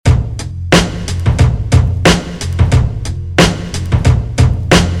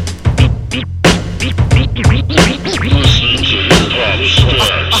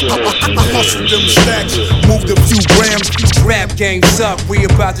hustle them stacks, moved a few grams. Rap game suck, we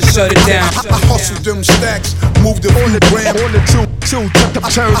about to shut it down. I hustle them stacks, moved a few grams. On the two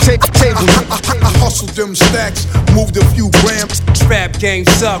turntables. I hustle them stacks, moved a few grams. Rap game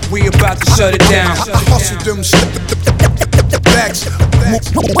suck, we about to shut it down. I hustle them stacks,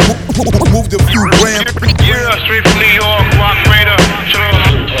 moved a few grams. Yeah, straight from New York, Rock Raider. Show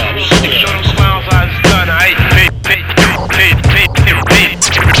them clowns how it's done, aight?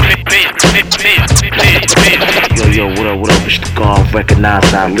 Yo, what up, it's the Golf,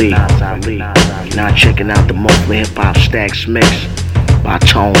 recognize Ali. Now checking out the monthly hip-hop stacks mix by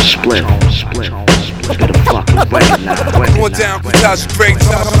Tone Spliff. Better fucking recognize. Going down, Kuta's great,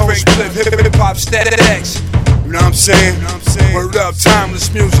 Spliff, hip-hop stacks. You know what I'm saying? Word up, timeless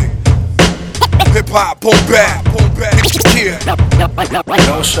music. Hip-hop, pull back, yeah. Yo,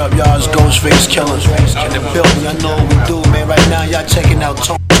 what's up, y'all? It's Ghostface Killers in the building. I know what we do, man. Right now, y'all checking out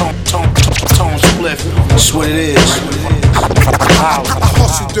Tone Spliff. That's what it is. I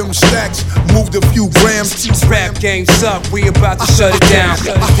hustle them stacks, moved a few grams. Rap game suck, we about to shut it down.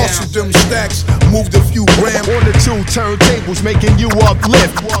 I hustle them stacks, moved a few grams. On the two turntables, making you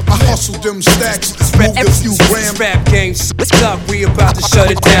uplift. I hustle them stacks, moved a few grams. Rap game suck, we about to shut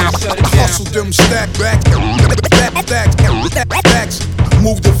it down. I hustle them stacks,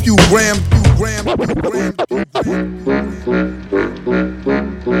 moved a few grams.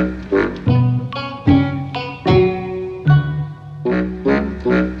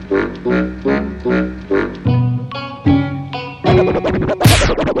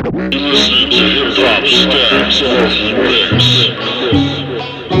 Listen to hip-hop stacks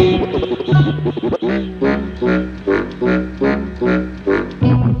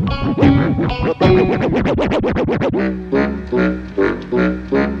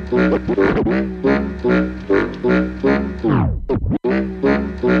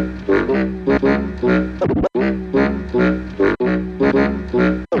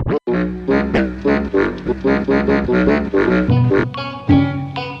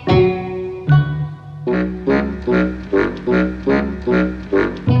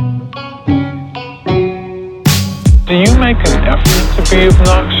Do you make an effort to be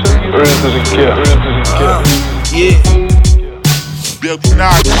obnoxious, or is it a gift? Yeah.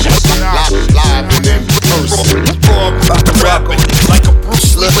 Live and in person. Rapping like a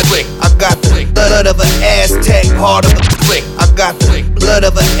Bruce Lee. I got the blood of an Aztec, heart of a click. I got the blood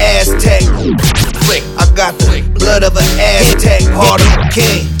of an Aztec. I got the blood of an Aztec, heart of a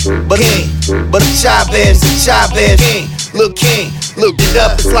king. But a Chavez king. Look king, look it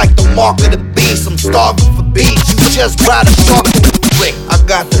up, it's like the mark of the beast. I'm starving for beats, you just ride a shark. I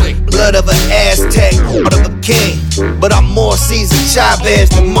got the blood of an Aztec, heart of a king. But I'm more seasoned Chavez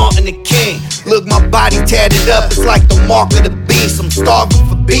than Martin the King. Look, my body tatted up, it's like the mark of the beast. I'm starving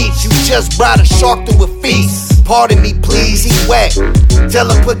for beats, you just brought a shark to a feast. Pardon me please, he whack. Tell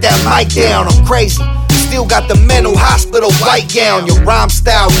him put that mic down, I'm crazy. Still got the mental hospital white gown, your rhyme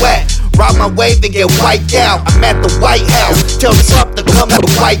style whack. Ride my wave and get wiped out. I'm at the White House. Tell Trump to come out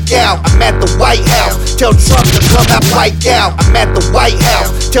wiped out. I'm at the White House. Tell Trump to come out wiped out. I'm at the White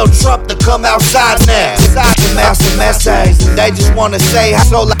House. Tell Trump to come outside now. Some essays. They just wanna say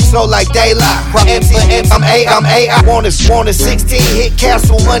so like daylight. I'm A. I want a 16 hit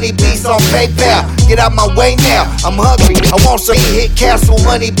Castle Money beats on PayPal. Get out my way now. I'm hungry. I want some hit Castle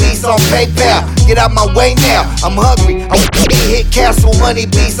Money beats on PayPal. Get out my way now. I'm hungry. I want hit Castle Money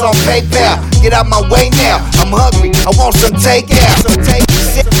beats on PayPal. Get out my way now, I'm hungry, I want some takeout.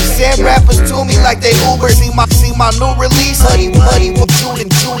 Send rappers to me like they Uber. See my new release, Honey with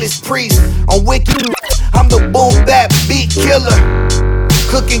Judas Priest. On Wiki, I'm the boom bap beat killer.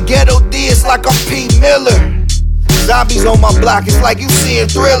 Cooking ghetto D's like I'm P. Miller. Zombies on my block, it's like you seeing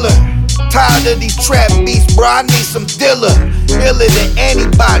Thriller. Tired of these trap beats, bro, I need some Dilla. Iller than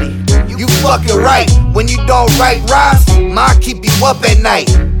anybody, you fucking right. When you don't write rhymes, mine keep you up at night.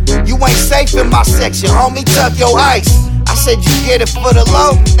 You ain't safe in my section, homie, tuck your ice. I said you get it for the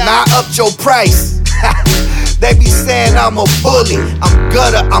low, now I upped your price. They be saying I'm a bully, I'm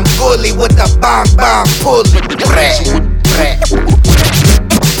gutter, I'm bully with the bang pull it.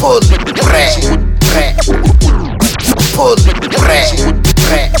 Pull it.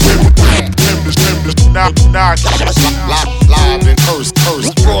 Live and curse.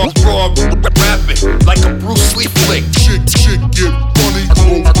 Raw rapping like a Bruce Lee flick. Shit get funny.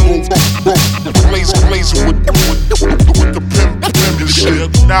 I go blazing with the pimp shit.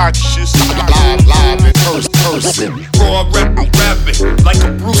 Noxious. Live and curse. Raw rapping like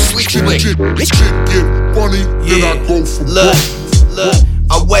a Bruce Lee flick. Shit get funny. Then I go for look.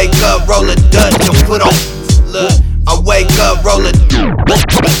 I wake up, roll a Dutch and put on. Look, I wake up, roll a.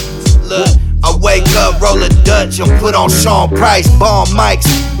 I wake up, roll a Dutch, and put on Sean Price. Bomb mics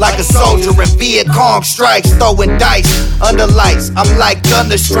like a soldier in Viet Cong strikes. Throwing dice under lights, I'm like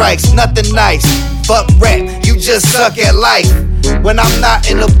thunder strikes. Nothing nice, fuck rap, you just suck at life. When I'm not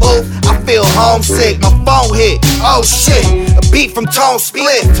in the booth, I feel homesick. My phone hit, oh shit, a beat from Tone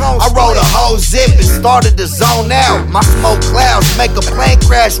Spliff. I rolled a whole zip and started to zone out. My smoke clouds make a plane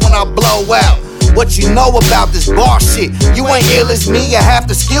crash when I blow out. What you know about this bar shit? You ain't ill as me, you have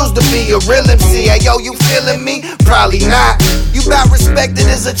the skills to be a real MC. Hey yo, you feeling me? Probably not. You about respected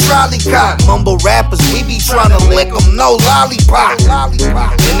as a trolley cop. Mumble rappers, we be tryna lick them, no lollipop.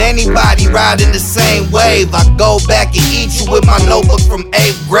 And anybody riding the same wave, I go back and eat you with my notebook from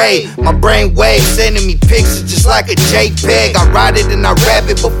 8th grade. My brain waves sending me pictures just like a JPEG. I write it and I rap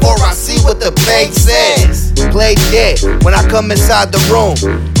it before I see what the page says. Play dead when I come inside the room.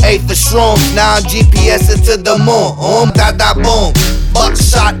 8 for shrooms, now I'm GPS into the moon. Da boom.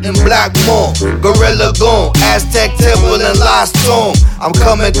 Buckshot and Black Moon, Gorilla Goon, Aztec Temple and Lost Tomb. I'm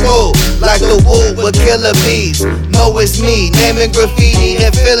coming through like the woo with killer bees. Know it's me, naming graffiti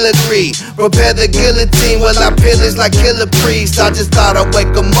and filigree. Prepare the guillotine while I pillage like killer priests. I just thought I'd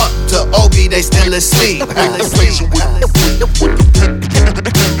wake them up to Obi, they still asleep.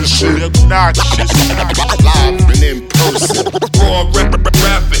 Shit obnoxious, live and in person. Raw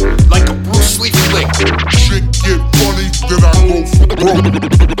rapping like a Bruce Lee flick. Shit get funny, then I go for broke.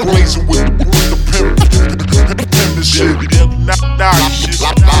 Blazing with the pimp. The shit obnoxious,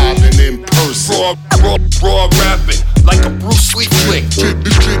 live and in person. Raw rapping like a Bruce Lee flick. Shit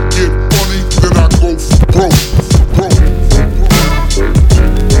get funny, then I go for broke.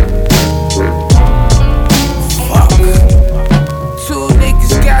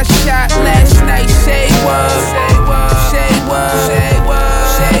 Shot last night, say word, say word, say word,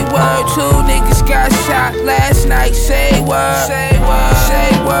 say word. 2 niggas got shot last night, say word, say word, say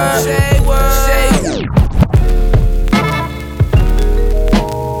word, say word, say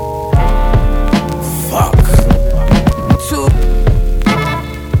fuck. 2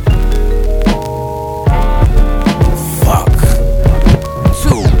 fuck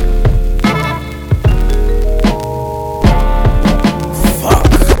 2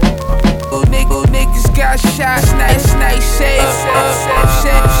 got shot, nice, say,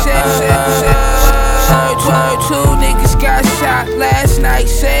 2 niggas got shot last night,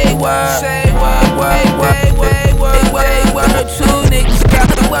 say word, say word, 2 niggas got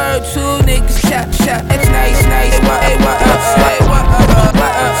the word, 2 niggas shot, it's nice, say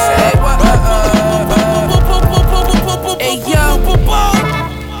hey yo,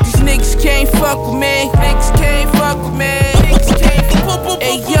 these niggas can't fuck with me, hey yo,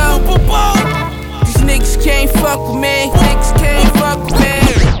 niggas can't fuck with me. Niggas can't fuck with me.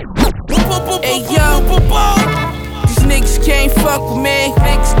 Hey yo, these niggas can't fuck with me.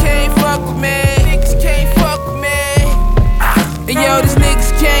 Niggas can't fuck with me. Niggas can't fuck with me. Hey yo, these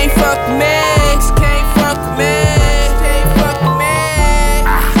niggas can't fuck with me. Niggas can't fuck with me. Can't fuck with me.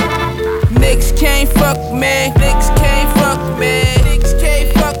 Niggas can't fuck with me. Niggas can't fuck with me. Niggas can't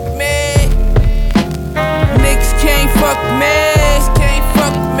fuck with me. Niggas can't fuck with me.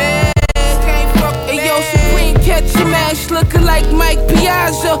 Catch your mash looking like Mike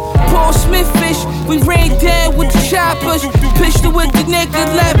Piazza, Paul Smith fish. We rained down with the choppers, pistol with the nigga,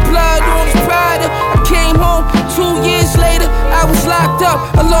 left blood on his Prada. I came home 2 years later, I was locked up.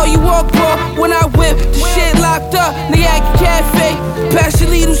 A lawyer walk ball when I whip the shit locked up. Niagara Cafe, pass the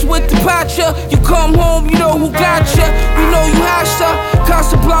needles with the pacha. You come home, you know who got ya. We know you hostile.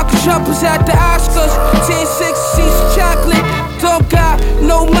 Casablanca jumpers at the Oscars. 10-6 seats of chocolate. Dumb guy,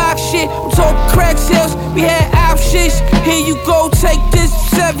 no mock shit. I'm talking crack sales, we had options. Here you go, take this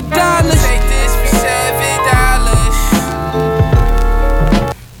for $7. Take this for $7.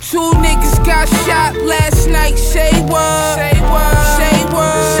 2 niggas got shot last night, say word. Say word, say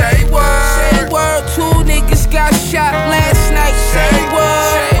word, say word, say word. 2 niggas got shot last night, say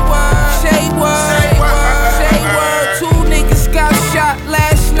word. Say word, say word, say word, say word. 2 niggas got shot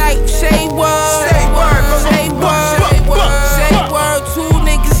last night, say word. Say word, say word.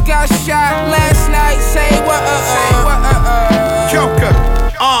 Got shot last night, say what, Joker,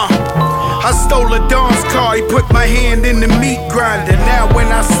 I stole a Don's car, he put my hand in the meat grinder. Now when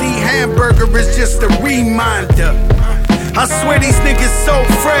I see hamburger, it's just a reminder. I swear these niggas so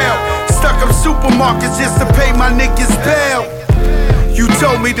frail, stuck up supermarkets just to pay my niggas bail. You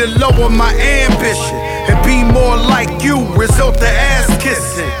told me to lower my ambition and be more like you, result of ass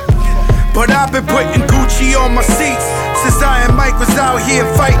kissing. But I've been putting Gucci on my seats since I and Mike was out here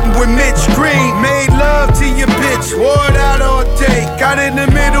fighting with Mitch Green. Made love to your bitch, wore it out all day. Got in the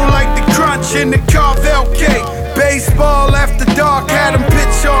middle like the crunch in the Carvel cake. Baseball after dark, had him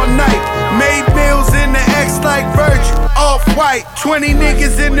pitch all night. white, 20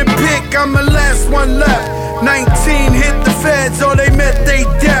 niggas in the pick, I'm the last one left. 19 hit the feds, or they met they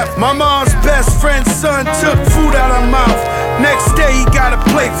death. My mom's best friend's son took food out of mouth. Next day he got a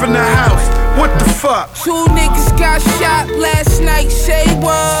plate from the house. What the fuck? 2 niggas got shot last night. Say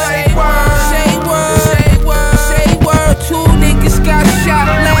word. Say word. Say word. Say word. Say word. 2 niggas got shot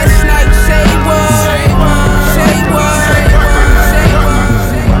last night. Say word. Say word. Say word.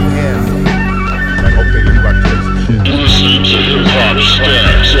 Listen to Hip Hop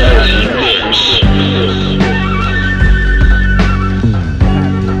Stacks Mix.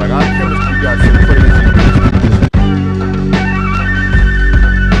 Like our chemistry got some crazy.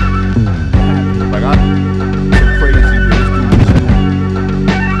 Like I crazy with this dude.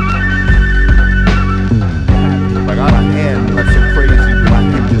 Like I hand like some crazy with my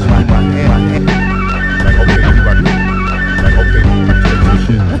hand, just like my hand. Like okay, you got like okay, you got some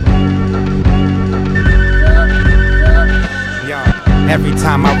shit. Every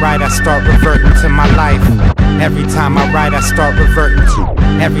time I write, I start reverting to my life. Every time I write, I start reverting to.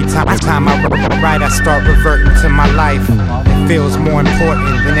 Every time I write, I start reverting to my life. It feels more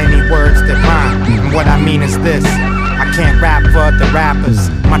important than any words that rhyme. And what I mean is this: I can't rap for other rappers.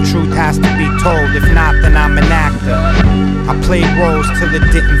 My truth has to be told. If not, then I'm an actor. I played roles till it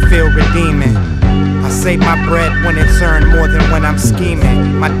didn't feel redeeming. I save my bread when it's earned more than when I'm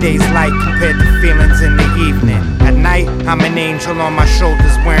scheming. My day's light compared to feelings in the evening. At night, I'm an angel on my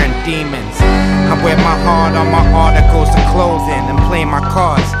shoulders wearing demons. I wear my heart on my articles of clothing and play my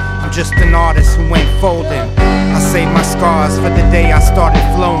cards. I'm just an artist who ain't folding. I save my scars for the day I started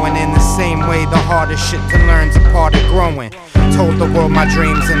flowing. In the same way the hardest shit to learn's a part of growing. Told the world my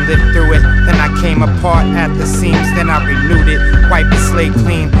dreams and lived through it. Then I came apart at the seams, then I renewed it. Wipe the slate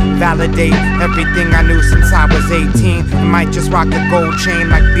clean, validate everything I knew since I was 18. I might just rock a gold chain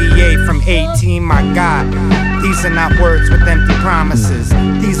like BA from 18. My God, these are not words with empty promises.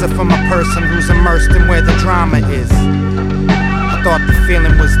 These are from a person who's immersed in where the drama is. I thought the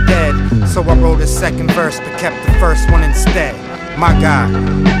feeling was dead, so I wrote a second verse but kept the first one instead. My God,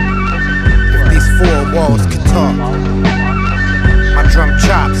 if these 4 walls could talk, my drum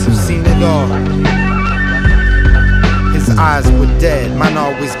chops have seen it all. His eyes were dead, mine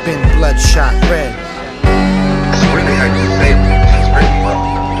always been bloodshot red. That's really how you say it. It's written well.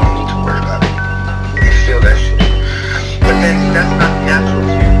 You don't need to worry about it. You feel that shit. But then that's not natural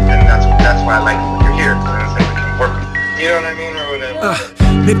to you. And that's why I like when you're here. Because we can work. You know what I mean? Or whatever.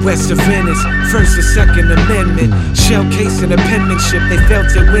 Midwest of Venice, First and Second Amendment. Shell case and a penmanship, they felt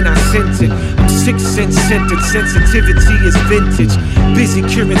it when I sent it. I'm 6 cents centered, sensitivity is vintage. Busy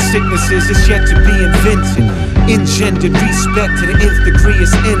curing sicknesses, it's yet to be invented. Engendered respect to the nth degree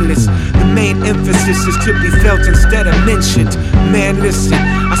is endless. The main emphasis is to be felt instead of mentioned. Man, listen,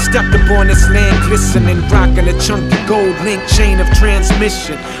 I stepped upon this land glistening, rocking a chunky gold link chain of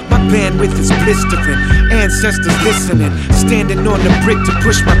transmission. My bandwidth is blistering, ancestors listening, standing on the brick to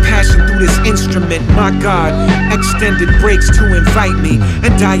push my passion through this instrument. My God, extended breaks to invite me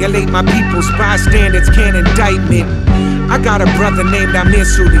and dilate my people's bystanders can't indict me. I got a brother named Amir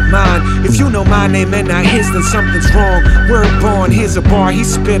Suleiman. If you know my name and not his, then something's wrong. Word born, here's a bar he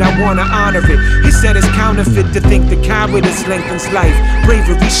spit, I wanna honor it. He said it's counterfeit to think the cowardice lengthens life,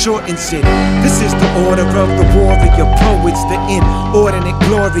 bravery shortens it. This is the order of the warrior poets, the inordinate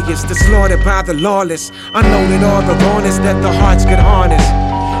glorious, the slaughtered by the lawless. Unloaded all the rawness that the hearts could harness.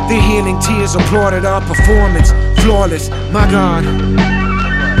 The healing tears applauded our performance, flawless. My God,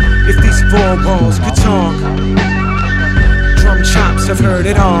 if these 4 walls could talk, drum chops have heard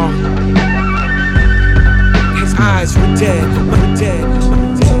it all. His eyes were dead, were dead,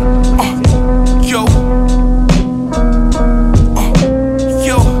 were dead. Yo.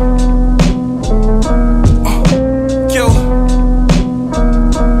 Yo. Yo.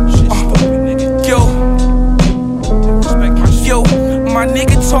 Yo. My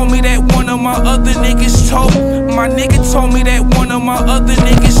nigga told me that one of my other niggas told. My nigga told me that one of my other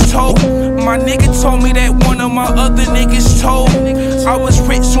niggas told. My nigga told me that one of my other niggas told. I was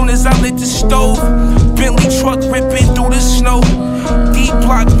rich soon as I lit the stove. Bentley truck ripping through the snow. Deep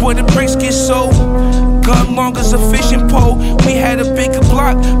block where the bricks get sold. Gun long as a fishing pole. We had a bigger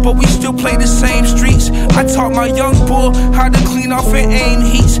block, but we still play the same streets. I taught my young bull how to clean off and aim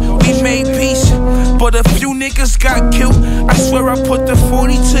heats. We made peace, but but a few niggas got killed. I swear I put the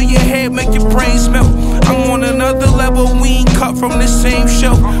 40 to your head, make your brains melt. I'm on another level, we ain't cut from the same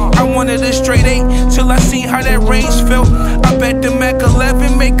shelf. I wanted a straight 8 till I seen how that range felt. I bet the Mac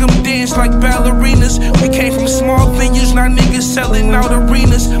 11 make them dance like ballerinas. We came from small venues, now niggas selling out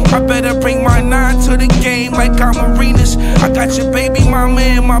arenas. I better bring my 9 to the game like I'm arenas. I got your baby mama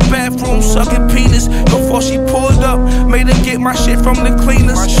in my bathroom sucking penis. Before she pulled up, made her get my shit from the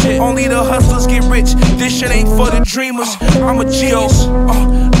cleaners. Only the hustlers get rich, this shit ain't for the dreamers. I'm a genius,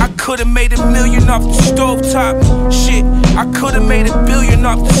 I could've made $1 million off the stovetop. Shit, I could've made $1 billion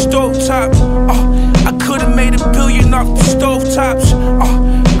off the stovetop. I could've made $1 billion off the stovetops.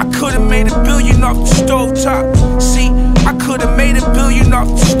 I could've made $1 billion off the stovetop. See, I could've made $1 billion off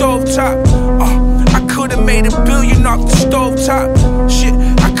the stovetop. I could've made $1 billion off the stovetop. Shit,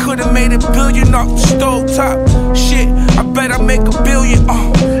 I could've made $1 billion off the stovetop. Shit, I bet I make $1 billion.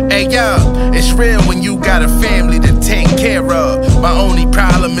 Hey yo, it's real when you got a family to take care of. My only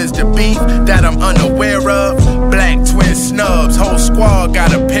problem is the beef that I'm unaware of. Black twin snubs, whole squad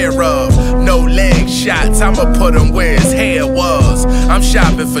got a pair of. No leg shots, I'ma put him where his hair was. I'm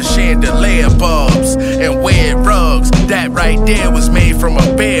shopping for chandelier bulbs and weird rugs. That right there was made from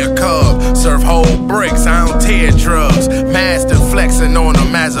a bear cub. Serve whole bricks, I don't tear drugs. Master flexing on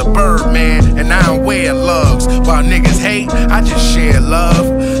them as a bird man, and I don't wear lugs. While niggas hate, I just share love.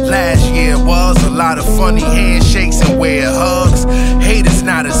 Last year was a lot of funny handshakes and weird hugs. Hate is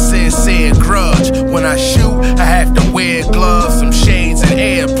not a sincere grudge. When I shoot, I have to wear gloves, some shades and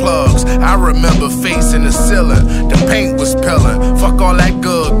earplugs. I remember facing the ceiling, the paint was peeling. Fuck all that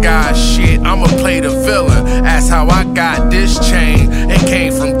good guy shit, I'ma play the villain. Ask how I got this chain, it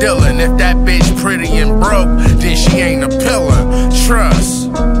came from Dylan. If that bitch pretty and broke, then she ain't a pillar. Trust.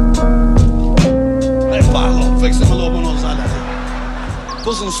 Hey, Paolo, fixamelo con los alas.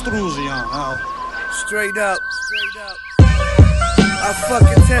 Those some struzy, Straight up. I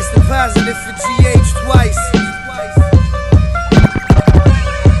fucking tested positive for GH twice.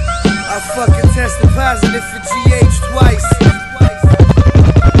 I fucking tested positive for GH twice.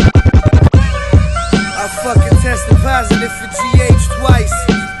 I fucking tested positive for GH twice.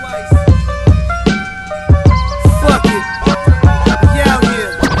 Fuck it. We out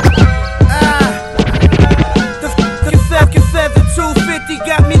here. The Falcon Feather 250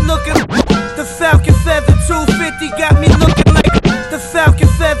 got me looking. The Falcon Feather 250 got me looking like. The Falcon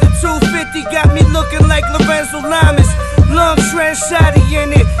Feather 250 got me looking like Lorenzo Lamas. Long trench shotty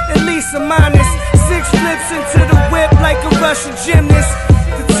in it, at least a minus. 6 flips into the whip like a Russian gymnast.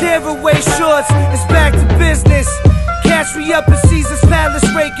 The tearaway shorts is back to business. Catch me up in Caesar's Palace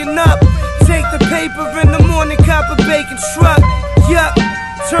raking up. Take the paper in the morning, cop a bacon truck. Yup,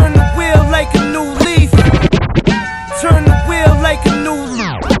 turn the wheel like a new leaf. Turn the wheel like a new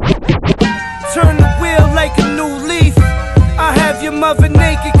leaf. Turn the wheel like a new leaf. I have your mother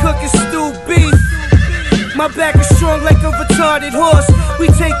naked cooking stewed beef. My back is strong like a retarded horse. We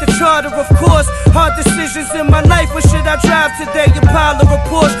take the charter, of course. Hard decisions in my life. What should I drive today? Impala or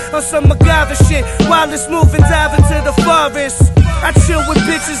Porsche on some MacGyver shit. While it's moving, dive into the forest. I chill with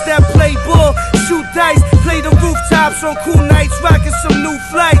bitches that play ball, shoot dice, play the rooftops on cool nights, rocking some new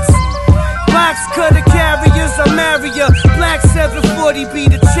flights. Box cutter carriers, I'm marry ya. Black 740 be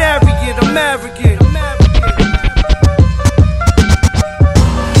the chariot, American.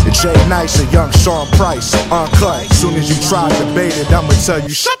 Jay Nice, a young Sean Price, uncut. Soon as you try to debate it, I'ma tell you,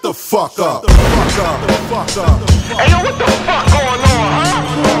 shut the fuck up. Hey yo, what the fuck going on,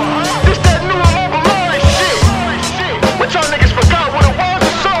 huh? This that new Mobile shit. But y'all niggas forgot what it was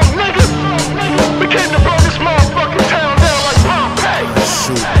or something, nigga? We came to blow this motherfucking town down like Pompeii.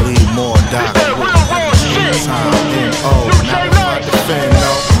 Shoot, bleed more, die. This that real raw shit. Time in O, not my defend, no.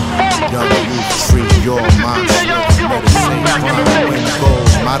 Young youth, treat your mind. Medicine, crime, win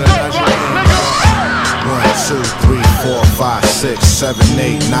goals. Modernize your game. 1, 2, 3, 4, 5, 6, 7,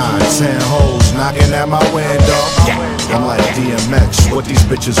 8, 9, 10 hoes knocking at my window. I'm like DMX, what these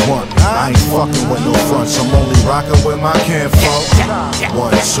bitches want? I ain't fucking with no fronts, I'm only rocking with my kinfolk.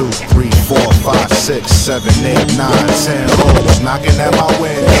 1, 2, 3, 4, 5, 6, 7, 8, 9, 10 hoes knocking at my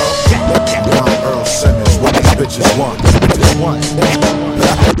window. Young Earl Simmons, what these bitches want?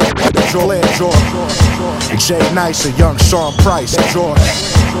 George, Jay Nice, a young Sean Price, George.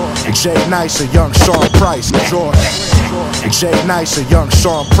 Jay Nice, a young Sean Price, George. Jay Nice, a young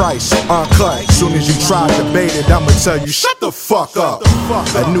Sean Price, uncut. Soon as you try to debate it, I'ma tell you, shut the fuck up.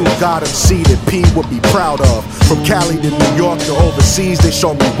 A new God MC that P would be proud of. From Cali to New York to overseas, they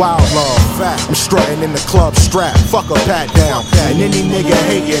show me wild love. I'm strutting in the club strap, fuck a pat down. And any nigga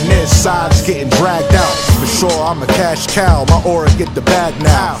hating this side's getting dragged out. For sure, I'm a cash cow, my aura get the bag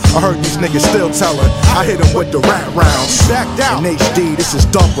now. I heard these niggas still telling, I hit them with the rat rounds. In HD, this is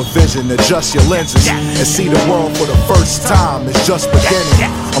dumper vision, adjust your lenses and see the world for the first time. It's just beginning.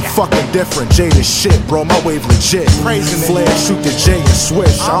 I'm fucking different, jaded shit, bro, my wave legit. Flair, shoot the J and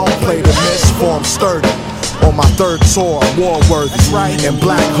swish, I don't play the miss, form sturdy. On my third tour, I'm war worthy. And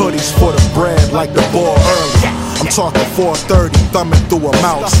black hoodies for the bread like the boar early. I'm talking 430, thumbing through a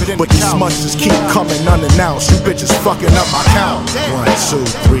mouse. But these smudges keep coming unannounced. You bitches fucking up my count. 1, 2,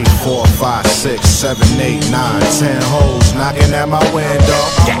 3, 4, 5, 6, 7, 8, 9, 10 hoes knocking at my window.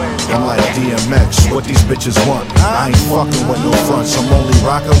 I'm like DMX, what these bitches want. I ain't fucking with no fronts, I'm only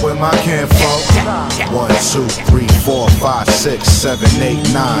rocking with my kinfolk. 1, 2, 3, 4, 5, 6, 7,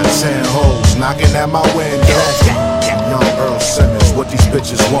 8, 9, 10 hoes knocking at my window. Young Earl Simmons, what these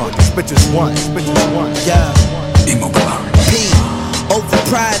bitches want. These bitches want, yeah. P, over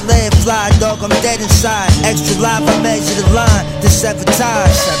pride, land fly, dog, I'm dead inside. Extra live, I measure the line, to 7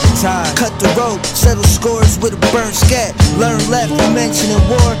 times. Cut the rope, settle scores with a burnt scat. Learn left, you mentioning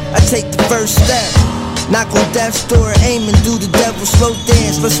war, I take the first step. Knock on death's door, aim and do the devil slow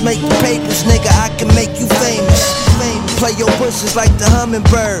dance. Let's make the papers, nigga, I can make you famous. Play your pushes like the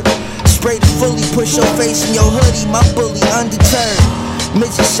hummingbird. Spray the fully, push your face in your hoodie, my bully undeterred.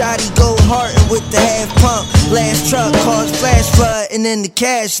 Midget shotty go hard and with the half pump. Last truck caused flash flood and then the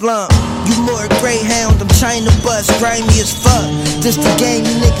cash lump. You more Greyhound, I'm China bus, grimy as fuck. This the game,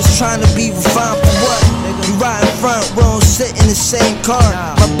 you niggas tryna be refined for what? You ride in front, we don't sit in the same car.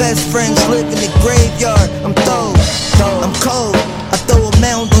 My best friends live in the graveyard. I'm throw, I'm cold. I throw a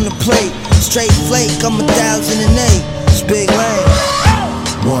mound on the plate. Straight flake, I'm 1,008. It's big lane.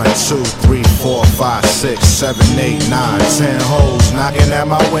 1, 2, 3, 4, 5, 6, 7, 8, 9, 10 hoes knocking at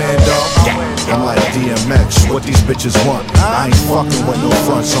my window. I'm like DMX, what these bitches want. I ain't fucking with no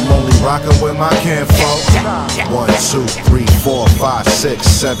fronts, I'm only rocking with my kinfolk. 1, 2, 3, 4, 5, 6,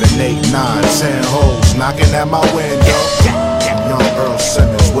 7, 8, 9, 10 hoes knocking at my window. Young Earl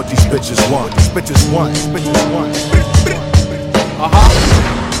Simmons, what these bitches want. These bitches want.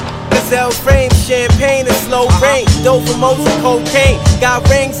 Gazelle frame, champagne and slow rain. Dope for most of cocaine. Got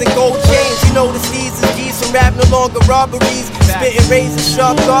rings and gold chains. You know the C's and G's from rap, no longer robberies. Spitting razor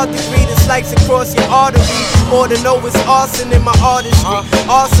sharp guard degree that slice across your artery. More than know it's arson in my artistry.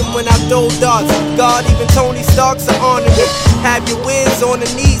 Awesome when I throw darts. God, even Tony Stark's are honoring me. Have your whiz on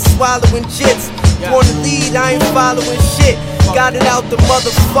the knees, swallowing jits. Wanna lead, I ain't following shit. Got it out the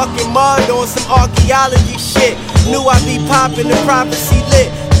motherfucking mud on some archaeology shit. Knew I'd be popping, the prophecy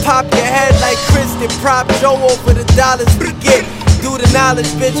lit. Pop your head like Kristen, prop Joe over the dollars we get. Do the knowledge,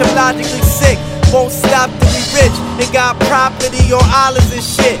 bitch, I'm logically sick. Won't stop to be rich. And got property on islands and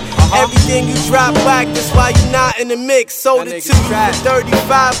shit. Everything you drop whack, that's why you not in the mix. Sold it to you for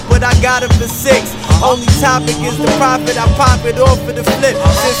 35, but I got it for 6. Only topic is the profit, I pop it off for the flip.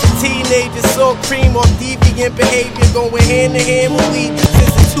 Since a teenager, saw cream off deviant behavior, going hand in hand with weed.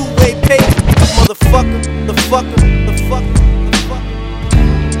 Since a two-way paper, motherfucker, the fucker.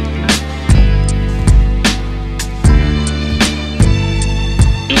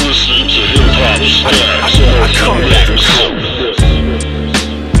 Listening to hip-hop stacks. I come back.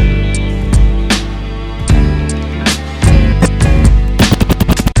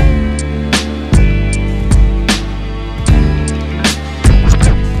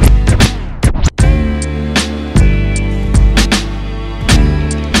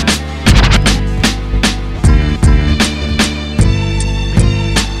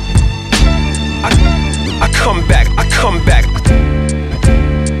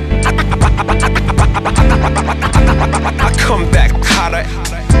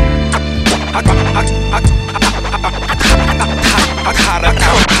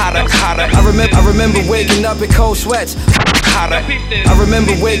 I remember waking up in cold sweats. I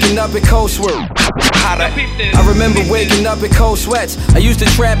remember waking up in cold sweats. I remember waking up in cold sweats. I used to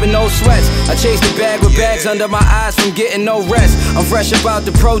trap in no sweats. I chased the bag with bags under my eyes from getting no rest. I'm fresh about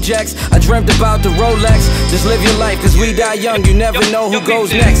the projects. I dreamt about the Rolex. Just live your life, cause we die young. You never know who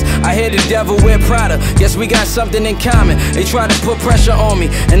goes next. I hear the devil wear Prada. Guess we got something in common. They try to put pressure on me,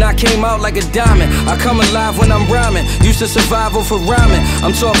 and I came out like a diamond. I come alive when I'm rhyming. Used to survival for rhyming.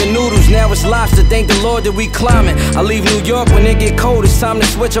 I'm talking noodles, now it's lobster to thank the Lord that we climbing. I leave New York when it get cold, it's time to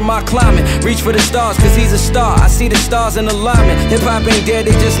switch on my climate. Reach for the stars, cause he's a star. I see the stars in alignment. Hip hop ain't dead,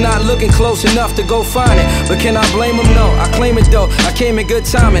 they just not looking close enough to go find it. But can I blame them? No, I claim it though. I came in good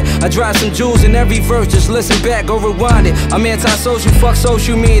timing. I drive some jewels in every verse, just listen back, go rewind it. I'm anti-social, fuck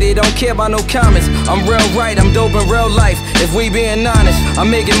social media, don't care about no comments. I'm real right, I'm dope in real life, if we being honest. I'm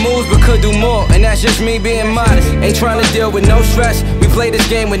making moves but could do more, and that's just me being modest. Ain't trying to deal with no stress, we play this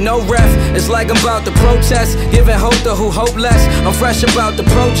game with no ref. It's like I'm about to protest, giving hope to who hope less. I'm fresh about the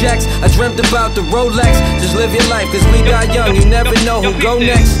projects, I dreamt about the Rolex. Just live your life, cause we die young, you never know who go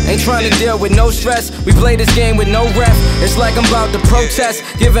next. Ain't trying to deal with no stress, we play this game with no ref. It's like I'm about to protest,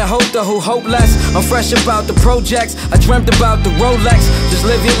 giving hope to who hope less. I'm fresh about the projects, I dreamt about the Rolex. Just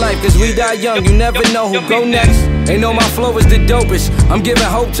live your life, cause we die young, you never know who go next. They know my flow is the dopest, I'm giving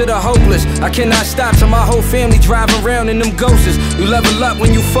hope to the hopeless. I cannot stop till my whole family driving around in them ghosts. You level up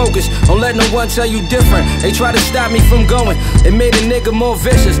when you focus, don't let no one tell you different. They try to stop me from going, it made a nigga more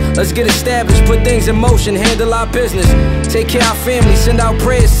vicious. Let's get established, put things in motion, handle our business. Take care of our family, send out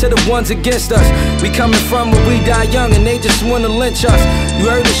prayers to the ones against us. We coming from where we die young and they just wanna lynch us. You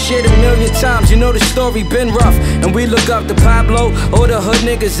heard this shit a million times, you know the story been rough. And we look up to Pablo, all the hood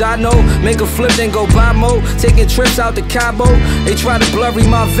niggas I know. Make a flip then go buy mo, taking trips out to Cabo. They try to blurry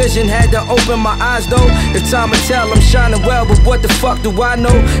my vision, had to open my eyes though. If time will tell, I'm shining well, but what the fuck do I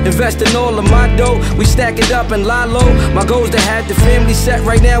know? Invest in all of my dough, we stack it up and lie low. My goal's to have the family set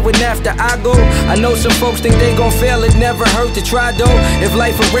right now and after I go. I know some folks think they gon' fail, it never hurt to try though. If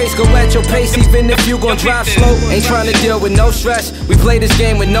life a race, go at your pace even if you gon' drive slow. Ain't trying to deal with no stress, we play this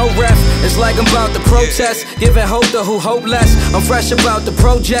game with no ref. It's like I'm about to protest, giving hope to who hope less. I'm fresh about the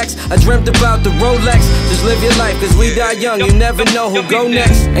projects, I dreamt about the Rolex. Just live your life, cause we die young, you never know who go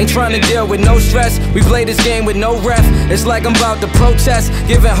next. Ain't trying to deal with no stress, we play this game with no ref. It's like I'm about to protest,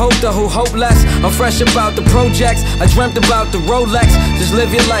 giving hope to who hope less. I'm fresh about the projects, I dreamt about the Rolex. Just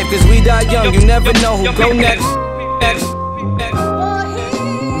live your life, cause we die young, you never know who go next.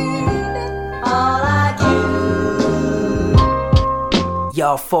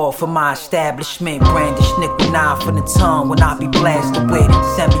 Y'all fall for my establishment. Brandish nickel knife in the tongue when I be blasted with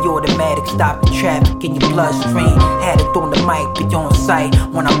it. Semi-automatic, stop the traffic in your bloodstream. Had it on the mic, be on sight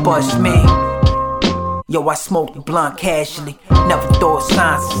when I bust me. Yo, I smoke the blunt casually. Never thought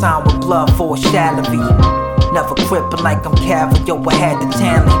signs to sign with blood for a salary. Never crippin' like I'm Calvin, yo, I had the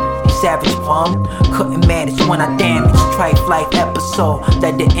talent. Savage bum, couldn't manage when I damaged. Trife life episode,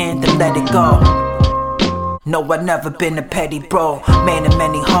 let it end and let it go. No, I never been a petty bro. Man of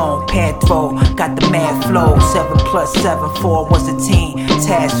many home, Panthro. Got the mad flow. 7+7, 4 was a team.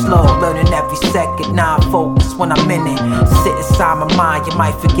 Task slow, learning every second. Now I focus when I'm in it. Sit inside my mind, you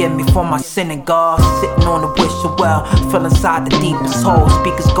might forgive me for my sinning, God. Sitting on the wishing well, feel inside the deepest hole.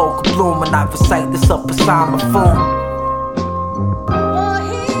 Speakers go kabloom and I recite this up beside my phone.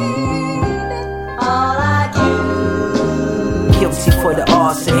 Guilty for the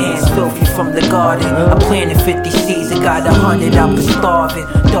arson, hands filthy from the garden. I planted 50 seeds and got 100, I was starving.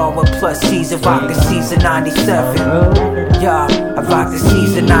 Darwin plus season, rockin' season 97. Yeah, I rocked the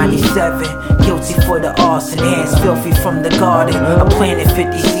season 97. Guilty for the arson, hands filthy from the garden. I planted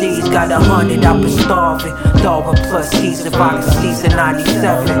 50 seeds, got 100, I was starving. Darwin plus season, rockin' season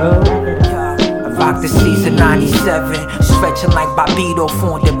 97. Rock the season 97, stretching like Bobito,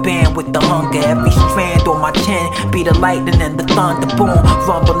 formed a band with the hunger. Every strand on my chin be the lightning and the thunder boom.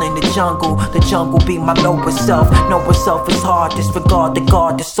 Rumble in the jungle be my lower self. Know self is hard, disregard the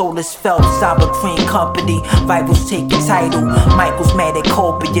guard, the soul is felt. Cyber Cream Company, rivals take your title. Michael's mad at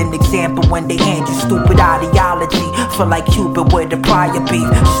Kobe, an example when they hand you stupid ideology. Feel like Cuban with the prior beef,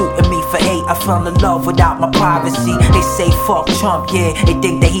 shooting me for hate. I fell in love without my privacy. They say fuck Trump, yeah, they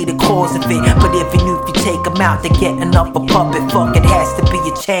think that he the cause of it. But if you take him out, they're getting up a puppet. Fuck, it has to be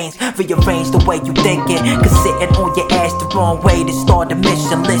a change. Rearrange the way you thinking. Cause sitting on your ass the wrong way to start a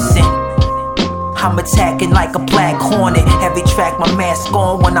mission. Listen, I'm attacking like a black hornet. Heavy track, my mask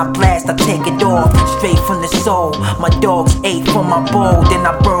on. When I blast, I take it off. Straight from the soul. My dogs ate from my bowl. Then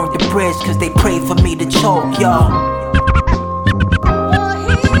I burned the bridge cause they prayed for me to choke, y'all.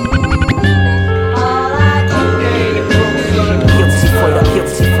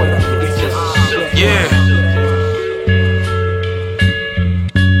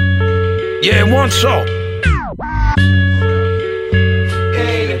 Yeah, one song.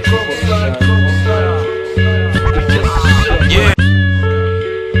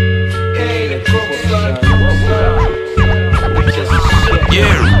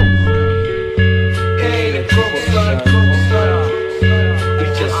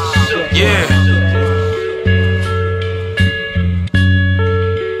 Yeah.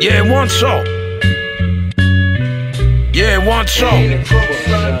 Yeah, one song. one, two.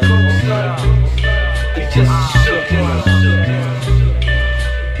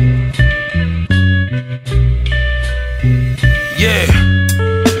 Yeah,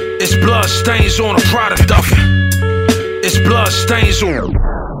 it's blood stains on a product Duffy. It's blood stains on.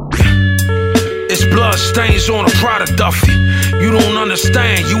 It's blood stains on a Prada Duffy. You don't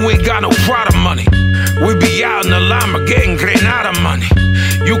understand, you ain't got no Prada money. We be out in the llama getting Grenada money.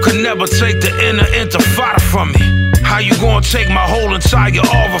 You can never take the inner intifada from me. How you gonna take my whole entire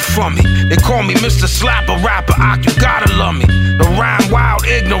aura from me? They call me Mr. Slapper Rapper, you gotta love me. The rhyme wild,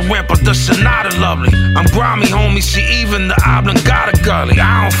 ignorant, but the sonata lovely. I'm grimy, homie, see even the oblongata gully.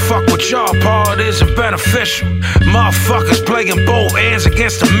 I don't fuck with y'all, Paul, it isn't beneficial. Motherfuckers playing both ends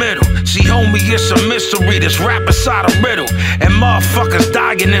against the middle. See, homie, it's a mystery, this rap inside a riddle. And motherfuckers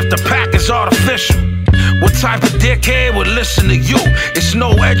dying if the pack is artificial. What type of dickhead would listen to you? It's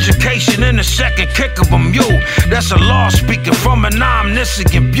no education in the second kick of a mule. That's a law speaking from an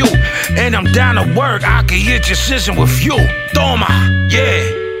omniscient view. And I'm down to work, I can hit your decision with you. Toma, yeah,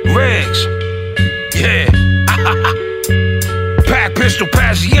 Riggs, yeah. Pack pistol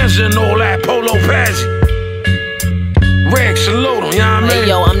Pazienza and all that polo Pazzi. Rick, salute him, you know what I mean? Hey,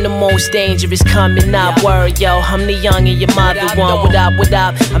 yo, I'm the most dangerous coming up. Word, yo, I'm the young and your mother one. What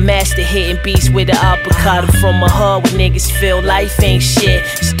up? I master hitting beats with the uppercut. I'm from a hood where niggas feel life ain't shit.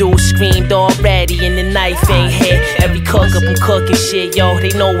 This dude screamed already and the knife ain't hit. Every cook up, I'm cooking shit, yo,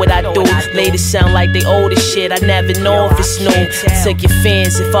 they know what I do. Later sound like they old as shit, I never know if it's new. I took your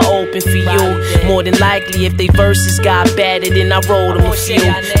fans if I open for you. More than likely if they verses got better, then I rolled them a few.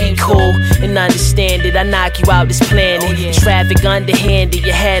 Be cool and understand it, I knock you out this planet. Traffic underhanded,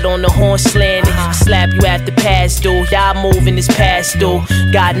 your head on the horn slanted. Slap you after pass due, y'all moving this past due.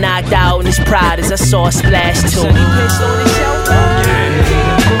 Got knocked out in his pride as I saw a splash too.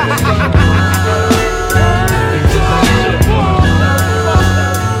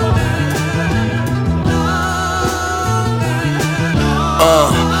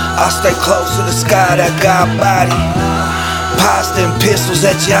 I stay close to the sky, that God body. Pasta and pistols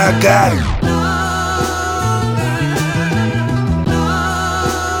that y'all got it.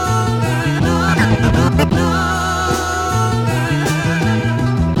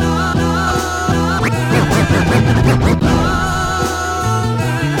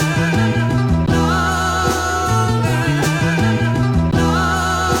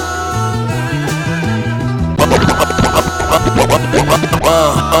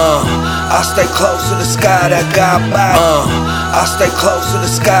 I stay close to the sky that got by. I stay close to the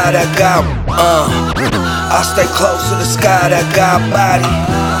sky that got. I stay close to the sky that got body.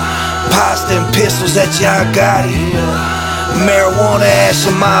 Pasta and pistols that y'all got it. Marijuana ash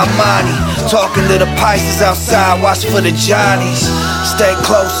in my money. Talking to the Pisces outside, watch for the Johnnies. Stay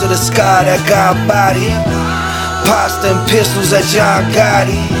close to the sky that got body. Pasta and pistols that y'all got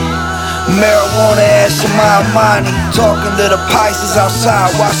it. Marijuana ash in my money. Talking to the Pisces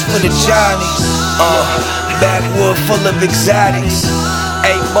outside, watch for the Johnnies. Backwood full of exotics.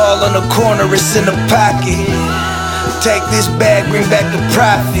 8-ball on the corner, it's in the pocket. Take this bag, bring back the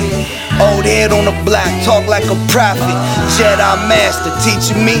profit. Old head on the block, talk like a prophet. Jedi master,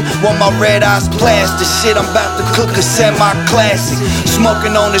 teaching me while my red eyes plaster. Shit, I'm about to cook a semi-classic.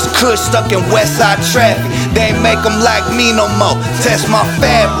 Smoking on this kush, stuck in West Side traffic. They ain't make them like me no more. Test my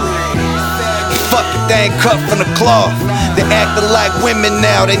fabric. Fuck it, they ain't cut from the cloth. They acting like women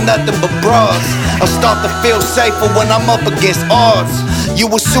now, they nothing but bras. I start to feel safer when I'm up against odds.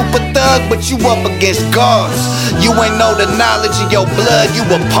 You a super thug, but you up against gods. You ain't know the knowledge of your blood, you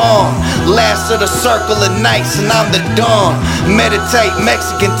a pawn. Last of the circle of nights and I'm the dawn. Meditate,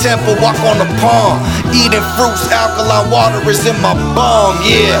 Mexican temple, walk on the palm. Eating fruits, alkaline water is in my bomb,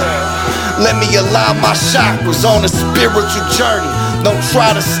 yeah. Let me align my chakras on a spiritual journey. Don't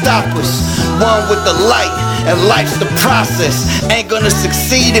try to stop us. One with the light, and life's the process. Ain't gonna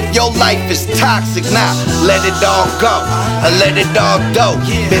succeed if your life is toxic. Nah, let it all go, I let it all go.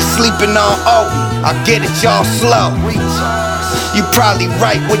 Been sleeping on Obi, I get it, y'all slow. You probably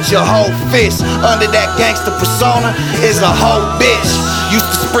right with your whole fist. Under that gangster persona is a whole bitch. Used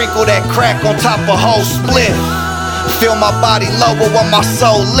to sprinkle that crack on top of whole Spliff. Feel my body lower while my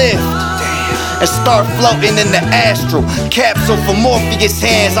soul lift. And start floating in the astral. Capsule for Morpheus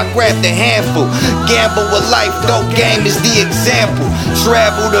hands, I grabbed a handful. Gamble with life, dope game is the example.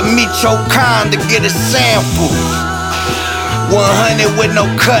 Travel to meet your kind to get a sample. 100 with no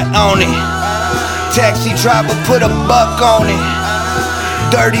cut on it. Taxi driver put a buck on it.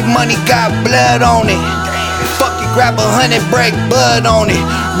 Dirty money got blood on it. Fuck it, grab 100, break bud on it.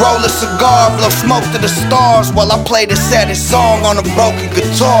 Roll a cigar, blow smoke to the stars while I play the saddest song on a broken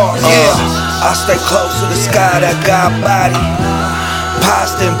guitar. Yeah, I stay close to the sky, that God body.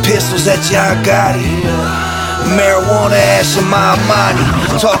 Pasta and pistols at y'all got it. Marijuana ash in my money.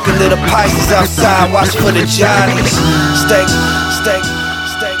 Talking to the Pisces outside, watch for the Johnnies. Steak.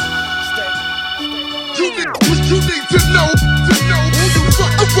 You need to know who you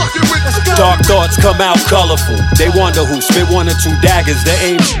fucking with. Dark thoughts come out colorful. They wonder who spit 1 or 2 daggers to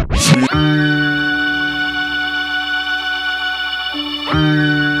aim.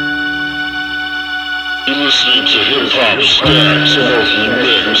 You're listening to Hip Hop Stacks Monthly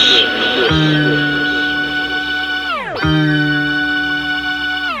Mix.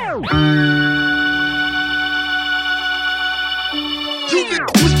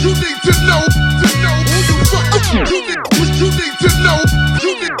 You need to know who you fucking with. You need to know who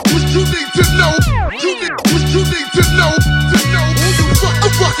you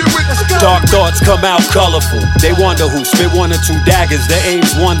fucking with. Dark thoughts come out colorful. They wonder who spit 1 or 2 daggers. Their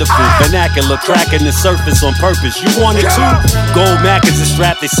aim's wonderful. Vernacular cracking the surface on purpose. You want it too? Gold Mackers are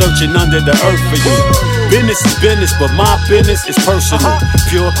strapped. They searching under the earth for you. Business is business, but my business is personal.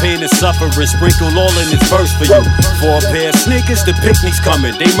 Pure pain and suffering, sprinkle all in this verse for you. 4 pair of sneakers, the picnic's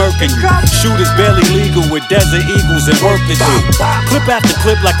coming, they murking you. Shooters barely legal with desert eagles and work to do. Clip after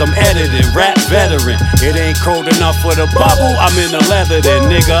clip like I'm editing, rap veteran. It ain't cold enough for the bubble, I'm in the leather then,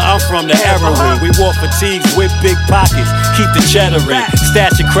 nigga. I'm from the heroin. We wore fatigues with big pockets, keep the cheddar in.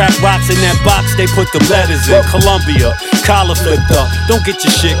 Stashing crack rocks in that box, they put them letters in. Columbia, collar flipped up, don't get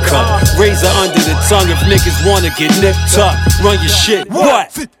your shit cut. Razor under the tongue if niggas wanna get nipped up. Run your shit, what?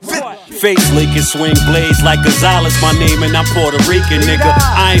 Face leaking, swing blades like Gonzalez, my name, and I'm Puerto Rican, nigga.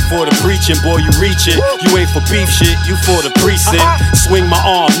 I ain't for the preaching, boy, you reaching. You ain't for beef shit, you for the precinct. Swing my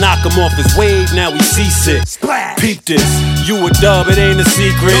arm, knock him off his wave, now we seasick. Peep this, you a dub, it ain't a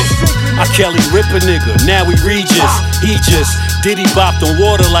secret. I Kelly rip a nigga, now we Regis. He just Diddy bopped on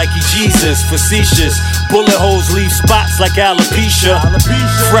water like he Jesus. Facetious, bullet holes leave spots like alopecia.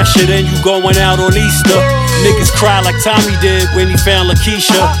 Fresher than you going out on Easter. Niggas cry like Tommy did when he found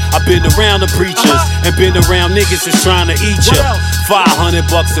Lakeisha. I've been around the preachers and been around niggas that's trying to eat ya. $500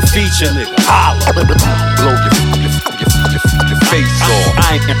 a feature, nigga. Holla. Blow your face off.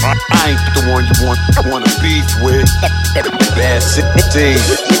 I ain't the one you wanna beef with. Bad city.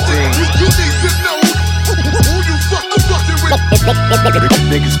 You need to know who you fucking with.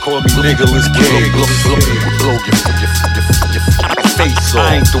 Niggas call me Nigga's King. Blow your face off. I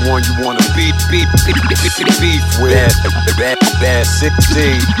ain't the one you wanna beef with. Bad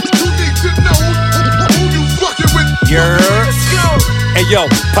city. You need to know who you fucking with. Let's go. Hey yo,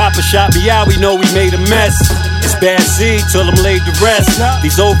 Papa shot me out, we know we made a mess. It's bad seed till I'm laid to rest.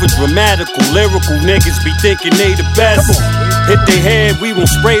 These over dramatical, lyrical niggas be thinking they the best. Hit their head, we won't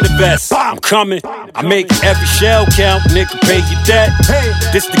spray the best. I'm coming, I make every shell count, nigga pay your debt.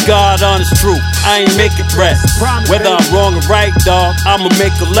 This the God honest truth, I ain't making threats. Whether I'm wrong or right, dawg, I'ma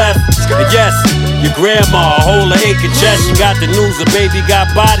make a left. And yes, your grandma, a whole acre chest. She got the news, a baby got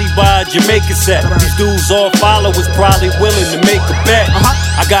body by a Jamaican set. These dudes all followers probably willing to make a bet.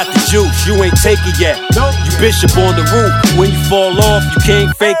 I got the juice, you ain't take it yet. You bishop on the roof, when you fall off, you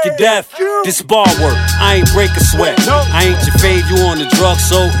can't fake your death. This bar work, I ain't break a sweat. I ain't your fave, you on the drug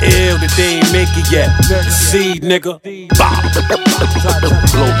so ill that they ain't make it yet. The seed, nigga. Blow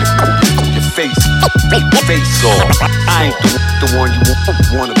your face off. I ain't the one you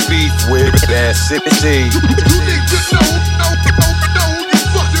wanna beef with. Bad city. You need to know who you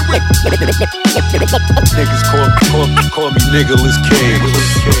fucking with. Niggas call me Nigga's King.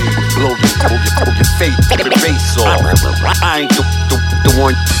 Blow your face off. I ain't the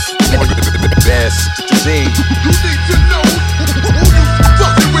one. Bad city. You need to know who you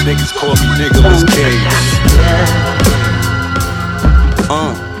fucking with. Niggas call me Nigga's King.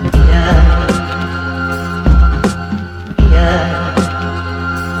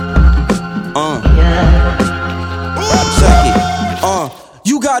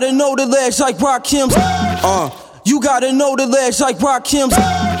 You gotta know the legs like Rakim's. You gotta know the legs like Rakim's.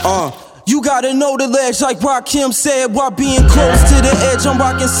 You gotta know the legs like Rakim said. While being close to the edge, I'm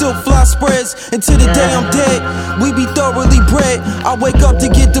rocking silk fly spreads. And to the day I'm dead, we be thoroughly bred. I wake up to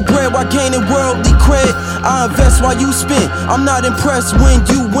get the bread while gaining worldly cred. I invest while you spend, I'm not impressed when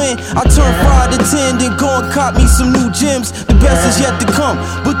you win. I turn 5 to 10, then go and cop me some new gems. The best is yet to come,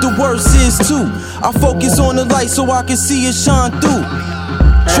 but the worst is too. I focus on the light so I can see it shine through.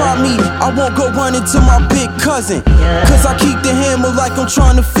 Try me, I won't go running to my big cousin. Cause I keep the hammer like I'm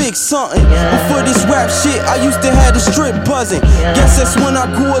trying to fix something. Before this rap shit, I used to have the strip buzzing. Guess that's when I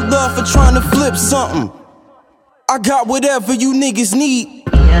grew a love for trying to flip something. I got whatever you niggas need.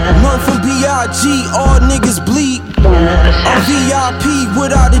 Learn from B.I.G., all niggas bleed. I'm VIP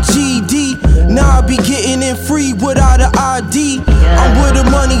without a GD. Now I be getting in free without an ID. I'm where the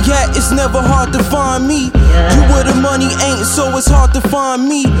money at, it's never hard to find me. You where the money ain't, so it's hard to find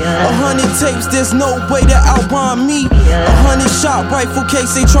me. 100 tapes, there's no way to outrhyme me. 100 shot rifle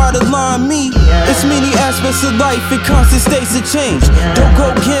case, they try to line me. It's many aspects of life, in constant states of change. Don't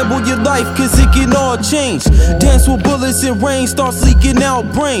go gamble your life, cause it can all change. Dance with bullets and rain, starts leaking out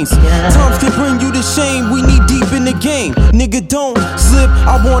brains. Times can bring you to shame, we need deep in the game. Nigga, don't slip,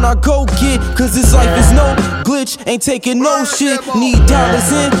 I wanna go get. Cause this life is no glitch, ain't taking no shit. Need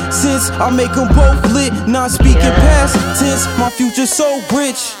dollars in cents, I make them both lit. Not speaking past tense, my future so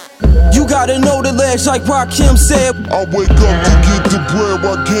rich. You gotta know the ledge like Rakim said. I wake up to get the bread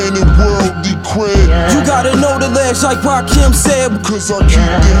while gaining worldly cred. You gotta know the ledge like Rakim said. Cause I keep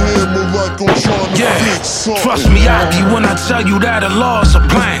the hammer like I'm trying to fix something. Trust me, Aki, when I tell you that a law's a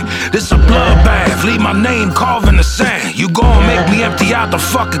plan. This a bloodbath, leave my name carved in the sand. You gon' make me empty out the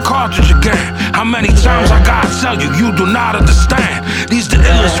fucking cartridge again. How many times I gotta tell you, you do not understand. These the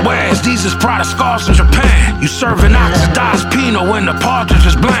illest wares, these is product scars from Japan. You serving oxidized Pinot when the partridge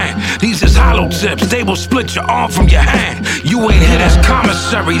is bland. These is hollow tips, they will split your arm from your hand. You ain't hit as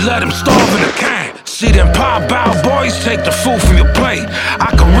commissary, let him starve in a can. See them pop bow boys take the food from your plate.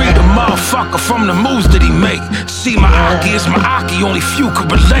 I can read a motherfucker from the moves that he make. See my Aki is my Aki, only few could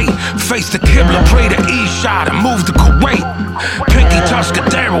relate. Face the Qibla, pray the E-shot and move to Kuwait. Pinky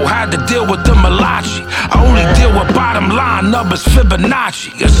Tuscadero had to deal with the Malachi. I only deal with bottom line numbers,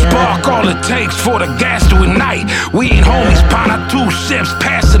 Fibonacci. A spark all it takes for the gas to ignite. We ain't homies, pana two ships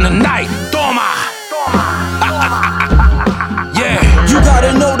passing the night. Toma! Yeah. You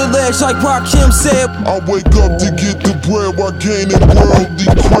gotta know the ledge like Rakim said. I wake up to get the bread while gaining worldly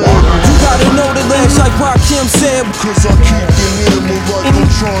cred. You gotta know the ledge like Rakim said. Cause I keep the hammer like I'm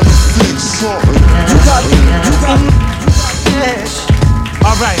trying to fix something. You got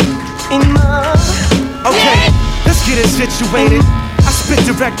Alright. Okay, let's get it situated. I spit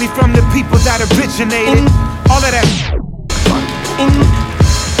directly from the people that originated. All of that.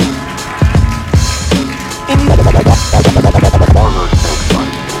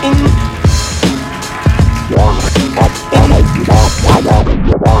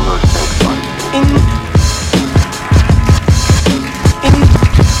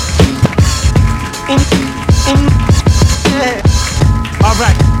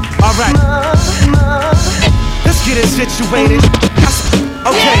 Alright. Let's get it situated.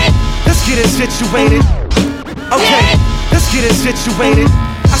 Okay, let's get it situated. Okay, let's get it situated.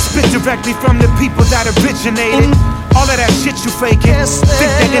 I spit directly from the people that originated. All of that shit you faking.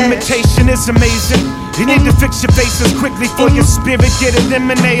 Think that imitation is amazing. You need to fix your faces quickly for your spirit get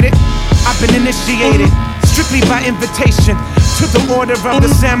eliminated. I've been initiated strictly by invitation to the order of the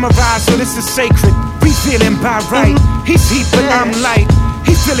samurai, so this is sacred. We feeling by right. He's heat, but I'm light.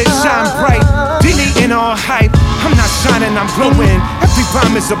 He feel it shine bright, deleting all hype. I'm not shining, I'm glowing. Every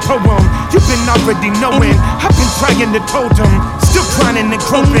rhyme is a poem. You've been already knowing. I've been trying to told them, still grinding and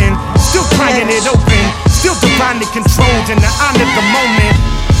groping, still prying it open, still divinely controlled in the honor of the moment.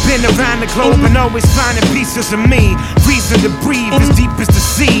 Been around the globe and always finding pieces of me. Reason to breathe as deep as the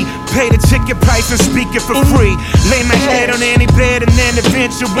sea. Pay the ticket price and speak it for free. Lay my head on any bed and then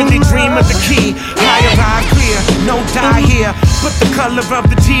eventually dream of the key. Higher, high, clear, no die here. But the color of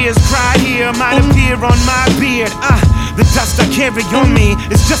the tears cried here might appear on my beard. The dust I carry on me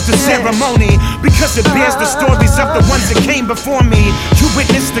is just a ceremony, because it bears the stories of the ones that came before me. You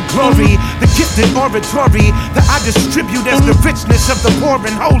witness the glory, the gifted oratory that I distribute as the richness of the poor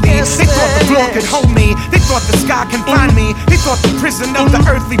and holy. They thought the floor could hold me, they thought the sky can find me, they thought the prison of the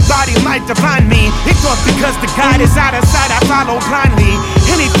earthly body might define me. They thought because the guide is out of sight I follow blindly.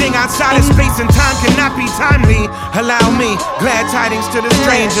 Anything outside of space and time cannot be timely. Allow me, glad tidings to the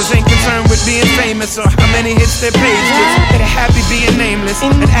strangers. Ain't concerned with being famous or how many hits their pages. They're happy being nameless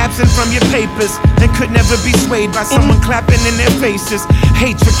and absent from your papers. They could never be swayed by someone clapping in their faces.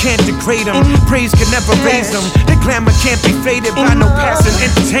 Hatred can't degrade them, praise can never raise them. Their glamour can't be faded by no passing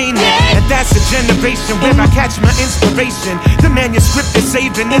entertainment. And that's a generation where I catch my inspiration. The manuscript is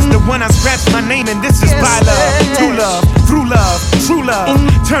saving is the one I scratch my name in. This is by love, to love, through love, true love.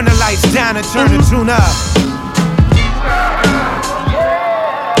 Turn the lights down and turn the tune up.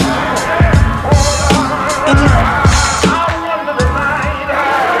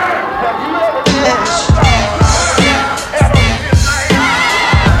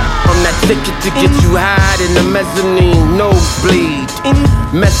 Ticket to get you high in the mezzanine, nosebleed.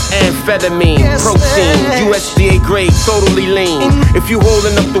 Methamphetamine, protein, USDA grade, totally lean. If you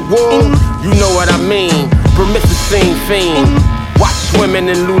holding up the wall, you know what I mean. Promethazine fiend. Watch women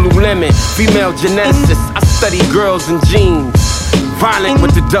in Lululemon. Female geneticist. I study girls in jeans. Violent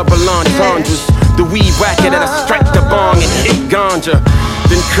with the double entendres. The weed whacker that I strike the bong and hit ganja.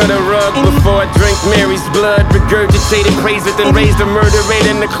 Then cut a rug before I drink Mary's blood. Regurgitated, praise it, then raise the murder rate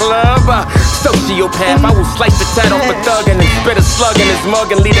in the club. Sociopath, I will slice the tat off a thug and then spit a slug in his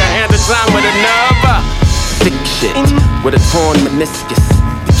mug and lead a hand of time with a nub. Sick shit with a torn meniscus.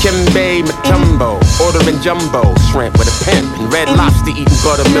 The Kimbe Matumbo, ordering jumbo shrimp with a pimp and Red Lobster eating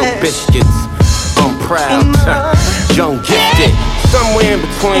buttermilk biscuits. I'm proud, young gifted. Somewhere in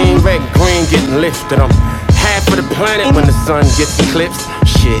between red and green getting lifted. I'm half of the planet when the sun gets eclipsed.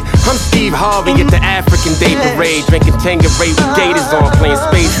 Shit, I'm Steve Harvey at the African Day Parade, drinking Tanqueray with gators on, playing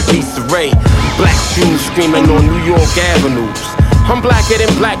spades with Lisa Ray. Black shoes screaming on New York avenues. I'm blacker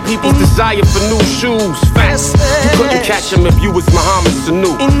than black people's desire for new shoes. Fast, you couldn't catch him if you was Muhammad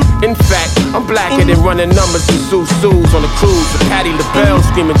Sanu. In fact, I'm blacker than running numbers and Susus on a cruise with Patti LaBelle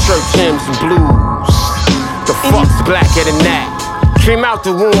screaming church hymns and blues. The fuck's blacker than that? Came out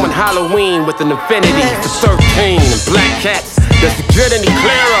the womb on Halloween with an affinity for 13 and black cats. Does it get any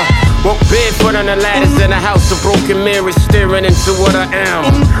clearer? Walk barefoot on the ladders in a house of broken mirrors, staring into what I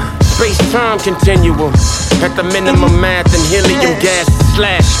am. Space-time continuum at the minimum math and helium gas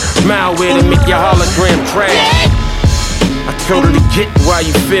slash malware to make your hologram crash. I totally get why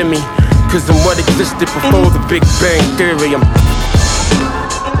you fear me, cause I'm what existed before the Big Bang Theory. I'm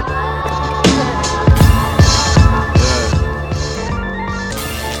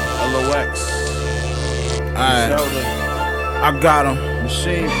I got him.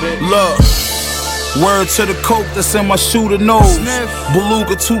 Look, word to the coke that's in my shooter nose.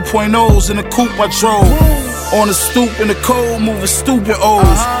 Beluga 2.0s in the coupe I drove. On the stoop in the cold, moving stupid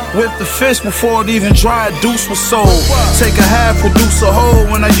O's. Whip the fish before it even dried, deuce was sold. Take a half, produce a whole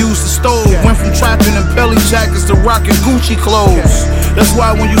when I use the stove. Went from trapping in belly jackets to rocking Gucci clothes. That's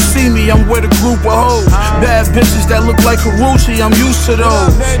why when you see me, I'm with a group of hoes. Bad bitches that look like Karuchi, I'm used to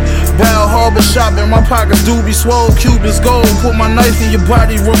those. Bal Harbor shopping, my pockets do be swole. Cubans gold, put my knife in your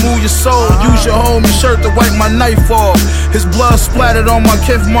body, remove your soul. Use your homie shirt to wipe my knife off. His blood splattered on my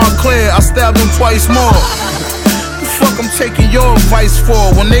Kif Montclair, I stabbed him twice more. The fuck I'm taking your advice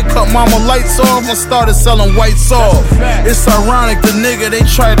for? When they cut mama lights off, I started selling white sauce. It's ironic the nigga they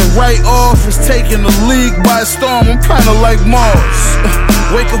try to write off is taking the league by storm. I'm kinda like Mars.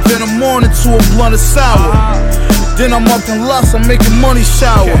 Wake up in the morning to a blunt of sour. Then I'm up in lust, I'm making money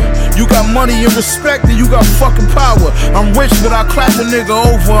shower. You got money and respect and you got fucking power. I'm rich but I clap a nigga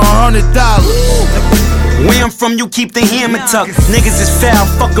over $100. Where I'm from, you keep the hammer tucked. Niggas is foul,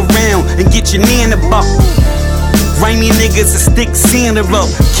 fuck around and get your knee in the buckle. Grimy niggas a stick Santa up.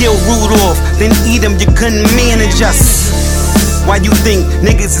 Kill Rudolph, then eat him, you couldn't manage us. Why you think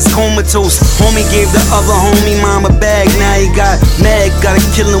niggas is comatose? Homie gave the other homie mom a bag, now he got mad. Gotta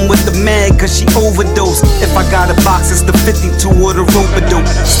kill him with the mag, cause she overdosed. If I got a box, it's the 52 or the rope-a-dope.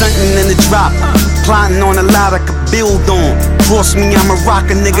 Stunting in the drop, plotting on a lot I could build on. Cross me, I'm a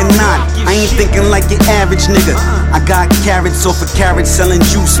rocker, nigga, not. I ain't thinking like your average nigga. I got carrots off a carrot selling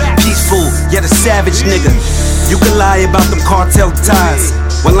juice. Peaceful, yet a savage nigga. You can lie about them cartel ties.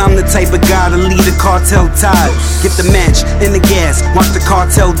 Well, I'm the type of guy to lead a cartel tide. Get the match in the gas, watch the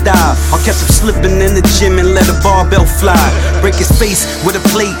cartel die. I kept him slipping in the gym and let a barbell fly. Break his face with a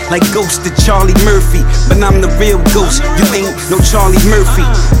plate like Ghost to Charlie Murphy. But I'm the real ghost, you ain't no Charlie Murphy.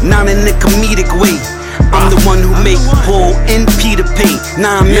 Not in the comedic way. I'm the one who make Paul and Peter pay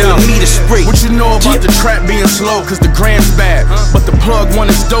 9mm spray. What you know about the trap being slow, cause the gram's bad. But the plug one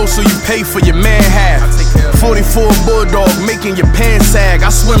is dope, so you pay for your man half. 44 Bulldog making your pants sag. I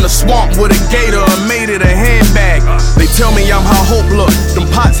swim the swamp with a gator and made it a handbag. They tell me I'm how hope look. Them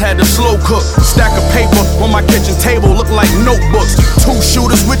pots had to slow cook. Stack of paper on my kitchen table look like notebooks. 2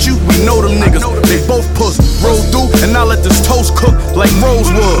 shooters with you, we know them niggas. They both puss. Roll through and I let this toast cook like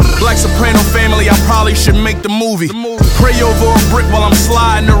Rosewood. Black Soprano family, I probably should make the movie. Pray over a brick while I'm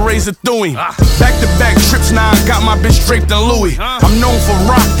sliding the razor through him. Back to back trips now, I got my bitch draped in Louis. I'm known for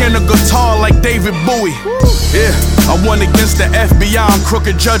rock and a guitar like David Bowie. Yeah, I won against the FBI and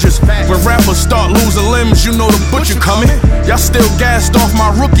crooked judges. When rappers start losing limbs, you know the butcher coming. Y'all still gassed off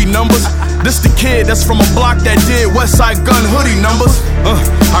my rookie numbers. This the kid that's from a block that did Westside Gun hoodie numbers.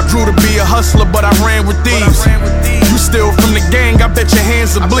 I grew to be a hustler, but I ran with thieves. You still from the gang, I bet your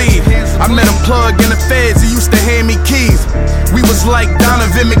hands will bleed. I met a plug in the feds, he used to hand me keys. We was like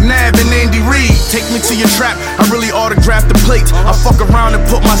Donovan McNabb and Andy Reid. Take me to your trap, I really autographed the plate. I fuck around and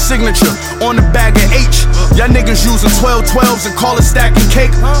put my signature on the bag of H. Y'all niggas using 12-12s and call it stacking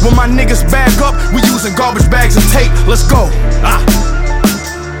cake. When my niggas back up, we using garbage bags and tape. Let's go.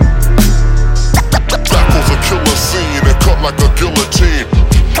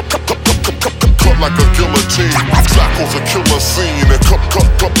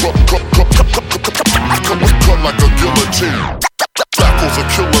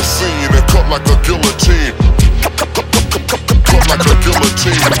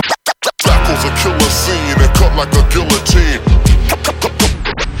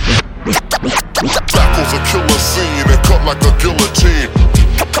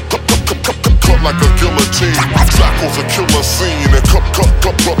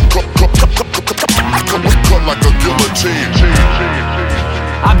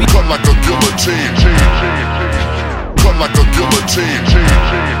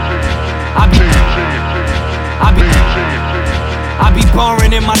 I be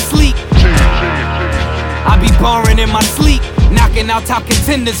barring in my sleep. I be barring in my sleep. Knocking out top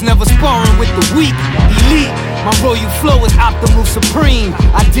contenders, never sparring with the weak. Elite, my royal flow is optimal supreme.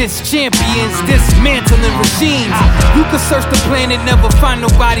 I diss champions, dismantling regimes. You can search the planet, never find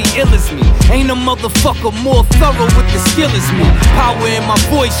nobody ill as me. Ain't a motherfucker more thorough with the skill as me. Power in my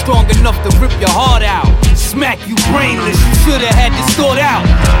voice strong enough to rip your heart out. Smack you brainless, you should've had this thought out.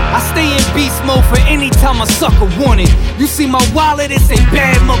 I stay in beast mode for any time a sucker want it. You see my wallet, it's a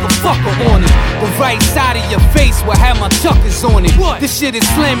bad motherfucker on it. The right side of your face will have my chuckers on it. This shit is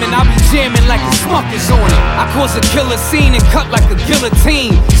slamming, I be jamming like the smuckers on it. I cause a killer scene and cut like a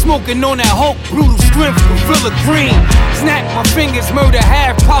guillotine. Smoking on that Hulk, brutal strength, gorilla green. Snap my fingers, murder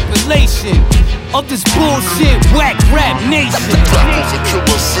half population of this bullshit whack rap nation. That was a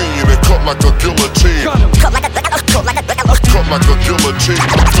killer scene and cut like a guillotine. Cut like a guillotine.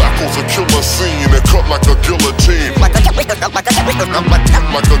 That was a killer scene and cut like a guillotine. Like a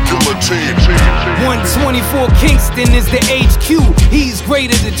guillotine. 124 Kingston is the HQ. He's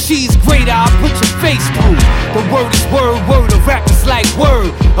greater, the cheese greater. I put your face through. The word is word, word of rap is like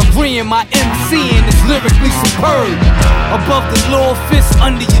word. Agreeing my MCing is lyrically superb. Above the law, fist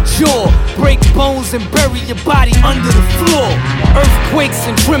under your jaw. Break bones and bury your body under the floor. Earthquakes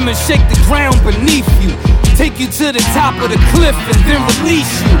and tremors shake the ground beneath you. Take you to the top of the cliff and then release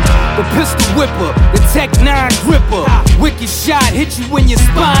you. The pistol whipper, the Tech 9 gripper. Wicked shot hit you in your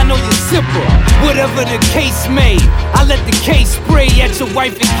spine or your zipper. Whatever the case may, I let the case spray at your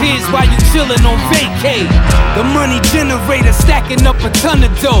wife and kids while you chillin' on vacay. The money generator stacking up a ton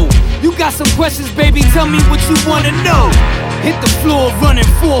of dough. You got some questions, baby, tell me what you wanna know. Hit the floor running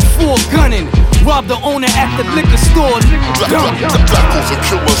 4-4 gunning. Rob the owner at the liquor store. That was a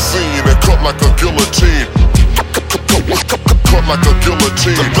killer scene and cut like a guillotine. Cut like a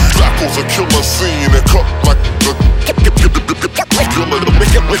guillotine. That was a killer scene and cut like a guillotine.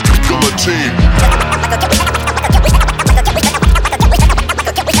 Like a guillotine.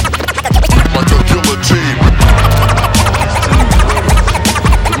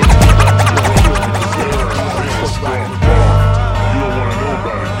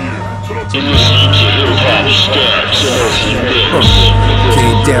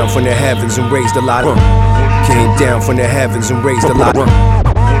 Came down from the heavens and raised a lot of. Came down from the heavens and raised a lot of.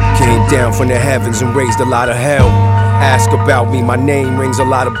 Came down from the heavens and raised a lot of hell. Ask about me, my name rings a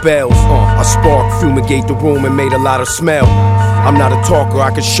lot of bells. I spark, fumigate the room and made a lot of smell. I'm not a talker,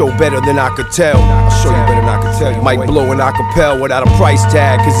 I can show better than I could tell. I'll show you better than I could tell you. Might blow an acapella without a price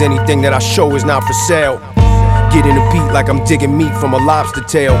tag, cause anything that I show is not for sale. Get in the beat like I'm digging meat from a lobster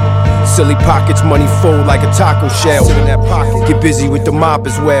tail. Silly pockets, money fold like a taco shell. Get busy with the mop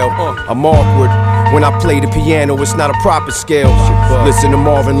as well. I'm awkward. When I play the piano, it's not a proper scale. Listen to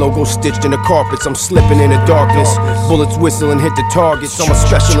Marvin logo stitched in the carpets. I'm slipping in the darkness. Bullets whistle and hit the targets. I'm a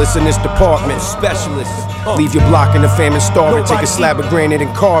specialist in this department. Specialist. Leave your block in the famine starving. Take a slab of granite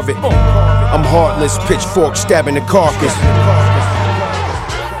and carve it. I'm heartless, pitchfork stabbing the carcass.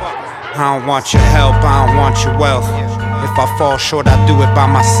 I don't want your help, I don't want your wealth. If I fall short, I do it by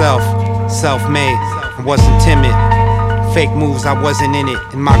myself. Self-made, I wasn't timid. Fake moves, I wasn't in it.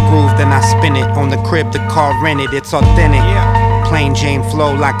 In my groove, then I spin it. On the crib, the car rented, it's authentic. Plain Jane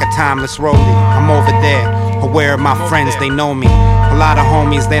flow like a timeless rollie. I'm over there, aware of my friends, they know me. A lot of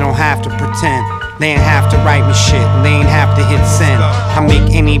homies, they don't have to pretend. They ain't have to write me shit, and they ain't have to hit send. I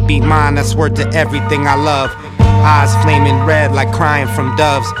make any beat mine, that's worth to everything I love. Eyes flaming red like crying from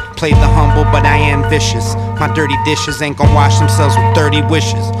doves. Played the humble, but I am vicious. My dirty dishes ain't gon' wash themselves with dirty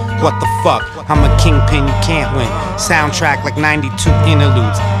wishes. What the fuck? I'm a kingpin, you can't win. Soundtrack like 92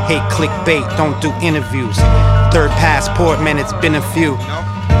 interludes. Hate clickbait, don't do interviews. Third passport, man, it's been a few.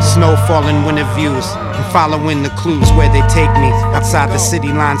 Snow falling, winter views. I'm following the clues where they take me. Outside the city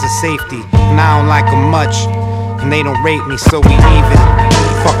lines of safety. And I don't like them much. And they don't rate me, so we even.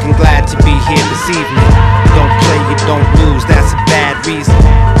 Fucking glad to be here this evening. Don't play, you don't lose, that's a bad reason.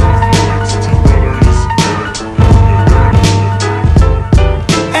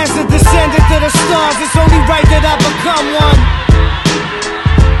 As a descendant of the stars, it's only right that I become one.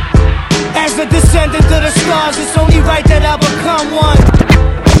 As a descendant of the stars, it's only right that I become one.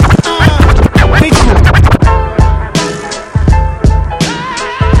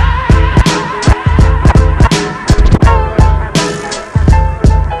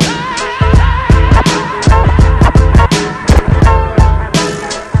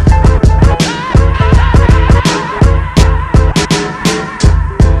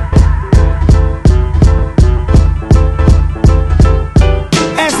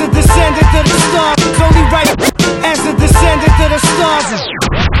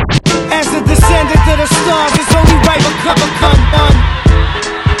 the stars, it's only right to become one.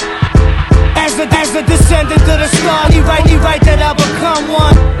 As a descendant to the stars, he right that I become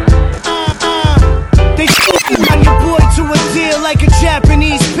one. They on your boy to a deal like a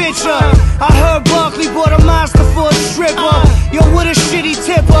Japanese picture. I heard Barkley bought a monster for a stripper. Yo, what a shitty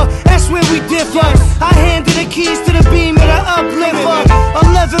tipper, that's where we differ. I handed the keys to the beam and I uplifter.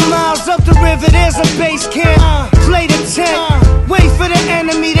 11 miles up the river, there's a base camp. Play the tent, wait for the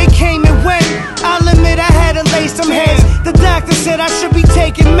enemy, they came and went. I'll admit I had to lay some heads. The doctor said I should be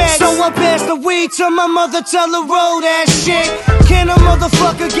taking meds. So I passed the weed to my mother, tell her roll that shit. Can a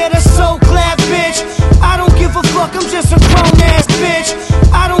motherfucker get a soul clap, bitch? I don't give a fuck, I'm just a grown ass bitch.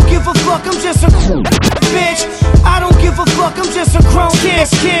 I don't give a fuck, I'm just a bitch. I don't give a fuck, I'm just a grown ass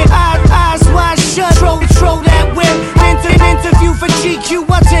kid. Eyes wide shut, throw that whip. Interview for GQ,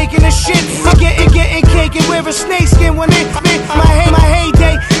 I'm taking a shit. I'm getting cake and wear a snakeskin when it my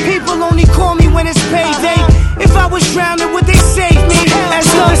heyday. People only call me when it's payday. If I was drowning, would they save me? As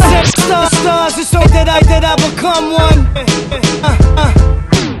stars, it's so that I become one.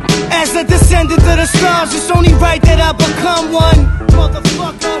 As a descendant of the stars, it's only right that I become one.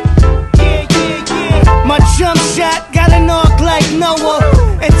 Motherfucker, yeah. My jump shot got an arc like Noah,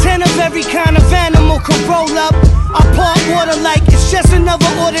 and 10 of every kind of animal can roll up. I part water like it's just another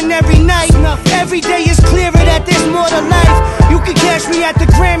ordinary night. Every day is clearer that there's more to life. You can catch me at the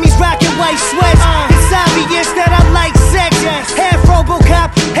Grammys rocking white sweats. It's obvious that I like sex. Half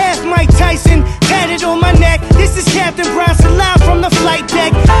Robocop, half Mike Tyson, tatted on my neck. This is Captain Bronson live from the flight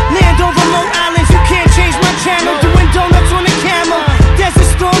deck. Land on remote islands, you can't change my channel. Doing donuts on the camel, Desert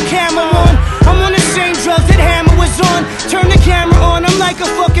Storm camera on. I'm on the same drugs that Hammer was on. Turn the camera on, I'm like a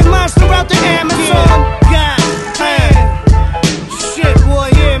fucking monster out the Amazon. God. Shit, boy,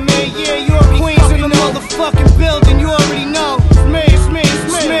 yeah, man, yeah, you're Queens in the motherfucking building, you already know. It's me.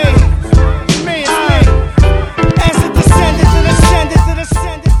 As a descendant to the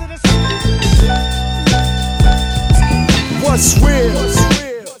What's real?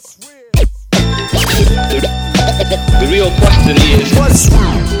 The real question is, what's real?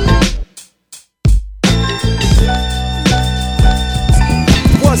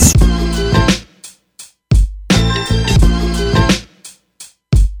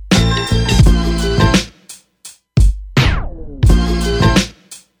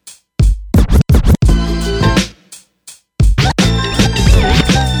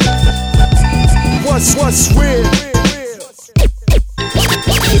 What's real?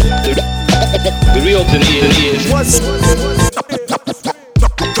 The real thing is, what's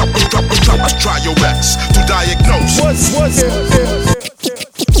try your best to diagnose.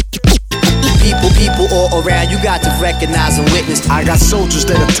 People all around, you got to recognize and witness. I got soldiers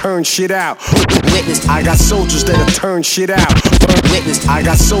that'll turn shit out. Witness. I got soldiers that'll turn shit out. Witness. I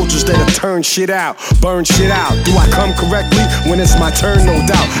got soldiers that'll turn shit out. Burn shit out. Do I come correctly when it's my turn? No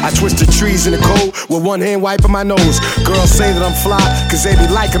doubt. I twist the trees in the cold with one hand wiping my nose. Girls say that I'm fly cause they be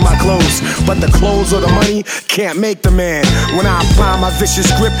liking my clothes, but the clothes or the money can't make the man. When I apply my vicious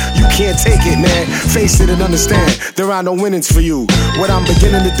grip, you can't take it, man. Face it and understand, there are no winnings for you. What I'm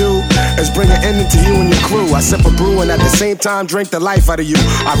beginning to do is bring an ending to you and your crew. I sip a brew and at the same time drink the life out of you.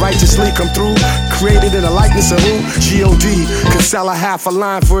 I righteously come through, created in the likeness of who? G.O.D. Could sell a half a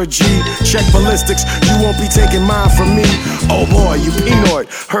line for a G. Check ballistics, you won't be taking mine from me. Oh boy, you Pinoid,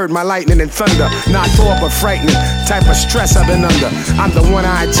 heard my lightning and thunder. Not Thor but frightening, type of stress I've been under. I'm the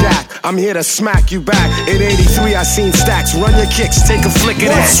one-eyed Jack, I'm here to smack you back. In 83 I seen stacks, run your kicks, take a flick of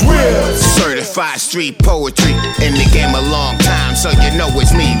that. What's real? Certified street poetry, in the game a long time, so you know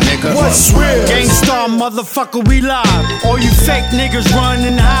it's me, nigga. What's real? Gangstar motherfucker, we live. All you fake niggas running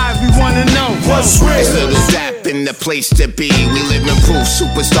and hide, we wanna know. What's real? It's Little Zap in the place to be. We live in proof,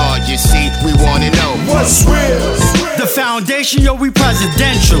 superstar, you see. We wanna know. What's real? The foundation, yo, we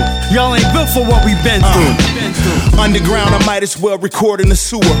presidential. Y'all ain't built for what we been through. Underground, I might as well record in the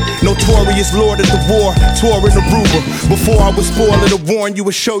sewer. Notorious lord of the war, touring Aruba. Before I was spoiled, to warn you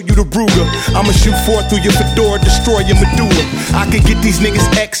and show you the Ruger. I'ma shoot forth through your fedora, destroy your medulla. I could get these niggas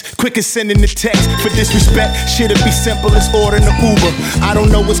X, quick as sending the text. For disrespect, shit'd be simple as ordering an Uber. I don't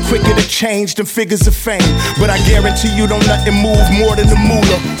know what's quicker to change than figures of fame, but I guarantee you don't nothing move more than the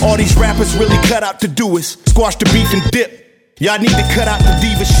moolah. All these rappers really cut out to do is squash the beef and dip. Y'all need to cut out the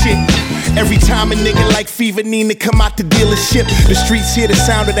diva shit. Every time a nigga like Fever need to come out the dealership, the streets hear the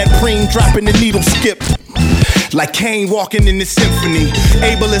sound of that preem dropping the needle skip. like Cain walking in the symphony.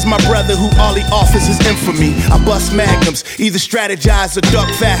 Abel is my brother who all he offers is infamy. I bust magnums, either strategize or duck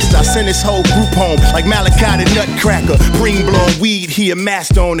faster. I send his whole group home like Malachi the Nutcracker. Preem blowing weed, he a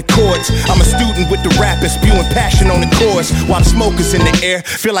master on the chords. I'm a student with the rappers, spewing passion on the chorus. While the smoke is in the air,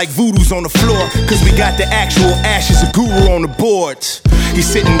 feel like voodoo's on the floor. Cause we got the actual ashes of Guru on the boards. He's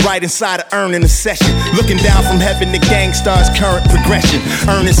sitting right inside of urn in a session, looking down from heaven to Gangstar's current progression.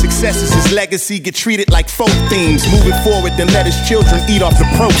 Earning success is his legacy, get treated like folk themes. Moving forward, then let his children eat off the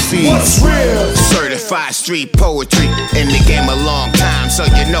proceeds. What's real? Certified street poetry, in the game a long time, so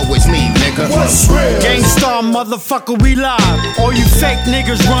you know it's me, nigga. What's real? Gangstar motherfucker, we live. All you fake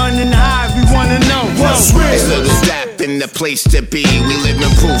niggas run and hide, we wanna know. What's real? It's Little Dap in the place to be. We live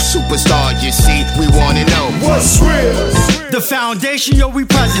in proof, superstar, you see, we wanna know. What's real? The foundation, yo, we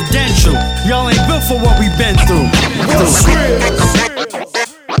presidential. Y'all ain't built for what we've been through. What's real?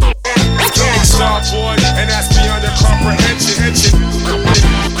 Gangstar boy, and that's beyond their comprehension.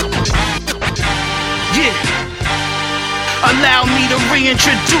 Yeah. Allow me to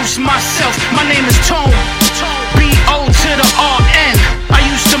reintroduce myself. My name is Tone. B.O. to the R.N. I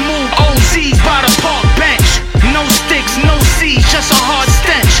used to move OZs by the park bench. No sticks, no seeds, just a hard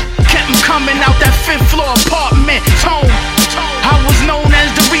stench. Kept them coming out that 5th floor apartment. Tone. I was known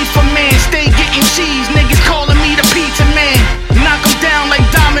as the reefer man. Stay getting cheese, niggas calling me the pizza man. Knock 'em down like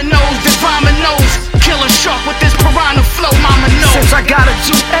dominoes, the dominoes. Kill a shark with this piranha flow, mama knows. Since I gotta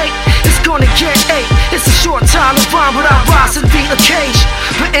do 8, it's gonna get 8. It's a short time to rhyme, but I rise to the occasion.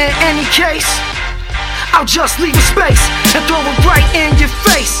 But in any case, I'll just leave a space and throw it right in your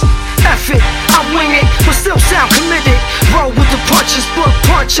face. F it, I wing it, but still sound committed. Roll with the punches, but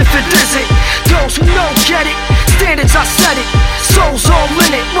punch if it isn't. Those who know get it, standards I set it. Souls all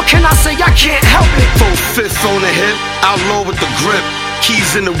in it, what can I say, I can't help it. 4/5 on the hip, outlaw with the grip.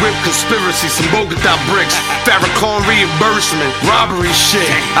 Keys in the whip, conspiracy, some Bogota bricks. Farrakhan reimbursement, robbery shit.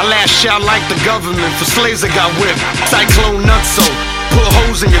 I lash out like the government for slaves that got whipped. Cyclone nutso, put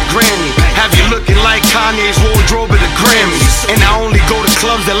holes in your granny. Have you looking like Kanye's wardrobe at the Grammys. And I only go to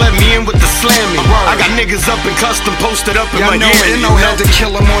clubs that let me in with the slammy. I got niggas up in custom, posted up in my Ain't no hell to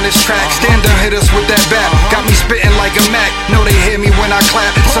kill him on this track. Stand down, hit us with that bat. Got me spitting like a Mac. Know they hear me when I clap.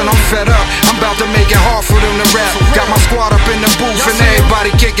 Son, I'm fed up. I'm about to make it hard for them to rap. Got my squad up in the booth and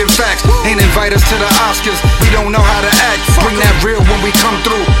everybody kicking facts. Ain't invite us to the Oscars. We don't know how to act. Bring that real when we come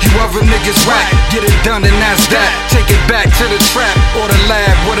through. You other niggas whack. Get it done and that's that. Take it back to the trap or the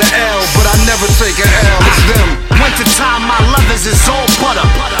lab with an L. But I never take a L. It's them. Winter time, my lovers is all butter.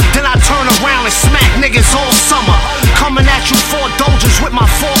 Then I turn around and smack niggas all summer. Coming at you 4 Dodgers with my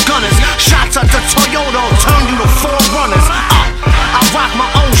 4 gunners. Shots at the Toyota, turn you to 4 runners. I rock my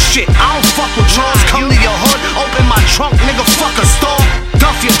own shit, I don't fuck with draws. Come to your hood, open my trunk, nigga, fuck a store.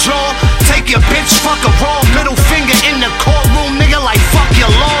 Duff your jaw, take your bitch, fuck a raw. Middle finger in the courtroom, nigga, like fuck your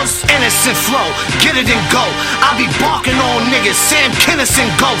laws. Innocent flow, get it and go. I be barking on niggas, Sam Kinison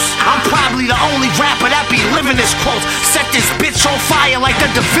ghost. I'm probably the only rapper that be living this quote. Set this bitch on fire like the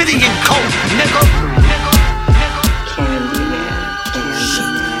Davidian code, nigga.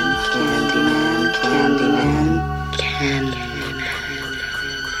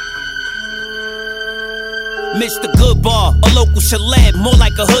 Mr. Goodbar, a local celeb, more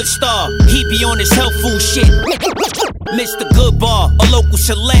like a hood star. He be on his health food shit. Mr. Goodbar, a local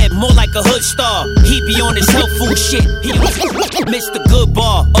celeb, more like a hood star. He be on his health food shit. Mr.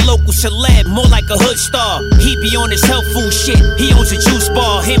 Goodbar, a local celeb, more like a hood star. He be on his health food shit. He owns a juice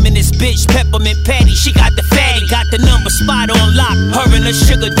bar, him and his bitch Peppermint Patty. She got the fatty, got the number spot on lock. Her and her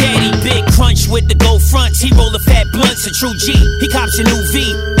sugar daddy, big crunch with the gold fronts. He roll a fat blunts, a true G. He cops a new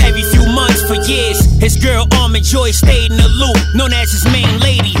V every few months for years. His girl Almond Joy stayed in the loop, known as his main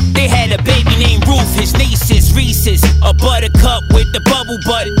lady. They had a baby named Ruth. His nieces Reese's, a buttercup with the bubble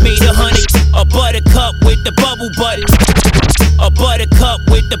butt. Made 100, a buttercup with the bubble butt. A buttercup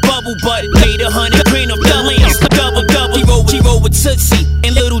with the bubble butt. Made 100 green of billions, double. He roll with Tootsie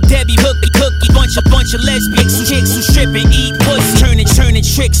and Little Debbie Cookie. Bunch of lesbians, chicks who strip and eat pussy. Turning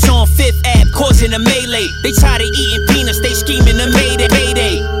tricks on 5th Ave, causing a melee. They tired of eating peanuts, they scheming a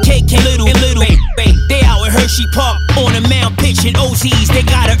mayday. KK Little they out in Hershey Park on a mound pitching OZs. They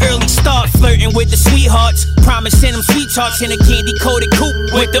got an early start, flirting with the sweethearts, promising them sweet tarts in a candy coated coupe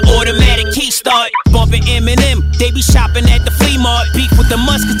with the automatic key start. Bumping Eminem, they be shopping at the flea mart. Beef with the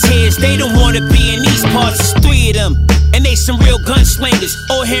Musketeers, they don't wanna be in these parts. It's 3 of them, and they some real gunslingers.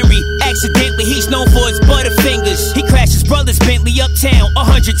 Oh Henry, accidentally he's known for his butterfingers. He crashed his brother's Bentley uptown,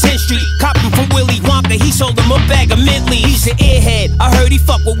 110th Street. Copping from Willy Wonka, he sold him a bag of Mintley. He's an airhead, I heard he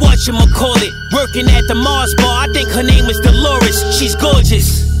fuck with whatchamacallit. Working at the Mars bar, I think her name is Dolores. She's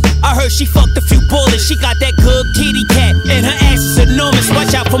gorgeous. I heard she fucked a few bullets. She got that good kitty cat, and her ass is enormous.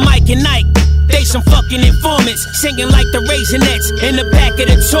 Watch out for Mike and Ike. They some fucking informants, singing like the Raisinets in the back of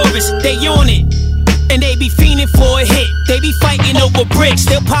the Taurus. They on it, and they be fiending for a hit. They be fighting over bricks.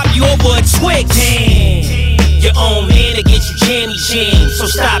 They'll pop you over a Twix. Damn, your own man to get you jammy jams. So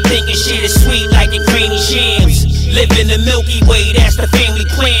stop thinking shit is sweet like your granny jams. Live in the Milky Way, that's the family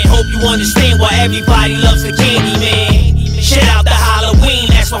plan. Hope you understand why everybody loves the candy, man. Shout out to Halloween,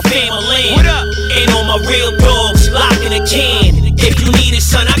 that's my family. What up? And all my real dogs, locked in a can. If you need it,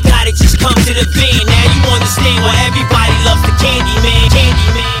 son, I got it, just come to the van. Now you understand why everybody loves the candy, man. Candy,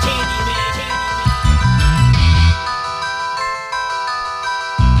 man.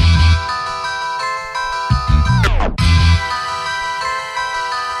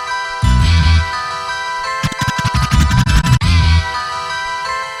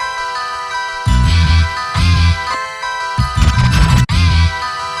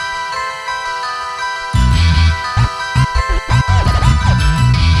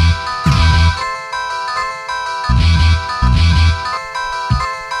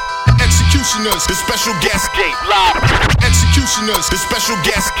 The special guest gate live. Executioners, the special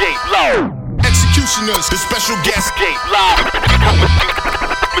guest gate live. Executioners, the special guest gate live.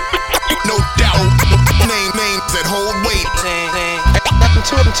 No doubt, names that hold weight.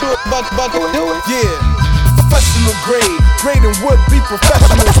 Yeah. Professional grade, grade and would be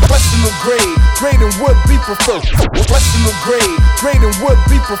professional. Professional grade, grade and would be professional. Professional grade, grade and would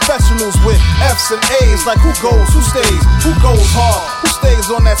be professionals with F's and A's. Like who goes, who stays, who goes hard, who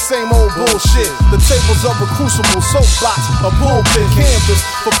stays on that same old bullshit. The tables of a crucible, soapbox, a pulpit, canvas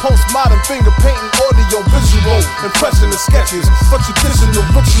for postmodern finger painting, audio, visual, impressionist sketches for traditional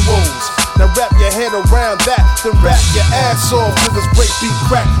rituals. Now wrap your head around that, then rap your ass off to this breakbeat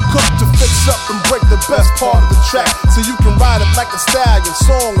crack. Cook to fix up and break the best part of the track, so you can ride it like a stallion.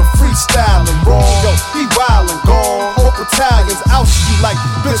 Song of freestyling, wrong, yo, he wildin', gone. Hope Italians oust you like,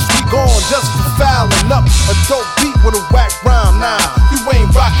 bitch, we gone just for fouling up a dope beat with a whack rhyme. Nah, you ain't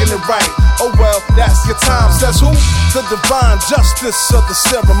rockin' it right. Oh well, that's your time. Says who? The divine justice of the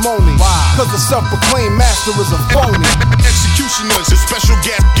ceremony. Cause the self-proclaimed master is a phony. Executioners, the special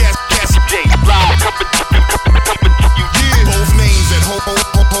guest gate live. Both names that hold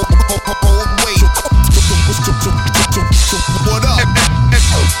weight. What up?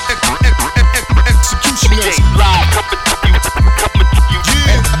 Executioners live.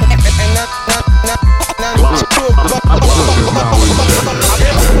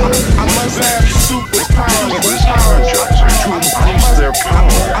 I must have superpowers. Their power.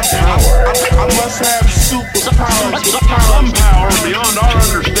 I must have superpowers. Some power beyond our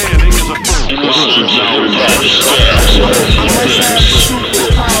understanding is a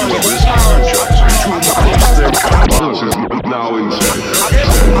now in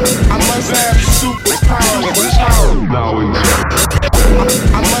I must have superpowers. Now in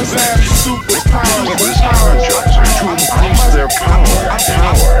I must have superpowers. their power.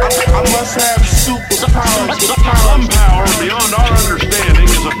 I must have superpowers. Some power beyond our understanding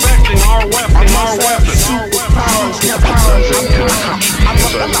is affecting our weapons. Superpowers.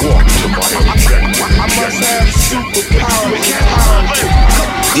 As I walk to my objective. I must have superpowers.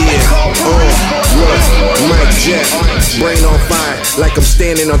 Yeah, look, Mike Jack, brain on fire, like I'm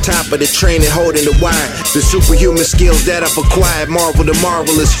standing on top of the train and holding the wire. The superhuman skills that I've acquired, marvel the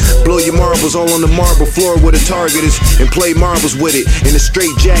marvelous. Blow your marbles all on the marble floor where the target is, and play marbles with it. In a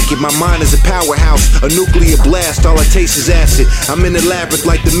straight jacket, my mind is a powerhouse, a nuclear blast, all I taste is acid. I'm in the labyrinth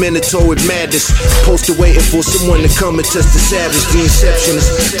like the Minotaur with madness. Posted waiting for someone to come and test the savage, the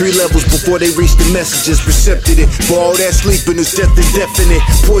inceptionist. 3 levels before they reach the messages, recepted it. For all that sleeping is death indefinite.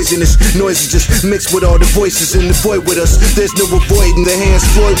 Poisonous noises just mixed with all the voices in the void with us. There's no avoiding the hands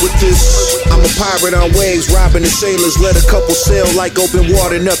Floyd with this. I'm a pirate on waves, robbing the sailors. Let a couple sail like open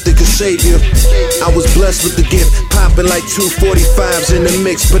water, nothing can save you. I was blessed with the gift, popping like 245s in the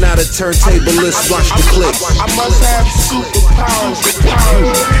mix, but not a turntable. Let's watch the click. I must have superpowers.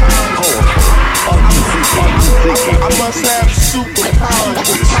 I must have superpowers.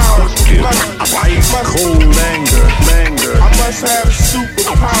 Ice cold anger. I must have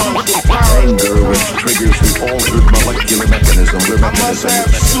superpowers. Anger which triggers the altered molecular mechanism. I must have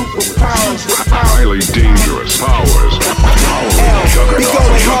superpowers. Highly dangerous powers. Be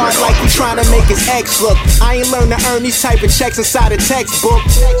going hard like you trying trying to make his ex look. I ain't learned to earn these type of checks inside a textbook.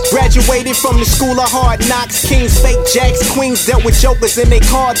 Graduated from the school of hard knocks. Kings, fake jacks, queens dealt with jokers in their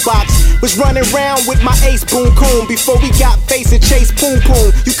card box. Was running around with my ace boom coon before we got face and chase poom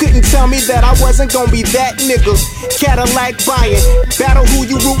poom. You couldn't tell me that I wasn't gonna be that nigga. Cadillac buying, battle who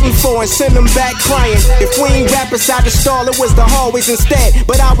you rooting for and send them back crying. If we ain't rap inside the stall, it was the hallways instead.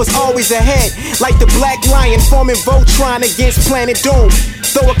 But I was always ahead, like the Black Lion forming Voltron against Planet Doom.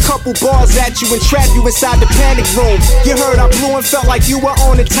 Throw a couple bars at you and trap you inside the panic room. You heard I blew and felt like you were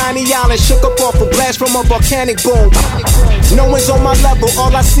on a tiny island, shook up off a blast from a volcanic boom. No one's on my level,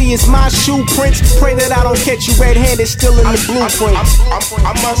 all I see is my shoe prints. Pray that I don't catch you red-handed, still in the blueprint.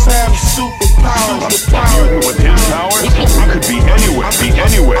 I must have superpowers. You with his powers, he could be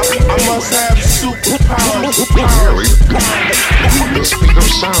anywhere, I must have superpowers. Really? The speed of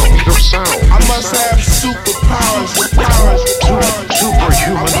sound, I must have superpowers.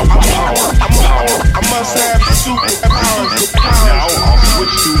 Superhuman power. I must have superpowers. Now I'll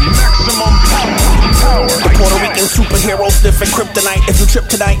switch to maximum power. The Puerto Rican superhero sniffing kryptonite. If you trip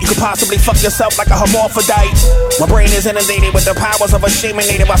tonight, you could possibly fuck yourself like a hermaphrodite. My brain is inundated with the powers of a shaman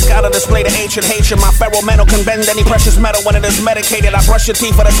native. I scout and display the ancient Haitian. My feral mental can bend any precious metal when it is medicated. I brush your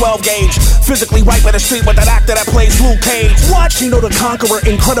teeth with a 12 gauge. Physically wipe in the street with that actor that plays Luke Cage. Watch, you know the Conqueror,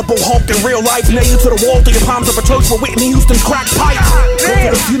 Incredible Hulk in real life. Nail you to the wall through your palms of a church for Whitney Houston's crack pipe. Go to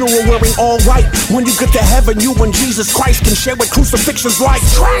the funeral wearing all white. When you get to heaven, you and Jesus Christ can share what crucifixion's like.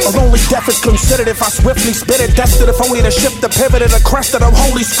 A lonely death is considered if I swiftly spit it. Destined if only to shift the pivot of the crest of the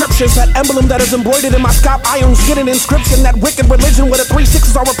holy scriptures. That emblem that is embroidered in my scalp ions get an inscription. That wicked religion where the 3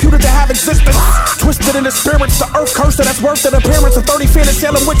 6s are reputed to have existence. Twisted in the spirits, the earth cursed that's worth an appearance. The 30 fearless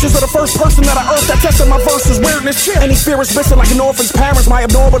Salem witches are the first person that I earth that tested my verses. Weirdness shit. Any fear is missing like an orphan's parents. My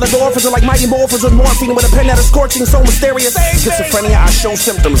abnormal endorphins are like mighty morphins with morphine with a pen that is scorching, so mysterious. Schizophrenia, I show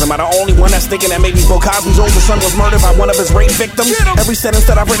symptoms. Am I the only one that's thinking that maybe Bill Cosby's older son was murdered by one of his rape victims? Every sentence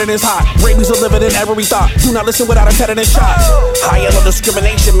that I've written is hot. Rabies are living in every thought. Do not listen without a tetanus shot. High yellow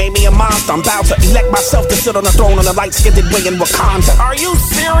discrimination made me a monster. I'm about to elect myself to sit on the throne on a light-skinned way in Wakanda. Are you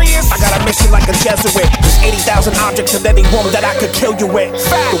serious? I got a mission like a Jesuit. There's 80,000 objects in any room that I could kill you with.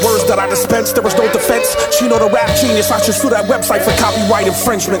 The words that I dispense, there is no defense. She know the rap genius. I should sue that website for copyright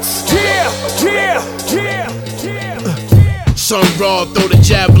infringements. Sun raw, throw the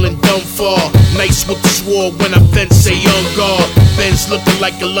javelin, dumb fall. Nice with the sword when I fence, say young guard. Ben's looking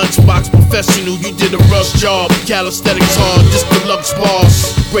like a lunchbox professional. You did a rush job. Calisthenics hard, just deluxe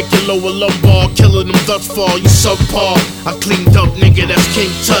bars. Break your lower lumbar, killing them thus far. You subpar. I cleaned up, nigga, that's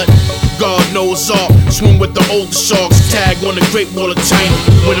King Tut. God knows all. Swim with the older sharks. Tag on the Great Wall of China.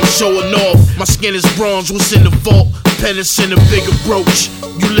 When I'm showing off, my skin is bronze. What's in the vault? Penance in a bigger brooch.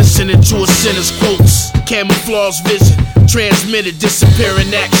 You listening to a sinner's quotes. Camouflage vision. Transmitted, disappearing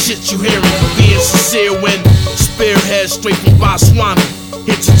that shit you hearing. Being sincere when spearhead straight from Botswana.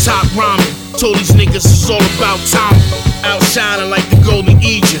 Hit your top rhyming. Told these niggas it's all about time. Outshining like the golden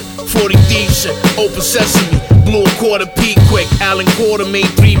Egypt. 40 thieves shit, open sesame. Blew a quarter P quick. Allen Quarter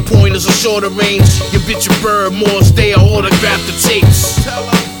made 3-pointers a shorter range. Your bitch a bird, Morse Day, I autograph the tapes.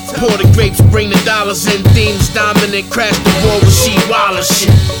 Pour the grapes, bring the dollars in. Themes dominant, crash the war with She Waller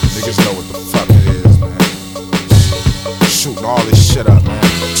shit. Niggas know what the fuck it is, man. Shooting all this shit up, man.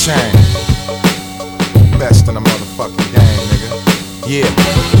 Chain. Best in the motherfucking game, nigga. Yeah.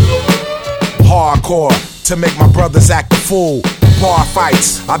 Hardcore to make my brothers act a fool. Bar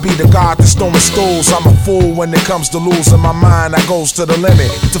fights, I be the god that's throwing stools. I'm a fool when it comes to losing my mind. I goes to the limit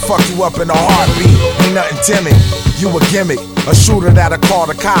to fuck you up in a heartbeat. Ain't nothing timid, you a gimmick, a shooter that'll call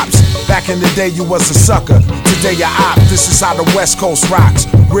the cops. Back in the day you was a sucker, today you op. This is how the West Coast rocks.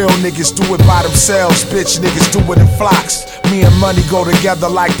 Real niggas do it by themselves, bitch niggas do it in flocks. Me and money go together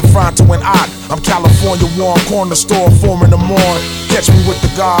like the Fronto and Ock. I'm California warm, corner store, 4 in the morning. Catch me with the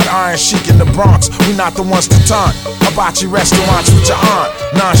God Iron Sheik in the Bronx. We not the ones to taunt. Hibachi restaurants with your aunt,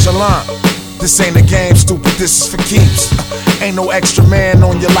 nonchalant. This ain't a game, stupid, this is for keeps. Ain't no extra man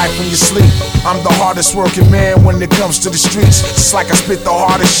on your life when you sleep. I'm the hardest working man when it comes to the streets. Just like I spit the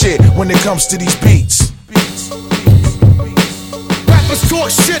hardest shit when it comes to these beats. Rappers talk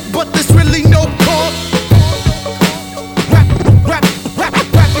shit, but there's really no talk.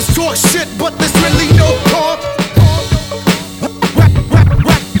 Rappers talk shit, but there's really no talk.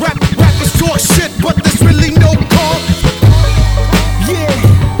 Rappers talk shit, but there's really no talk. Yeah.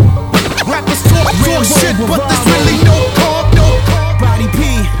 Rappers talk shit, but there's really no talk. Body P,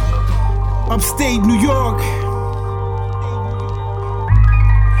 upstate New York.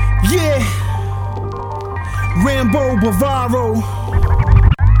 Yeah. Rambo Bavaro.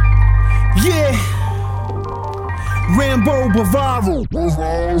 Yeah. Rambo Bavaro.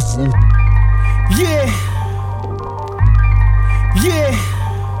 Yeah. Yeah.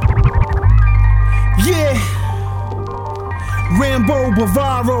 Yeah. Rambo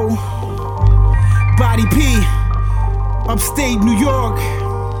Bavaro. Body P. Upstate New York.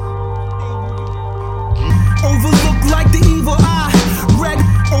 Overlooked like the evil eye. Red.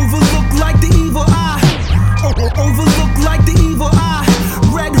 Overlooked like the evil eye. Overlooked like the evil eye.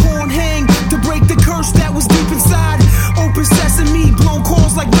 Red horn hang to break the curse that was deep inside. Open sesame, blown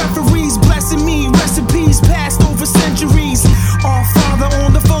calls like referees, blessing me. Recipes passed over centuries. Our Father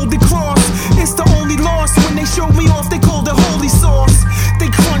on the folded cross. It's the only loss. When they showed me off, they called it holy sauce. They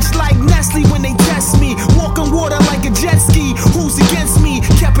crunch like Nestle when they test me. Walk on water like a jet ski. Who's against me?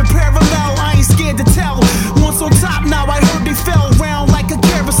 Kept it parallel. I ain't scared to tell. Once on top, now I heard they fell round like a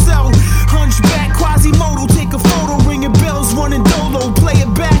carousel. Hunchback, Quasimodo, take a photo, ringing bells, running dolo, play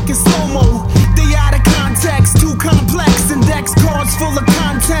it back in slow-mo. They out of context, too complex. Index cards full of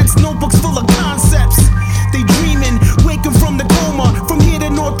contents, notebooks full of concepts. They dreaming, waking from the coma. From here to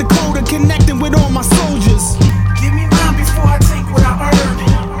North Dakota, connecting with all my soldiers. Give me mine before I take what I earned.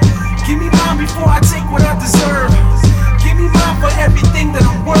 Give me mine before I take what I deserve. Give me mine for everything that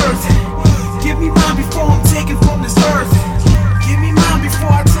I'm worth. Give me mine before I'm taken from this earth. Give me mine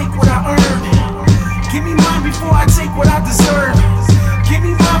before I take what I earned. Give me mine before I take what I deserve. Give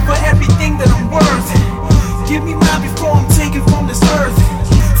me mine for everything that I'm worth. Give me mine before I'm taken from this earth.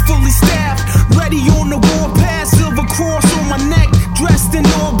 Fully staffed, ready on the warpath. Silver cross on my neck, dressed in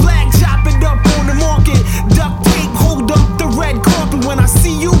all black. Chop it up on the market. Duct tape, hold up the red carpet. When I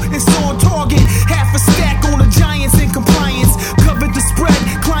see you, it's on target. Half a stack on the Giants in compliance. Covered the spread,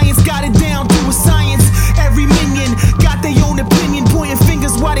 clients got it down to a science. Every minion got their own opinion, pointing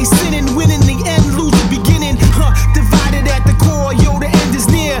fingers while they sinning. Winning the end, lose the beginning. Divided at the core, yo, the end is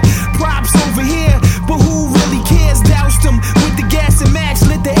near. Props over here, but who really cares? Doused them with the gas and match,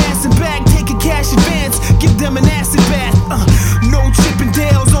 lit the acid back, take a cash advance, give them an acid bath. No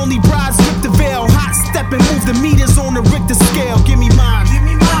Chippendales, only brides rip the veil. Hot step and move the meters on the Richter scale. Give me mine. Give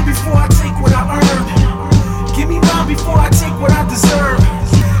me mine before I take what I earned. Give me mine before I take what I deserve.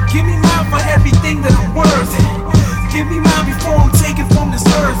 Give me mine for everything that I'm worth. Give me mine before I'm taken from this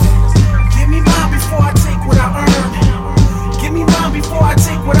earth. Give me mine before I take what I earned. Give me mine before I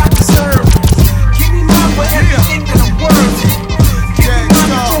take what I deserve. Give me mine for everything that I'm worth. Give me mine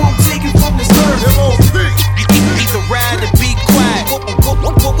before I'm taken from this earth. Either ride or be quiet.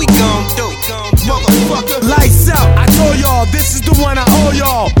 What we gon' do? Motherfucker. Lights out, I told y'all, this is the one I owe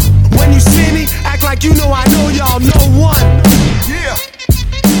y'all. When you see me, act like you know I know y'all. No one. Yeah.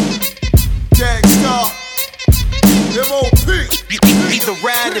 Gangsta. M.O.P. Either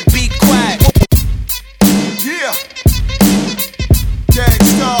ride or be quiet. Yeah.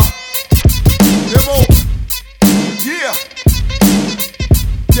 Gangsta. M.O.P. Yeah.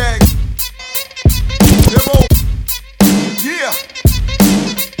 Gang. M.O.P. Yeah.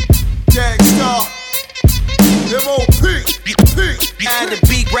 Gangsta. M.O.P.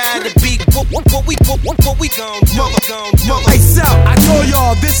 Ride the beat. What we gon' do? Lights out, I told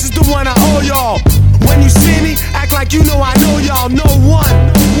y'all, this is the one I owe y'all. When you see me, act like you know I know y'all. No one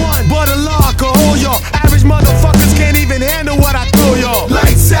but a law can hold y'all. Average motherfuckers can't even handle what I throw y'all.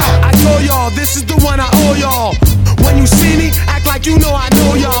 Lights out, I told y'all, this is the one I owe y'all. When you see me, act like you know I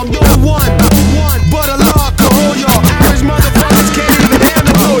know y'all. No one but a law can hold y'all. Average motherfuckers can't even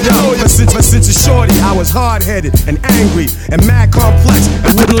handle y'all. Since a shorty, I was hard-headed and angry and mad complex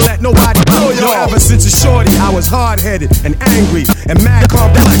and wouldn't let nobody know y'all. Ever since a shorty, I was hard-headed and angry and mad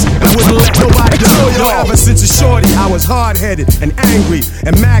complex and wouldn't let nobody know y'all. Ever since a shorty, I was hard-headed and angry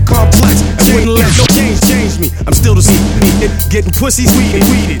and mad complex and wouldn't let no change me. I'm still the same. Getting pussy sweet and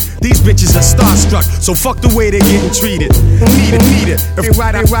weeded. These bitches are starstruck, so fuck the way they getting treated. Need it. If they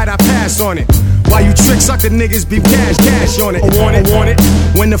right, I pass on it. Why you trick sucker niggas be cash on it? Want it.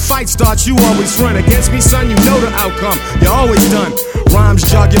 When the fight starts, you always run. Against me, son, you know the outcome. You're always done. Rhymes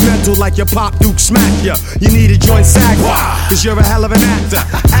jog your mental like your pop Duke smack ya. You need a joint sag, cause you're a hell of an actor.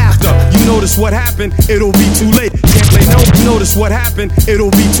 After you notice what happened, it'll be too late. Can't play no. Notice what happened,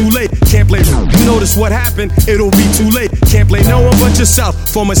 it'll be too late. Can't play no. You notice what happened, it'll be too late. Can't play no one but yourself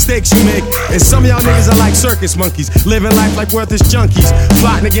for mistakes you make. And some of y'all niggas are like circus monkeys, living life like worthless junkies,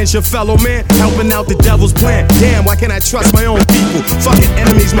 plotting against your fellow man, helping out the devil's plan. Damn, why can't I trust my own people? Fuck it,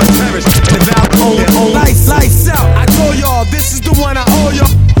 enemies must perish and devour own. Lights out, I told y'all, this is the one I owe y'all.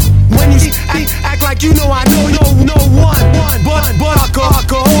 When you act like you know I know no one but I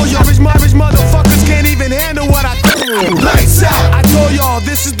can hold y'all. Average motherfuckers can't even handle what I do. Lights out, I told y'all,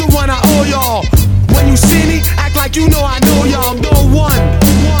 this is the one I owe y'all. When you see me, act like you know I know y'all. No one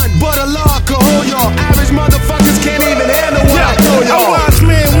but a law can hold y'all. Average motherfuckers can't even handle what I know y'all. A wise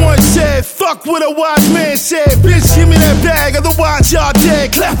man once said, fuck Fuck what a wise man said. Bitch, give me that bag, otherwise y'all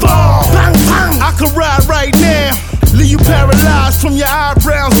dead. Clap on, bang, bang. I can ride right now. Leave you paralyzed from your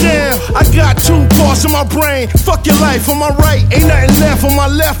eyebrows down. I got 2 thoughts in my brain. Fuck your life, on my right ain't nothing left. On my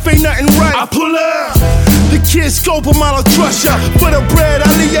left ain't nothing right. I pull up. The kids scope 'em, I don't trust ya. For the bread, I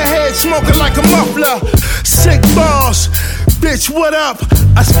leave your head smoking like a muffler. Sick balls. Bitch, what up?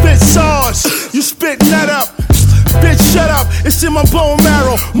 I spit sauce. You spit nut up. Bitch, shut up, it's in my bone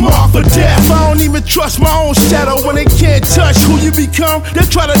marrow. Mark for death. I don't even trust my own shadow. When they can't touch who you become, they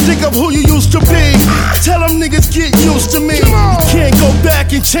try to dig up who you used to be. Tell them niggas get used to me. You can't go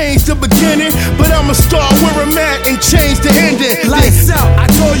back and change the beginning, but I'ma start where I'm at and change the ending. Lights out, I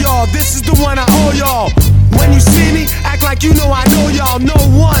told y'all, this is the one I owe y'all. When you see me, act like you know I know y'all. No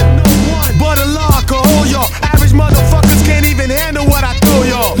one but a law can hold y'all. Average motherfuckers can't even handle what I throw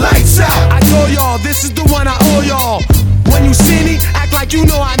y'all. Lights out, I told y'all, this is the one I owe y'all. When you see me, act like you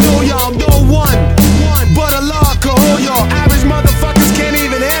know I know y'all. No one but a law can hold y'all. Average motherfuckers can't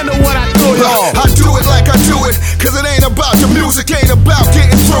even handle what I throw y'all. I do it like I do it, cause it ain't about the music, ain't about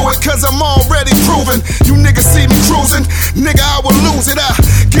getting through it, cause I'm already proven. You niggas see me cruising, nigga, I will lose it. I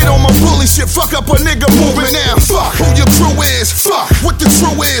get on my bully shit, fuck up a nigga moving now. Fuck who your crew is, fuck what the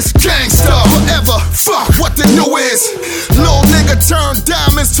true is. Gangsta forever, fuck what the new is. Little nigga turn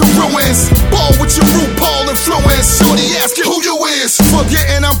diamonds to ruins. Ball with your RuPaul influence. Shorty asking who you is,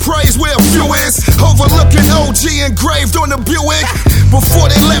 forgetting I'm praised where a few is. Overlooking OG engraved on the Buick. Before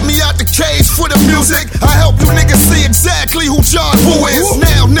they let me out the cage for the music, I help you niggas see exactly who John Woo is.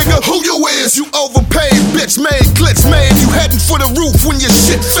 Now nigga, who you is? You overpaid, bitch made, glitch made. You heading for the roof when your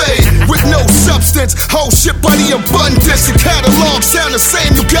shit fade. With no substance, whole shit by the abundance. Your catalog sound the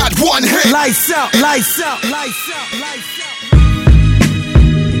same, you got one hit. Lights out, lights out, lights out, lights out.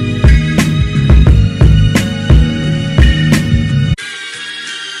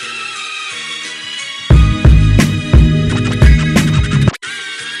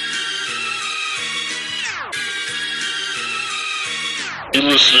 You're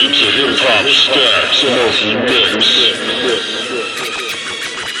listening to Hip Hop Stacks Monthly Mix.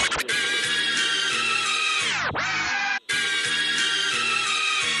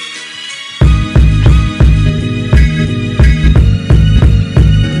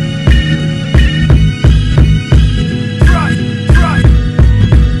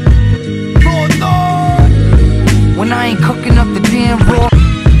 When I ain't cooking up the damn raw.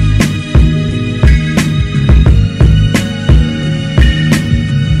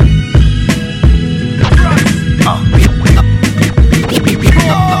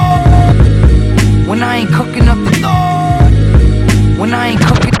 When I ain't cooking up the When I ain't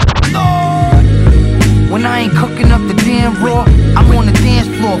cooking When I ain't cooking up the damn raw, I'm on the dance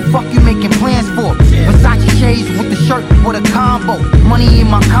floor. Fuck you making plans for? Versace shades with the shirt with a combo. Money in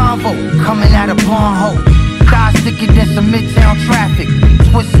my convo, coming out of blonde hoe. Thighs thicker than some midtown traffic.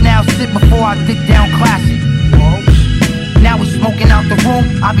 Twist now, sit before I dig down classic. Now we smoking out the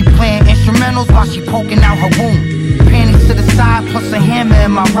room. I be playing instrumentals while she poking out her womb. Panties to the side, plus a hammer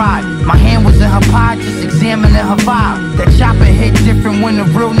in my ride. My hand was in her pie, just examining her vibe. That chopper hit different when the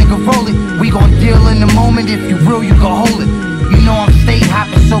real nigga roll it. We gon' deal in the moment, if you real, you gon' hold it. You know I'm state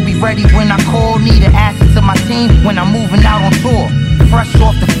hopping, so be ready when I call. Need an asset to my team when I'm moving out on tour. Fresh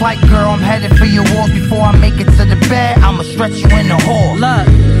off the flight, girl, I'm headed for your walls. Before I make it to the bed, I'ma stretch you in the hall. Look,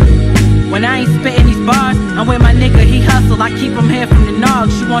 when I ain't spitting these bars, I'm with my nigga, he hustle, I keep him here from the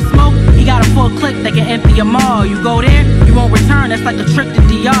Nogs. You want smoke? He got a full clip that can empty a mall. You go there, you won't return, that's like a trip to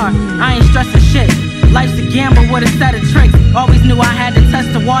DR. I ain't stressing shit, life's a gamble with a set of tricks. Always knew I had to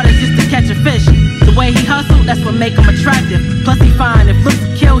test the waters just to catch a fish. The way he hustled, that's what make him attractive. Plus he fine, if looks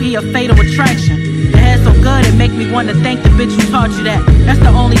kill, he a fatal attraction. The head so good, it make me wanna thank the bitch who taught you that. That's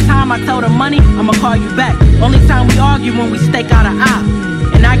the only time I told her money, I'ma call you back. Only time we argue when we stake out an eye.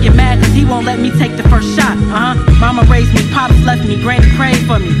 And I get mad cause he won't let me take the first shot. Mama raised me, pops left me, granny prayed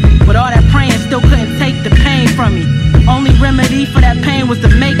for me. But all that praying still couldn't take the pain from me. Only remedy for that pain was to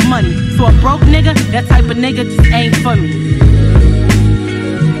make money. So a broke nigga, that type of nigga just ain't for me.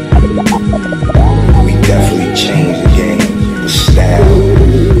 We definitely changed the game. The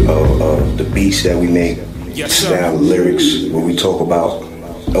style of the beats that we make, the style of lyrics, what we talk about.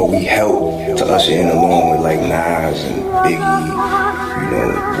 We help to usher in along with like Nas and Biggie, you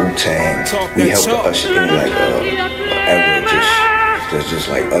know, Wu-Tang. We help to usher in like a era that's just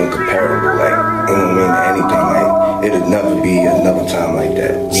like uncomparable. Like it don't mean anything. Like it'll never be another time like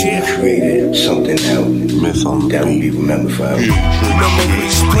that. We created something else that will be remembered forever.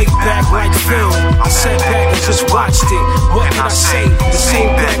 Memories played back like film. I sat back and just watched it. What can I say? The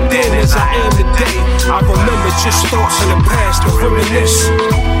same back then as I am today. I remember just thoughts in the past to reminisce.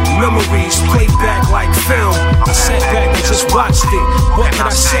 Memories played back like film. I sat back and just watched it. What can I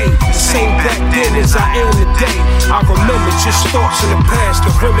say? The same back then as I am today. I remember just thoughts in the past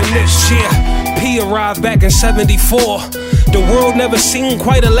to reminisce. Yeah, P arrived back in 74. The world never seen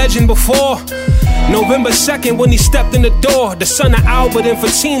quite a legend before. November 2nd when he stepped in the door. The son of Albert and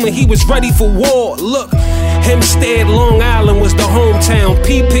Fatima, he was ready for war. Look, Hempstead, Long Island was the hometown.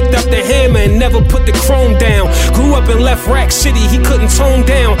 P picked up the hammer and never put the chrome down. Grew up in Left Rack City, he couldn't tone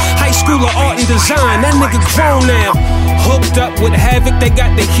down. High school of art and design, that nigga grown now. Hooked up with Havoc, they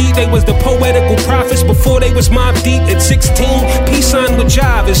got the heat. They was the poetical prophets before they was Mobb Deep. At 16, P signed with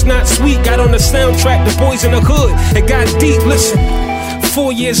Jive, it's not sweet. Got on the soundtrack, The Boys in the Hood. It got deep, listen.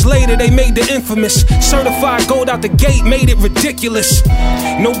 4 years later, they made the infamous certified gold out the gate, made it ridiculous.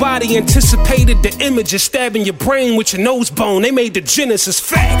 Nobody anticipated the image of stabbing your brain with your nose bone. They made the Genesis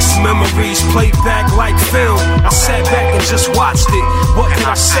facts. Memories played back like film. I sat back and just watched it. What can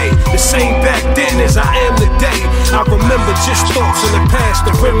I say? The same back then as I am today. I remember just thoughts in the past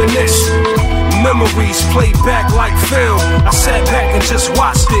to reminisce. Memories played back like film. I sat back and just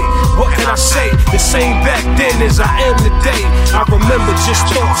watched it. What can I say? The same back then as I am today. I remember just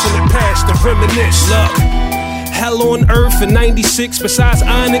thoughts in the past to reminisce. Look, Hell on Earth in 96. Besides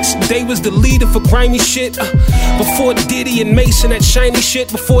Onyx, they was the leader for grimy shit. Before Diddy and Mason, that shiny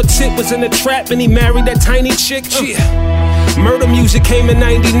shit. Before Tip was in the trap and he married that tiny chick. Murder Music came in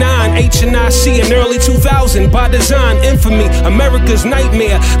 99, HNIC in early 2000, by design, infamy, America's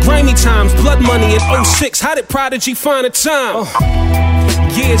nightmare, grimy times, blood money in 06, how did Prodigy find a time?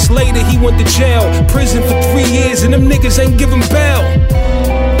 Years later he went to jail, prison for 3 years and them niggas ain't give him bail.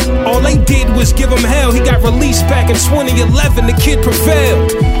 All they did was give him hell, he got released back in 2011, the kid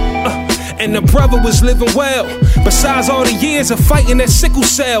prevailed. And the brother was living well. Besides all the years of fighting that sickle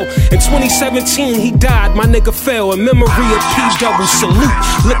cell. In 2017 he died, my nigga fell. In memory of P-Double, salute.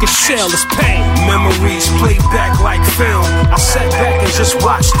 Look at Shell, it's pain. Memories played back like film. I sat back and just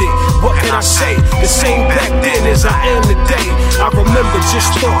watched it. What can I say? The same back then as I am today. I remember just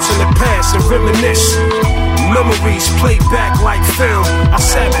thoughts in the past and reminisce. Memories played back like film. I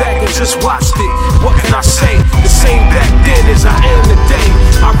sat back and just watched it. What can I say? The same back then as I am today.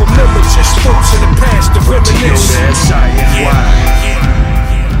 I remember just thoughts in the past to reminisce.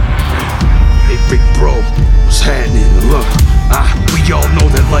 Hey, big bro, what's happening? Look, we all know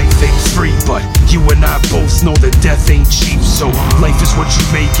that life ain't free, but you and I both know that death ain't cheap. So life is what you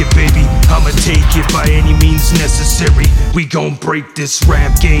make it, baby. I'ma take it by any means necessary. We gon' break this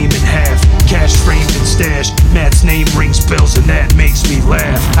rap game in half. Cash framed and stashed. Matt's name rings bells and that makes me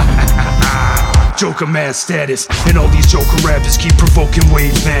laugh. Joker mad status, and all these Joker rappers keep provoking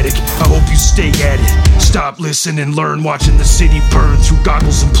Wavematic. I hope you stay at it. Stop, listen, and learn. Watching the city burn through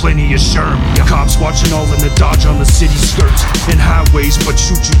goggles and plenty of sherm. Cops watching all in the Dodge on the city skirts and highways, but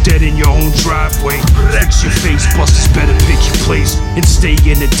shoot you dead in your own driveway. Fix your face, busters better pick your place and stay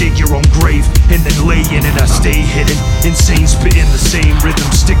in it. Dig your own grave and then lay in it. I stay hidden, insane, spitting the same rhythm.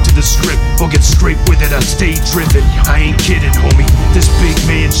 Stick to the script or get scraped with it. I stay driven. I ain't kidding, homie. This big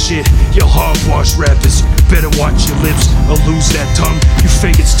man shit, you'll hogwash rappers, better watch your lips or lose that tongue. You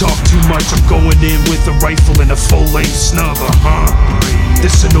faggots talk too much. I'm going in with a rifle and a full-length snub.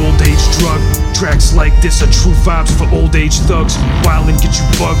 This an old age drug. Tracks like this are true vibes for old age thugs. Wild and get you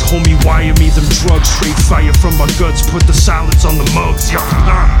bugged, homie. Wire me them drugs. Straight fire from my guts. Put the silence on the mugs.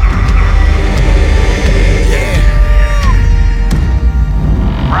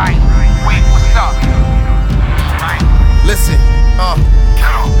 Right. Wait, what's up? Right. Listen,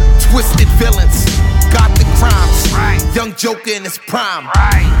 twisted villains, gothic crimes, right. Young Joker in his prime,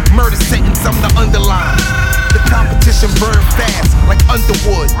 right. Murder sentence, I'm the underline. The competition burn fast like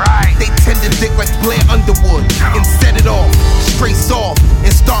Underwood, right. They tend to dig like Blair Underwood, and set it off, straight off,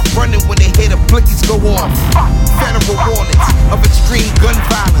 and start running when they hear the blickies go off. Federal warnings of extreme gun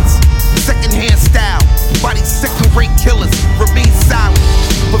violence, secondhand style, body second-rate killers remain silent.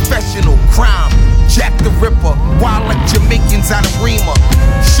 Professional crime, Jack the Ripper, wild like Jamaicans out of Rima.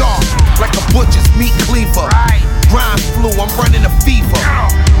 Sharp like a butcher's meat cleaver. Right. Grind flu, I'm running a fever.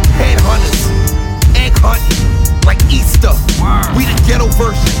 Headhunters, egg hunting like Easter. Word. We the ghetto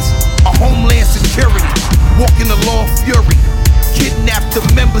versions of Homeland Security. Walking the law fury, kidnap the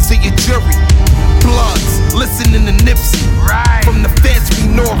members of your jury. Bloods, listening to Nipsey. Right. From the feds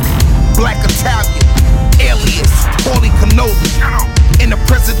we Nori, Black Italian, alias Paulie Cannoli. In the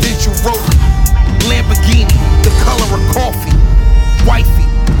presidential rolling Lamborghini, the color of coffee. Wifey,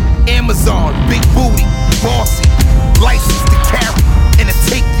 Amazon, big booty, bossy, license to carry, and to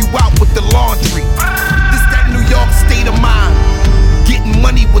take you out with the laundry. This that New York state of mind, getting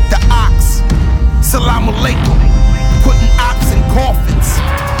money with the ox. Salam alaikum, putting ox in coffins.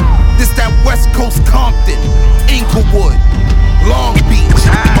 Coast, Compton, Inglewood, Long Beach,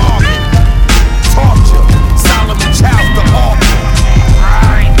 Marvin, Torture, Solomon Childs, the Author.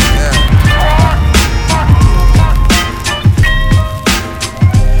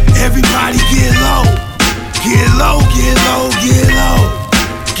 Everybody get low, get low, get low, get low,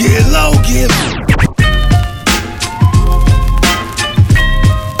 get low, get low.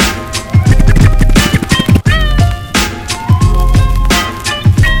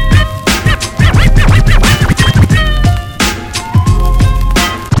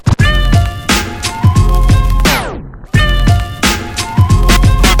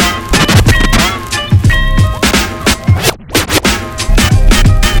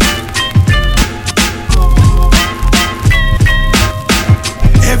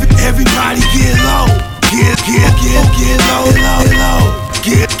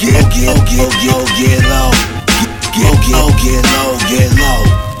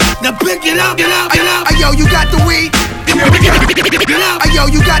 Now pick it up, get up. Ayo, you got the weed? Yeah, we got it. Get up. Ayo,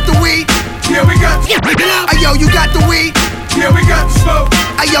 you got the weed? Yeah, we got it. Get up. Ayo, you got the weed? Yeah, we got the smoke.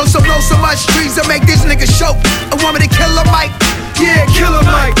 Ayo, so blow so much trees to make this nigga choke. I want me to kill a mic. Yeah, kill a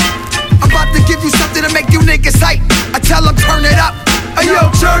mic. I'm about to give you something to make you niggas hype. I tell them turn it up.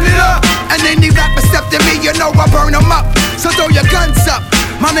 Ayo, turn it up. And then these rappers step to me, you know I burn them up. So throw your guns up.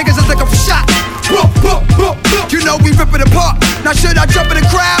 My niggas is looking for shot. You know we rip it apart. Now should I jump in the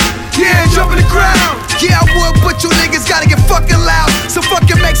crowd? Yeah, jump in the crowd. Yeah, I would, but you niggas gotta get fucking loud. So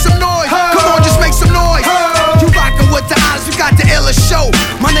fucking make some noise. Come on, just make some noise. You rockin' with the eyes, we got the illest show.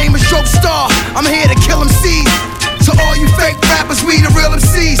 My name is Joke Star, I'm here to kill MCs. So all you fake rappers, we the real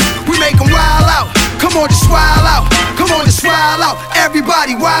MCs. We make them wild out. Come on, just wild out. Come on, just wild out.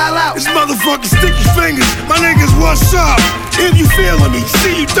 Everybody wild out. It's motherfucking sticky fingers. My niggas, what's up? If you feeling me,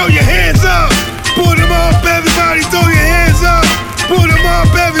 see you throw your hands up. Put them up, everybody throw your hands up. Put them up,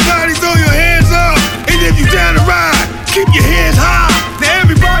 everybody throw your hands up. And if you down to ride, keep your hands high. Now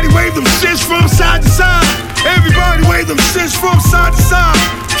everybody wave them shits from side to side. Everybody wave them shits from side to side.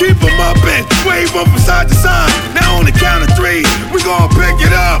 Keep them up and wave them from side to side. Now on the count of three, we gon' pick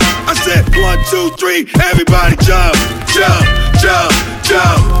it up. I said 1, 2, 3, everybody jump, jump, jump,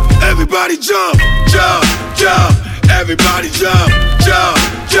 jump. Everybody jump, jump, jump. Everybody jump, jump,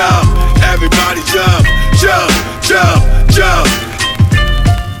 jump. Everybody jump, jump, jump, jump.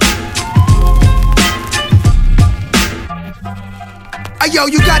 Ayo,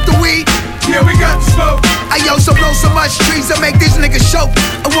 you got the weed? Yeah, we got the smoke. Ayo, so blow so much trees to make these niggas choke.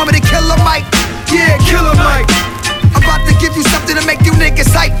 I want me to kill a mic. Yeah, kill a mic. I'm about to give you something to make you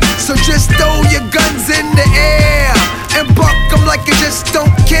niggas hype. So just throw your guns in the air and buck them like you just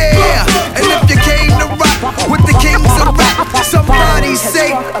don't care. And if you came to rock with the kings of rap, somebody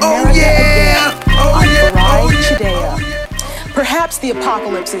say, oh yeah, oh yeah, oh yeah. Perhaps the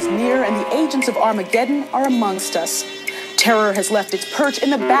apocalypse is near and the agents of Armageddon are amongst us. Terror has left its perch in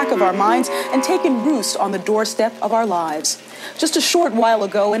the back of our minds and taken roost on the doorstep of our lives. Just a short while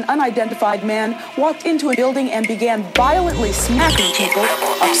ago, an unidentified man walked into a building and began violently smacking people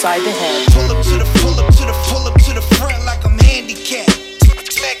upside the head. Pull up to the, pull up to the, pull up to the front like I'm handicapped.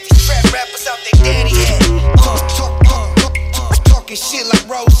 Smack these trap rappers out their daddy head. Talking shit like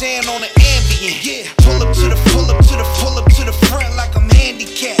Roseanne on the Ambien. Yeah, pull up to the, pull up to the, pull up to the front like I'm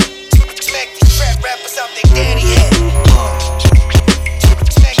handicapped. Smack these trap rappers out their daddy head.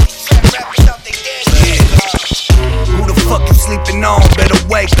 Smack these trap rappers out their daddy head. Who the fuck you sleeping on? Better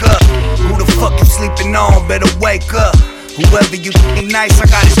wake up. Who the fuck you sleeping on? Better wake up. Whoever you think nice, I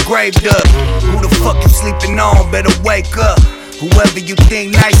got his graved up. Who the fuck you sleeping on? Better wake up. Whoever you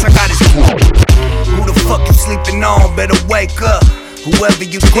think nice, I got his. Who the fuck you sleeping on? Better wake up. Whoever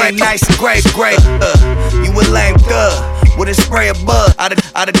you think nice and great. You a lame thug with a spray of bud.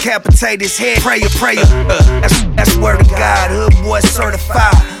 I decapitate his head. Prayer. That's word of God. Hood boy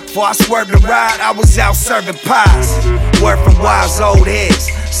certified. Before I swerved the ride, I was out serving pies. Word from wise old heads.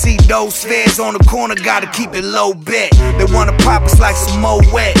 See those feds on the corner, gotta keep it low bet. They wanna pop us like some Mo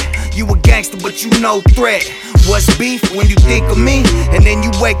Wet. You a gangster, but you no threat. What's beef when you think of me? And then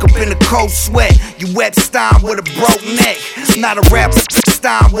you wake up in a cold sweat. You wet Stein with a broke neck. Not a rap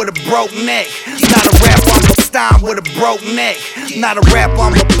Stein with a broke neck. Not a rap, I'm a Stein with a broke neck. Not a rap,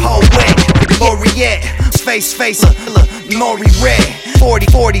 I'm a poet. Laureate, face, Nori Red. 40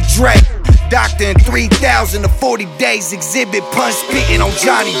 Dre. Doctor in 3,000 to 40 days. Exhibit punch spitting on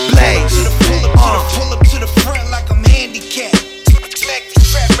Johnny Blaze. Pull up to the front like I'm handicapped. Smack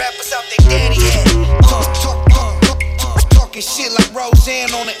these trap rappers out their daddy head. Talking shit like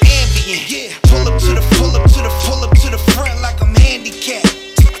Roseanne on the Ambien. Yeah, pull up to the, pull up to the, pull up to the front like I'm handicapped.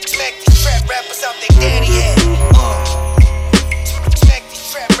 Smack these trap rappers out their daddy head. Smack these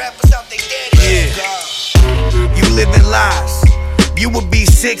trap rappers out their daddy head. lies. You would be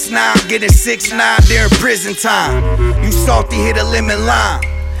 6'9", getting 6'9" during prison time. You salty, hit a lemon lime.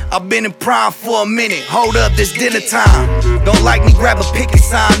 I've been in prime for a minute. Hold up, this dinner time. Don't like me, grab a picket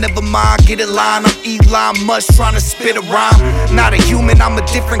sign. Never mind, get a line. I'm Elon Musk trying to spit a rhyme. Not a human, I'm a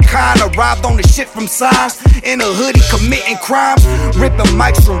different kind. Arrived on the shit from signs. In a hoodie, committing crimes. Ripping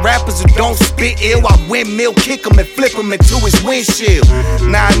mics from rappers who don't spit ill. I windmill, kick him and flip him into his windshield.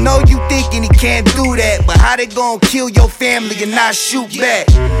 Now I know you thinking he can't do that, but how they gon' kill your family and not shoot back?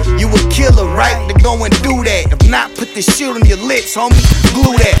 You a killer, right? Then go and do that. If not, put the shit on your lips, homie.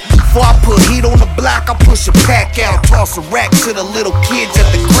 Glue that. Before I put heat on the block, I push a pack out. Toss a rack to the little kids at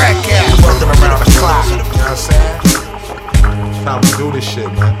the crack house. Working around the clock, you know what I'm saying? Time to do this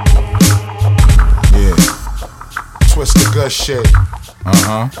shit, man. Yeah. Twist the good shit.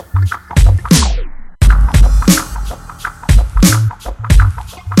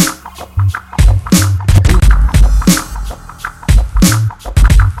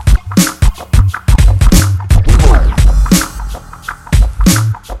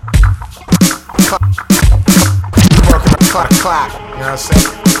 Clock, you know what I'm saying?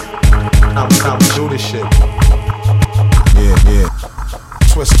 Time to do this shit. Yeah.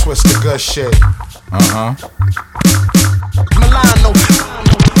 Twist the good shit. Milano.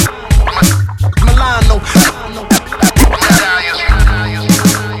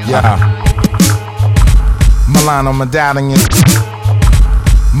 Yeah. Milano medallion.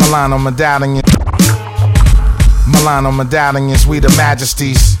 Milano medallion. Milano medallions, we the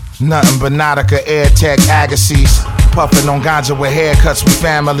majesties. Nothing but Nautica, Air Tech, Agassiz. Puffin' on ganja with haircuts with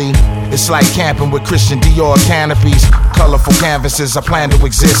family. It's like camping with Christian Dior canopies. Colorful canvases, I plan to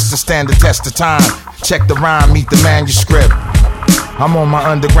exist to stand the test of time. Check the rhyme, meet the manuscript. I'm on my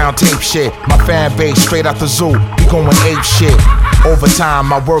underground tape shit. My fan base straight out the zoo, we going ape shit. Over time,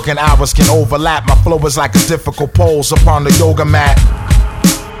 my working hours can overlap. My flow is like a difficult pose upon the yoga mat.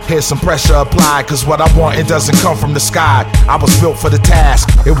 Here's some pressure applied, cause what I want, it doesn't come from the sky. I was built for the task,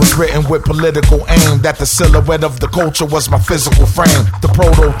 it was written with political aim. That the silhouette of the culture was my physical frame. The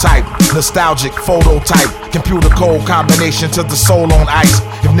prototype, nostalgic phototype. Computer code combination to the soul on ice.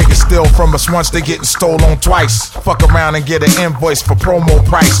 If niggas steal from us once, they getting stolen twice. Fuck around and get an invoice for promo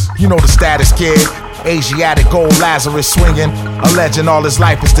price. You know the status, kid. Asiatic gold Lazarus swinging. A legend all his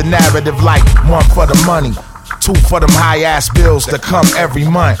life is the narrative like. One for the money, two for them high-ass bills that come every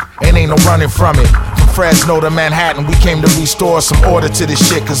month, and ain't no running from it. From Fresno to Manhattan, we came to restore some order to this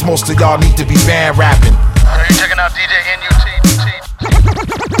shit, cause most of y'all need to be band rapping. Are you checking out DJ NUT?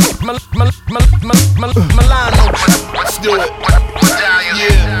 Milano. Let's do it.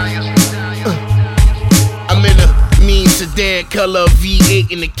 Yeah. I'm in a mean sedan, color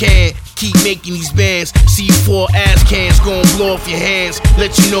V8 in the can. Keep making these bands. C4 ass cans gon' blow off your hands.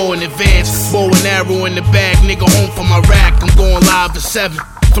 Let you know in advance. Bow and arrow in the bag, nigga home from Iraq. I'm going live at 7.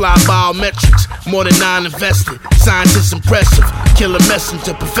 Fly biometrics, more than 9 invested. Scientists impressive, killer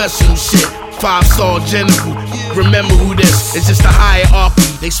messenger, professional shit. 5-star general, remember who this? It's just a hierarchy,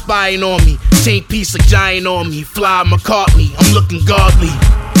 they spying on me. Chain piece, a giant on me. Fly McCartney, I'm looking godly.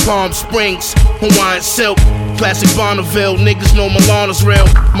 Palm Springs, Hawaiian silk. Classic Bonneville, niggas know Milano's real.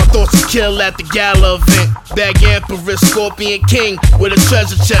 My thoughts are kill at the gala event. Bag Empress, Scorpion King with a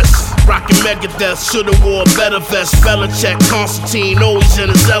treasure chest. Rockin' Megadeth, shoulda wore a better vest. Belichick, Constantine, always in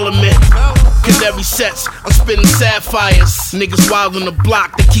his element. Canary sets, I'm spitting sapphires. Niggas wild on the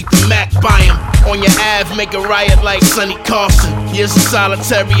block, they keep the Mac by him. On your Ave, make a riot like Sonny Carson. Years in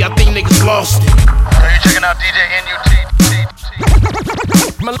solitary, I think niggas lost it. Are you checking out DJ NUT?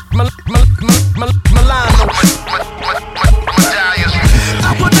 Milano.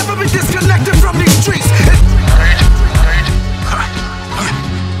 I will never be disconnected from these streets.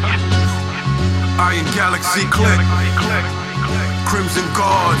 Iron Galaxy Click, Crimson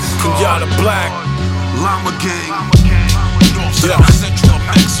Guards, Kenyatta Black, Llama Gang, yeah. Central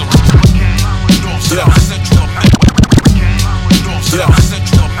Maximum, Yeah.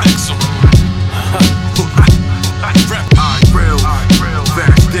 Central Maximum. Rap, real,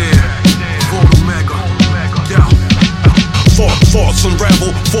 back there, for Omega. Thoughts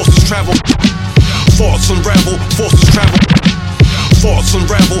unravel, forces travel. Thoughts unravel, forces travel. Thoughts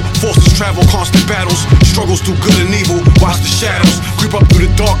unravel, forces travel, constant battles, struggles through good and evil. Watch the shadows creep up through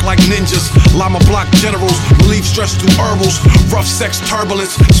the dark like ninjas. Llama block generals, relieve stress through herbals. Rough sex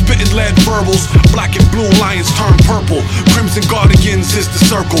turbulence, spitting lead verbals. Black and blue lions turn purple. Crimson Guardians is the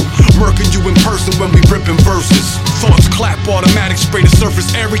circle. Murking you in person when we ripping verses. Thoughts clap, automatic spray the surface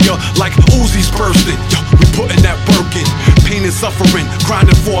area like Uzi's bursting. Yo, we putting that work in. Pain and suffering,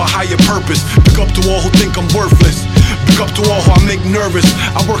 grinding for a higher purpose. Big up to all who think I'm worthless. Big up to all who I make nervous.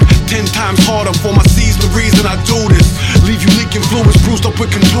 I work 10 times harder for my C's, the reason I do this. Leave you leaking fluids, bruised up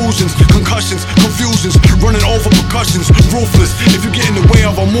with contusions, concussions, confusions, running over percussions, ruthless. If you get in the way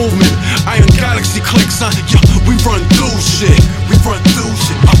of our movement, Iron Galaxy clicks, son. Yeah, we run through shit. We run through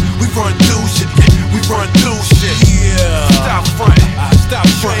shit. We run through shit. Yeah, we run through shit. Yeah. Stop frontin'. Stop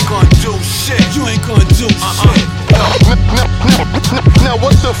frontin'. You ain't gonna do shit. You ain't gonna do shit. Now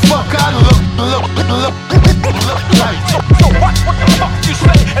what the fuck I look like? So what the fuck you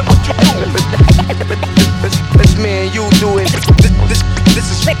say and what you do? It's me and you doing this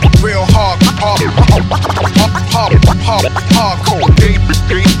is real hardcore.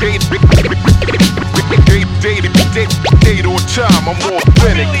 Date on time, I'm more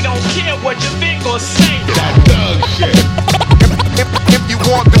authentic. I really don't care what you think or say. That thug shit. If you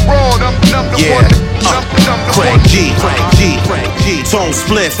want the raw, I'm the one. Craig G, Tone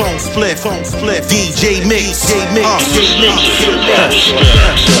Spliff, DJ Mix, yeah,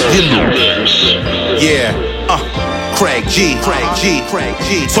 Craig G,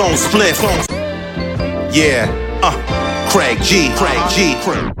 Tone Spliff, yeah,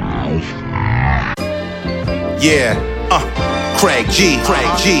 Craig G, yeah,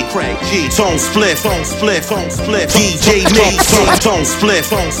 Craig G, Tone Spliff, DJ Mix, Tone Spliff,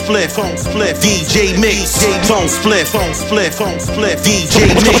 DJ Mix, Tone Spliff, DJ Mix,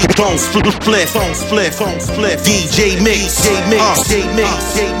 Tone Spliff, DJ Mix,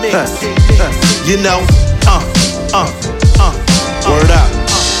 you know, word up.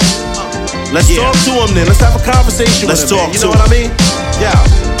 Let's talk to him then. Let's have a conversation with him. Let's talk. You know what I mean?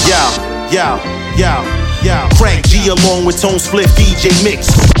 Yeah. Craig G along with Tone Spliff, DJ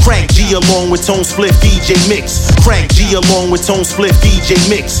Mix. Craig G along with Tone Spliff, DJ Mix. Craig G along with Tone Spliff, DJ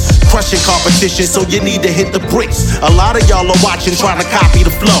Mix. Crushing competition, so you need to hit the bricks. A lot of y'all are watching, trying to copy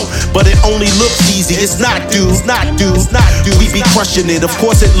the flow, but it only looks easy. It's not, dude. We be crushing it. Of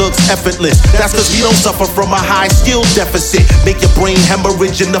course it looks effortless. That's cause we don't suffer from a high skill deficit. Make your brain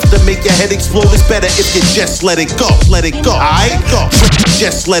hemorrhage enough to make your head explode. It's better if you just let it go. Alright?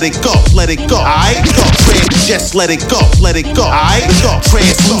 Just let it go. Alright? Just let it go. Alright?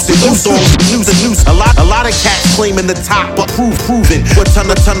 Translucent, loose. A lot of cats claiming the top, but proven. With ton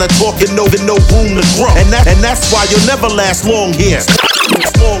of talking, no room to grow. And that's why you'll never last long here.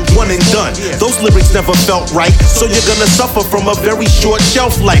 One and done. Those lyrics never felt right, so you're gonna suffer from a very short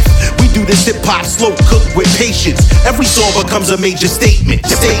shelf life. We do this hip hop slow cooked with patience. Every song becomes a major statement.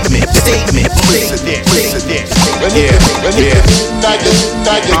 Listen there.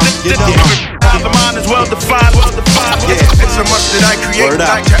 The mind is well defined. It's a must that I create,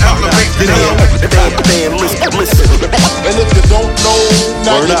 like to elevate the Listen. And if you don't know,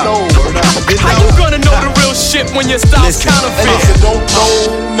 now you know. How you gonna know the real shit when your style's counterfeit? And if you don't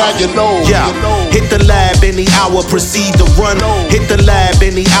know, now you know. Yeah, hit the lab any hour, proceed to run. Hit the lab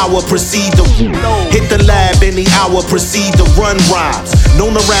any hour, proceed to hit the lab any hour, proceed to run rhymes.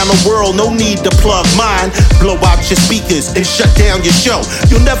 Known around the world, no need to plug mine. Blow out your speakers and shut down your show.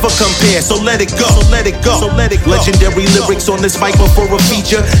 You'll never compare, so let it go. Legendary lyrics on this mic before a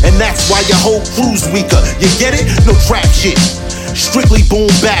feature, and that's why your whole crew's weaker. You get it? No trap shit. Strictly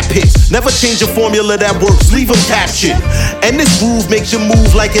boom bap hits. Never change a formula that works, leave them captured. And this groove makes you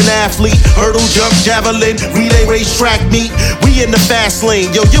move like an athlete. Hurdle, jump, javelin, relay, race, track meet. We in the fast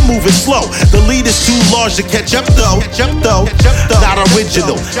lane, yo, you're moving slow. The lead is too large to catch up though. Not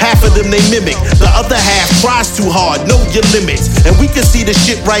original, half of them they mimic. The other half tries too hard, know your limits. And we can see the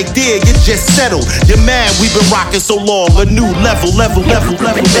shit right there, you just settled. You're mad we've been rocking so long. A new level. And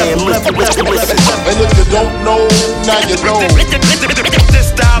if you don't know, now you know. This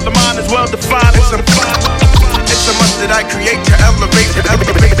style, the mind is well defined. It's a must that I create to elevate.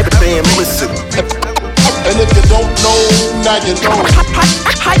 Listen. And if you don't know, now you know.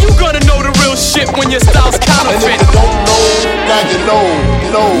 How you gonna know the real shit when your style's counterfeit? And if you don't know, now you know.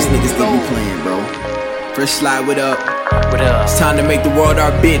 These niggas think we playing, bro. First slide, what up? It's time to make the world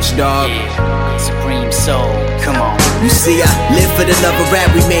our bitch, dog. Yeah, Supreme Soul, come on. You see, I live for the love of rap,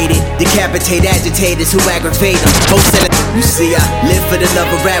 we made it. Decapitate agitators who aggravate them. You see, I live for the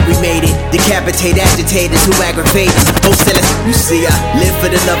love of rap, we made it. Decapitate agitators who aggravate them. You see, I live for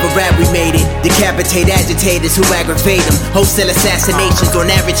the love of rap, we made it. Decapitate agitators who aggravate them. Wholesale assassinations on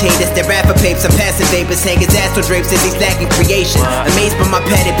average haters. Their rapper papes, I'm passing vapors, hanging astral drapes as he's lacking creation. Amazed by my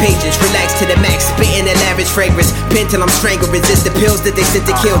padded patience, relax to the max, spitting a lavish fragrance. Pen till I'm strangled, resist the pills that they sent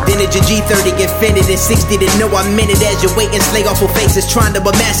to kill. Then it's your G30 get fitted and 60 to know I meant it. As you wait and slay awful faces trying to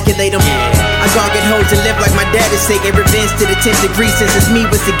emasculate them. I gargle hoes and live like my dad is taking revenge to the 10th degree. Since it's me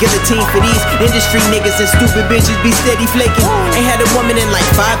with the guillotine for these industry niggas and stupid bitches be steady flaking. Ain't had a woman in like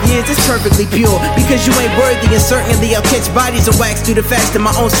 5 years, it's perfectly pure. Because you ain't worthy and certainly I'll catch bodies of wax through the facts that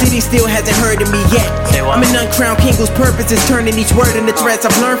my own city still hasn't heard of me yet. I'm an uncrowned king whose purpose is turning each word into threats.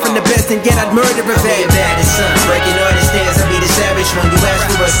 I've learned from the best and yet I'd murder a vet. Baddest son, breaking all the stands, I be the savage one. You ask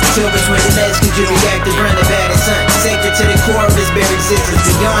for us, till between the legs, could you react as run the baddest son? Sacred to the core of his bare existence.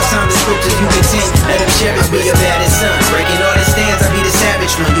 Beyond time the scriptures you contend, let him cherish be your baddest son. Breaking all the stands, I be the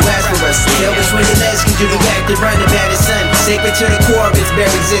savage one. You ask for us, till between the legs, could you react as run the baddest son? Sacred to the core of his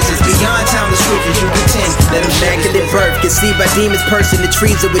bare existence. Beyond time the scriptures you contend, let him immaculate birth, conceived by demons, person, the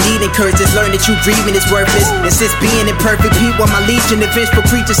trees that would eat and curses. Learn that you grieving is worthless. Insist being imperfect. Pete while my legion of vengeful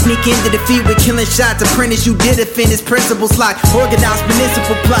creatures sneak into the feet with killing shots. Apprentice, you did offend his principles like organized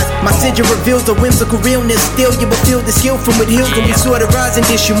municipal plots. My sigil reveals a whimsical realness. Still, you will feel the skill from what heals when we saw the rising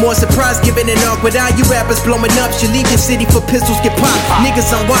issue. More surprise given an awkward eye. You rappers blowing up. You leave your city for pistols get popped.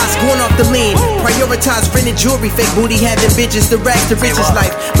 Niggas unwise, going off the lean. Prioritize rented jewelry. Fake booty having bitches. The rags, the richest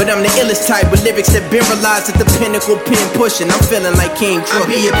life. But I'm the illest type with lyrics that been realized at the pinnacle, pen pushing. I'm feeling like King Crook.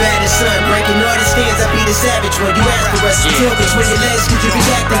 I be your baddest son, breaking all the stands. I be the savage one. You ask for us, till between your legs, could you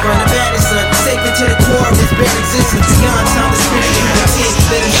react and run the baddest son? Sacred to the core of his bare existence. Beyond time, the spirit you continue.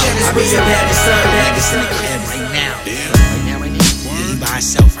 Let him share this with your baddest son. Baddest son. Right now. You by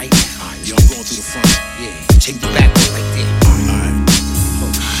yourself right now. Yo, I'm going through the front. Yeah. Take the back door right there. Alright.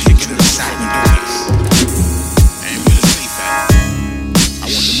 Kick it to the side. And where the safe at? I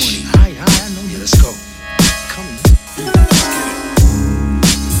want the money. Alright, I know. Yeah, let's go. Come on. Let's get it.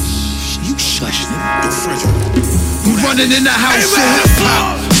 You shush, nigga. You're fragile. We running in the house for hip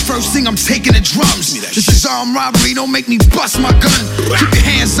hop. First thing I'm taking the drums. This is armed robbery, don't make me bust my gun. Keep your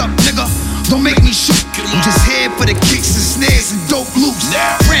hands up, nigga. Don't make me shoot. I'm just here for the kicks and snares and dope loops.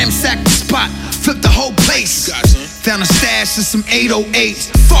 Ramsack the spot, flip the whole place. Found a stash of some 808s.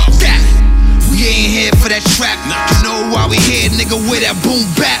 Fuck that. We ain't here for that trap. You know why we here, nigga, with that boom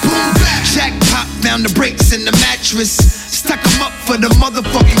bap. Jack pop, found the brakes in the mattress. Stuck him up for the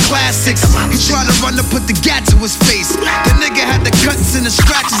motherfucking classics. He tried to run to put the gat to his face. The nigga had the cuts and the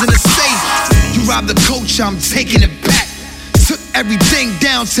scratches in the safe. You robbed the coach, I'm taking it back. Took everything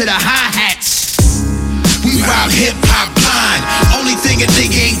down to the hi-hats. We rob hip-hop blind. Only thing a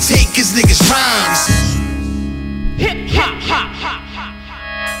nigga ain't take is niggas' rhymes. Hip-hop.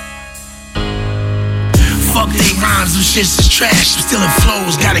 Fuck they rhymes, them shits is trash. I'm stealing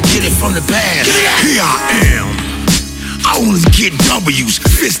flows, gotta get it from the past. Here I am. I only get W's,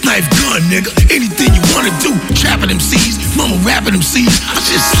 fist knife gun, nigga. Anything you wanna do, trapping them C's, mama rapping them C's. I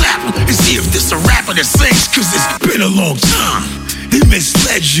just slap them and see if this a rapper that sings, cause it's been a long time. They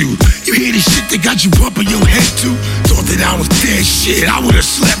misled you. You hear the shit that got you bumping your head too? Thought that I was dead shit, I would've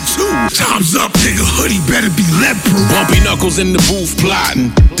slept too. Time's up, nigga, hoodie better be lead-proof. Bumpy knuckles in the booth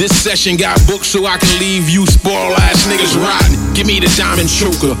plotting. This session got booked so I can leave you spoiled ass niggas rotting. Give me the diamond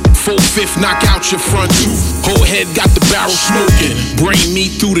choker, 4/5 knock out your front tooth. Whole head got the barrel smoking, brain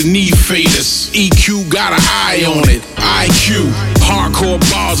meat through the knee faders. EQ got an eye on it, IQ. Hardcore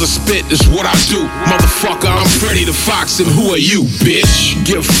bars of spit is what I do. Motherfucker, I'm Freddy the Fox and who are you, bitch?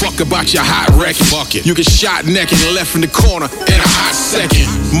 Give a fuck about your hot record. Fuck it. You get shot naked and left in the corner in a hot second.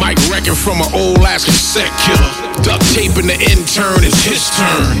 Mike wrecking from an old ass cassette killer. Duct taping the intern is his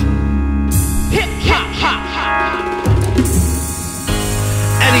turn.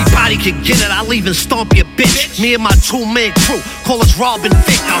 Anybody can get it, I'll even stomp your bitch. Me and my two-man crew, call us Robin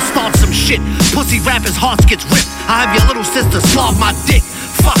Vick. I'll start some shit, pussy rappers' hearts gets ripped. I have your little sister slob my dick.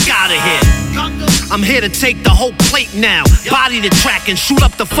 Fuck out of here. I'm here to take the whole plate now. Body the track and shoot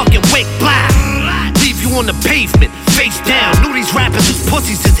up the fucking wake. Blah. Leave you on the pavement, face down. Knew these rappers was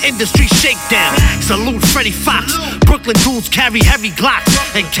pussies since industry shakedown. Salute Freddie Fox. Brooklyn dudes carry heavy Glocks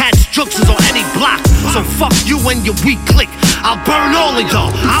and catch juxes on any block. So fuck you and your weak clique. I'll burn all of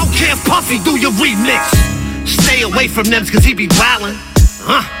y'all. I don't care if Puffy do your remix. Stay away from them cause he be wildin'.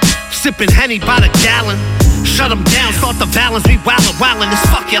 Sippin' Henny by the gallon. Shut him down, start the balance. We wildin'. This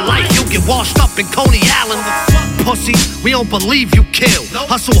fuck your life. You get washed up in Coney Island. Pussy, we don't believe you kill.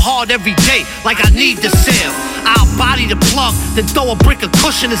 Hustle hard every day like I need the sale. I'll body the plug, then throw a brick of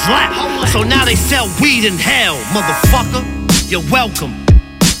cushion in his lap. So now they sell weed in hell. Motherfucker, you're welcome.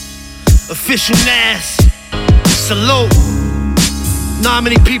 Official Nas, salute. Know how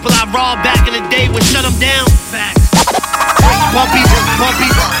many people I robbed back in the day would shut them down? Facts. Bumpy.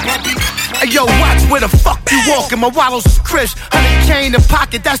 Hey, yo, watch where the fuck you walkin'. My wallows is crisp. 100K in the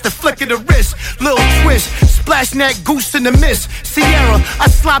pocket, that's the flick of the wrist. Little twist, splashing that goose in the mist. Sierra, I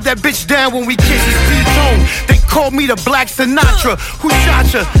slob that bitch down when we kiss. It's P-Tone. They call me the Black Sinatra. Who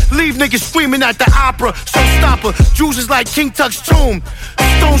shot ya? Leave niggas screaming at the opera. So stop her. Juice is like King Tut's tomb.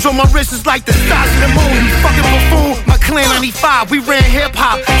 Stones on my wrist is like the stars of the moon. You fucking buffoon. My clan 95, we ran hip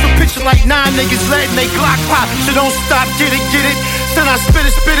hop. So picture like 9 niggas letting they Glock pop. So don't stop, get it, get it. Then I spit it.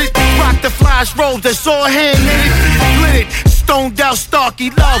 Rock the flash robes, that's all hand knitted. Split it, stoned out, Starkey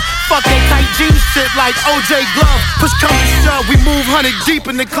love. Fuck that tight jeans shit like OJ Glove. Push come to shove, we move 100 deep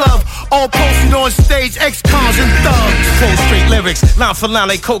in the club. All posted on stage, ex-cons and thugs. Cold straight lyrics, line for line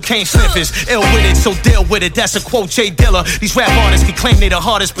like cocaine sniffers. Ill with it, so deal with it, that's a quote Jay Dilla. These rap artists can claim they the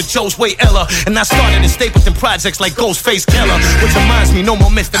hardest, but Joe's way iller. And I started in Stapleton projects like Ghostface Killer. Which reminds me, no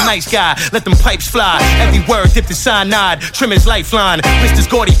more Mr. Nice Guy. Let them pipes fly, every word dipped in cyanide. Trim his lifeline, Mr.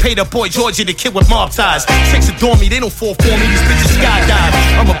 Gordy paid up boy Georgie, the kid with mob ties. Chicks adore me, they don't fall for me, these bitches skydive.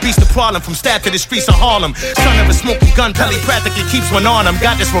 I'm a beast of problem, from Staff to the streets of Harlem. Son of a smoking gun, Pelly practically keeps one on him.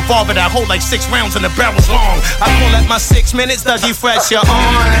 Got this revolver that hold like 6 rounds and the barrel's long. I call that my 6 minutes, Dougie Fresh, you're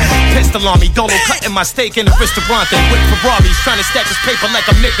on. Pistol on me, Dolo cutting my steak in the restaurant. With Ferraris, trying to stack this paper like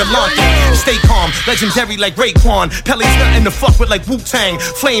I'm Nick Galante. Stay calm, legendary like Raekwon. Pelly's nothing to fuck with like Wu-Tang.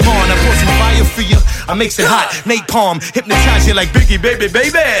 Flame on, I pour some fire for you. I makes it hot, napalm. Hypnotize you like Biggie, baby.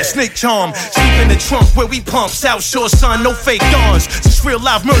 Snake charm, sleep in the trunk where we pump. South Shore, son, no fake dawns. Just real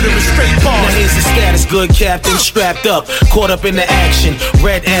live murder and straight bars. Now here's the status, good captain, strapped up, caught up in the action.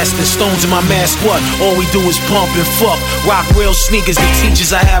 Red Aston, stones in my mask, what? All we do is pump and fuck. Rock real sneakers, the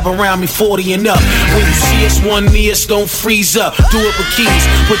teachers I have around me 40 and up. When you see us, one knee us, don't freeze up. Do it with keys,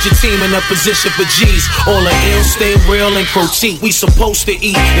 put your team in a position for G's. All the ill, stay real and critique. We supposed to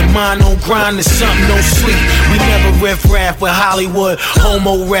eat, and mine on grind is something, no sleep. We never riff raff with Hollywood,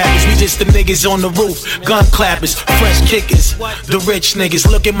 homo rappers. We just the niggas on the roof, gun clappers, fresh kickers. The rich niggas,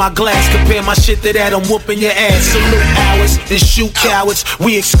 look at my glass, compare my shit to that, I'm whooping your ass. Salute ours, then shoot cowards.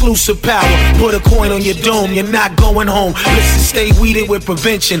 We exclusive power, put a coin on your dome, you're not going home. Listen, stay weeded with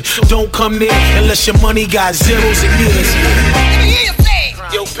prevention. Don't come near unless your money got zeros and years.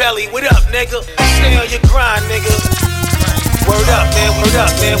 Yo, Belly, what up, nigga? Stay on your grind, nigga. Word up, man, word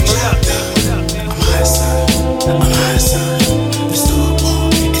up, man, word up, man. I'm high side, I'm high side. Let's do it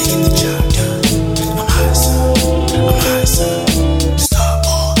more and get the job done. I'm high side, I'm high side. Let's do it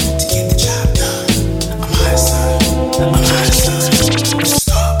more to get the job done. I'm high side, I'm high side. Let's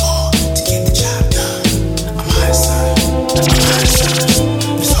do it more to get the job done. I'm high side, I'm high side.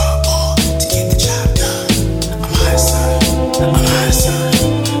 Let's do it more to get the job done. I'm high side, I'm high side.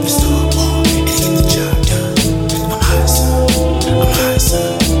 Let's do it more and get the job done. I'm high side, I'm high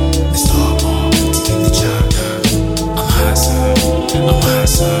side. Let's do it more to get the job done. I'm high side, I'm high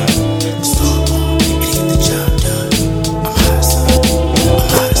side. Let's do it more and get the job done. I'm high side, I'm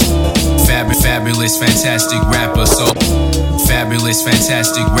high side. Fabulous, fantastic rapper, so fabulous,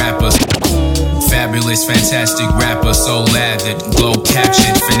 fantastic rapper. Fabulous, fantastic rapper, so lathered, glow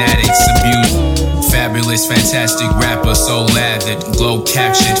captured, fanatics abused. Fabulous, fantastic rapper, so lathered, glow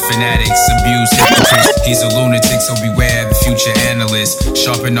captured, fanatics abused. He's a lunatic, so beware the future analyst.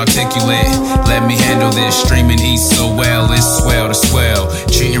 Sharp and articulate, let me handle this. Streaming east so well, it's swell to swell.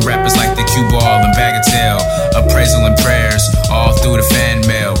 Treating rappers like the cue ball and bagatelle. Appraisal and prayers, all through the fan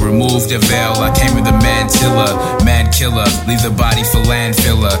mail. Remove the veil, I came with the mantilla. Mad killer, leave the body for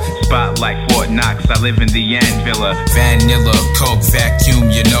landfiller. Spotlight Fort Knox, I live in the Anvilla. Vanilla, coke, vacuum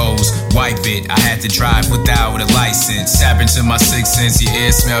your nose. Wipe it, I had to drive without a license. Tap into my 6 sense, your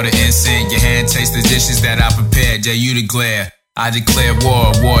ear smell the incense. Your hand taste the dishes that I prepared, dare you to glare. I declare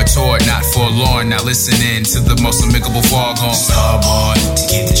war toward, not forlorn. Now listen in to the most amicable foghorn. Starborn, to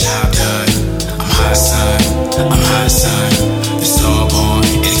get the job done. I'm high, son, I'm high, son. The starborn,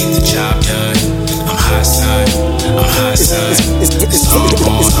 to get the job done. I'm high, son, I'm high, son.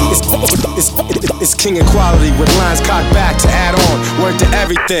 It's king equality with lines cocked back to add on. Word to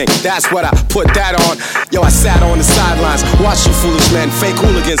everything, that's what I put that on. Yo, I sat on the sidelines, watch you foolish men, fake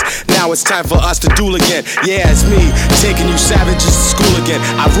hooligans. Now it's time for us to duel again. Yeah, it's me, taking you savages to school again.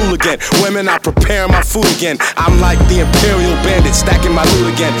 I rule again, women, I prepare my food again. I'm like the imperial bandit, stacking my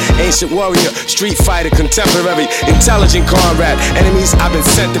loot again. Ancient warrior, street fighter, contemporary, intelligent comrade. Enemies I've been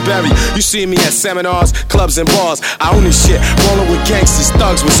sent to bury. You see me at seminars, clubs and bars. I own this shit, rolling with gangsters,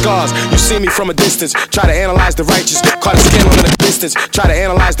 thugs with scars. You see me from a distance, distance. Try to analyze the righteous, caught a scandal in the distance. Try to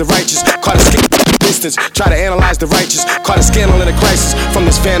analyze the righteous, caught a scandal in the distance. Try to analyze the righteous, caught a scandal in a crisis from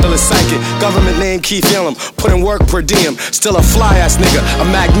this vandalous psychic. Government name Keith Elam, put in work per diem. Still a fly ass nigga, a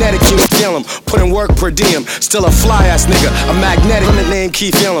magnetic human feeling. Put in work per diem. Still a fly ass nigga, a magnetic. Government name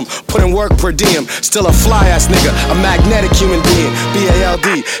Keith Elam, put in work per diem. Still a fly ass nigga, a magnetic human being.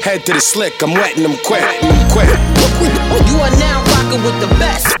 BALD, head to the slick, I'm wetting them quick. You are now rocking with the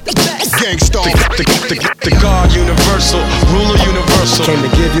best. Gangstar, the God universal, ruler universal. Came to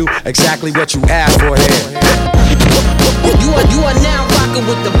give you exactly what you asked for here. You are now rocking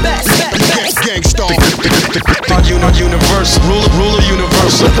with the best. Gangstar, the God universal, ruler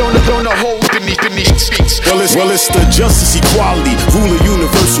universal. Throwing a hole beneath speaks. Well, it's the justice, equality, ruler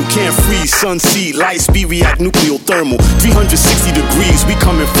universal. Can't freeze, sun, seed, light, speed, react, nucleothermal. 360 degrees, we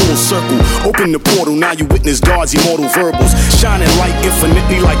come in full circle. Open the portal, now you witness God's immortal verbals. Shining light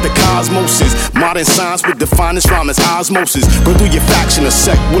infinitely like the cosmoses. Modern science with the finest rhyme as osmosis. Go through your faction, a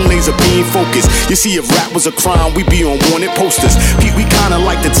sect with laser beam focus. You see, if rap was a crime, we be on wanted posters. Pete, we kinda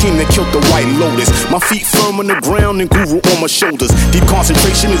like the team that killed the White Lotus. My feet firm on the ground and guru on my shoulders. Deep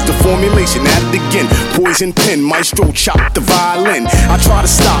concentration is the formulation. At it again, poison pen, maestro chop the violin. I try to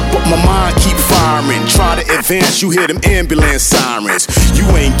stop, but my mind keep firing. Try to advance, you hear them ambulance sirens. You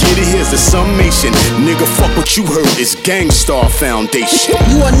ain't get it, here's the summation. Nigga, fuck what you heard, it's Gangstar Foundation.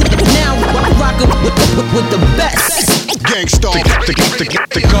 You are now rocking with the best. Gangstar, the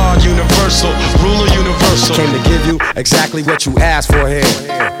God universal, ruler universal. Came to give you exactly what you asked for here.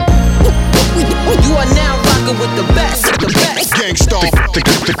 You are now rocking with the best. Gangstar,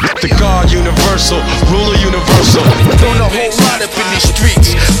 the God universal, ruler universal. Throwing a whole lot up in these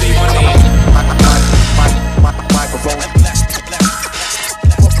streets.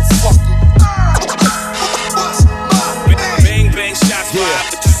 Bang bang shots fired,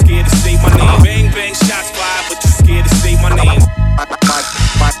 but you scared to say my name. Bang bang shots fired, but you scared to say my name.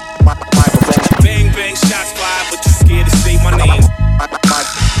 Bang bang shots fired, but you scared to say my name.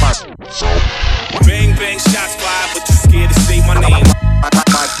 Bang bang shots fired, but you scared to say my name.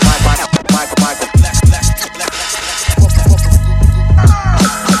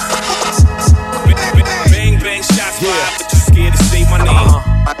 Bang bang shots fired, but you scared to say my name.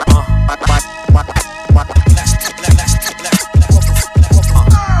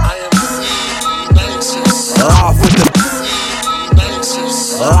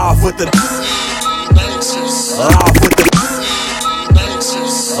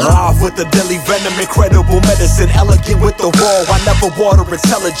 Off with the deadly venom, incredible medicine, elegant with the raw. I never water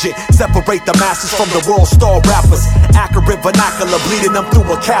intelligent. Separate the masses from the world star rappers. Accurate vernacular, bleeding them through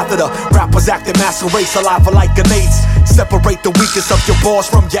a catheter. Rappers acting masquerade, saliva like grenades. Separate the weakest of your bars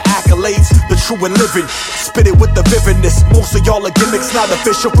from your accolades. The true and living, spit it with the vividness. Most of y'all are gimmicks, not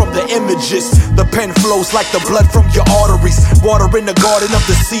official from the images. The pen flows like the blood from your arteries. Water in the garden of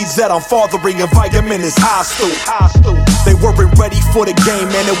the seeds that I'm fathering, and vitamin is hostile. They weren't ready for the game,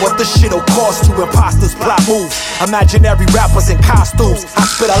 man, and what the shit'll cost to imposters plot moves. Imaginary rappers in costumes. I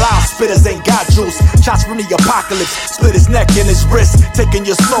spit a loud, spitters ain't got juice. Shots from the apocalypse, split his neck and his wrist. Taking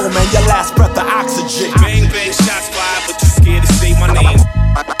your soul, man, your last breath of oxygen. Bang bang shots fired, but you scared to say my name.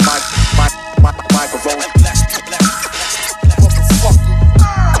 Microphone.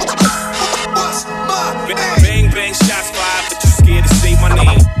 Bang bang shots fired, but you scared to say my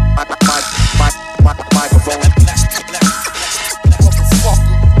name. Microphone.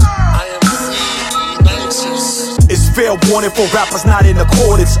 It's fair warning for rappers not in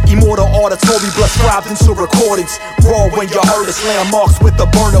accordance. Immortal auditory blood scribed into recordings. Raw when you heard us, landmarks with the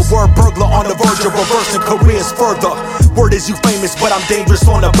burner. Word burglar on the verge of reversing careers further. Word is you famous, but I'm dangerous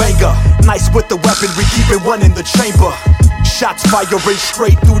on the banger. Nice with the weaponry, keeping one in the chamber. Shots firing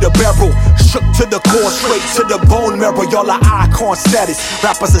straight through the barrel. Shook to the core, straight to the bone marrow. Y'all are icon status.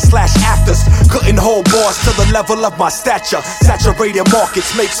 Rappers and slash actors. Couldn't hold bars to the level of my stature. Saturated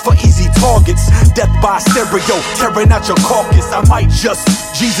markets makes for easy targets. Death by stereo, tearing out your carcass. I might just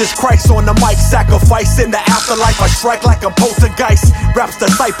Jesus Christ on the mic. Sacrifice in the afterlife. I strike like I'm poltergeist. Raps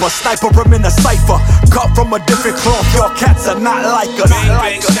the cipher, sniper him in a cipher. Cut from a different cloth. Your cats are not like us. Bang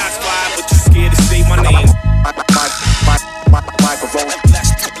bang shots fired, but you scared to say my name. Microphone.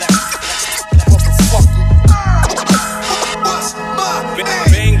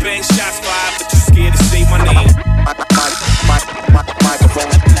 Bang bang shots fired, but you scared to say my name. Microphone.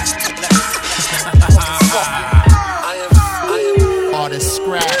 Artist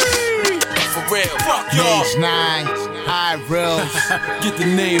scratch. For real. Page 9. High real. Get the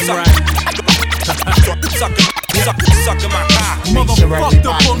name right. Sucker my cock. Motherfuck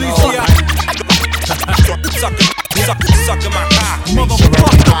the police. Sucker my cock.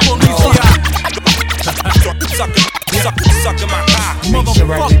 Motherfuck the police. Sucking my cock.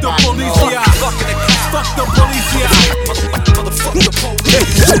 Motherfuck the police, yeah. Fuck the police, yeah.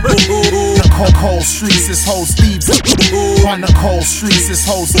 The cold streets is hoes, thieves. On the cold streets is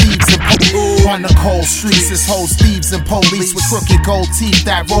hoes, thieves and on the cold streets is hoes, thieves and police with crooked gold teeth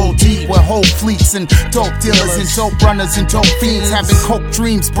that roll deep with whole fleets and dope dealers and dope runners and dope fiends having coke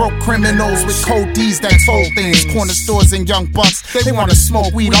dreams, broke criminals with cold D's that told things. Corner stores and young bucks, they wanna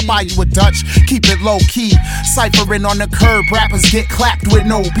smoke weed. I'll buy you a Dutch, keep it low key. Ciphering on the curb, rappers get clapped with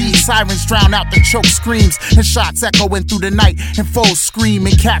no beat. Sirens drown out the choke screams and shots echoing through the night and foes scream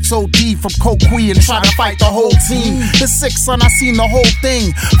and cats OD from coquee and try to fight the whole team. It's sick, son, I seen the whole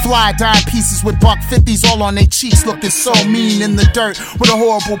thing. Fly dime pieces with buck 50s all on their cheeks, looking so mean in the dirt with a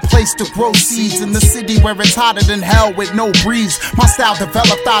horrible place to grow seeds. In the city where it's hotter than hell with no breeze. My style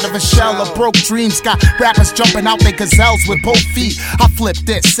developed out of a shell of broke dreams. Got rappers jumping out their gazelles with both feet. I flipped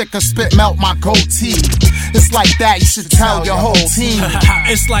it, sick of spit melt my goatee. It's like that, you should tell your whole team.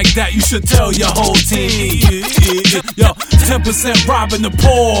 It's like that, you should tell your whole team. Yo, 10% robbing the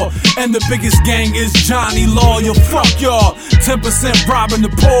poor, and the biggest gang is Johnny Law. Yo, fuck y'all. 10% robbing the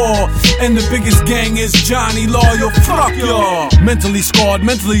poor, and the biggest gang is Johnny Law. Yo, fuck y'all. Mentally scarred,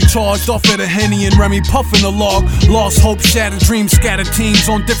 mentally charged, off at a Henny and Remy, puffing a log. Lost hope, shattered dreams, scattered teams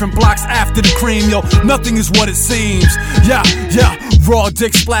on different blocks after the cream. Yo, nothing is what it seems. Yeah, raw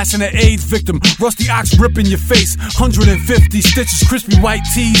dick splashing an AIDS victim. Rusty ox ripping your face. 150 stitches, crispy white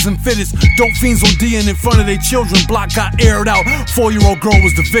tees and fitteds. Dope fiends on D in front of their children. Block got aired out. 4-year-old girl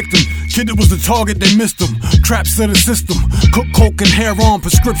was the victim. Kid that was the target, they missed him. Traps in the system. Cook coke and hair on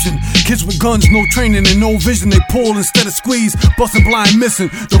prescription. Kids with guns, no training and no vision. They pull instead of squeeze. Busting blind, missing.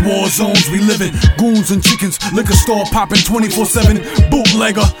 The war zones we live in. Goons and chickens. Liquor store popping 24/7.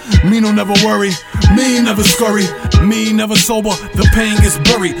 Bootlegger. Me no never worry. Me never scurry. Me never sober. The pain gets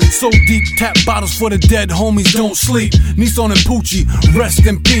buried. So deep, tap bottles for the dead homies don't sleep. Nissan and Poochie, rest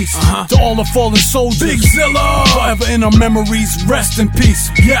in peace. To all the fallen soldiers. Big Zilla. Forever in our memories, rest in peace.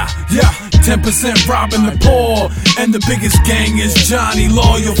 Yeah. 10% robbing the poor, and the biggest gang is Johnny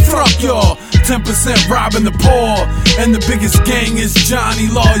Law. Yo, fuck y'all. 10% robbing the poor, and the biggest gang is Johnny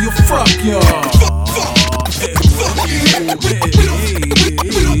Law. Yo, fuck y'all. Fuck.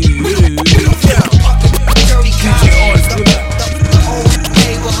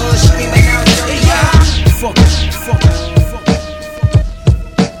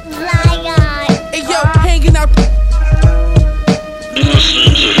 Hey yo, hanging out.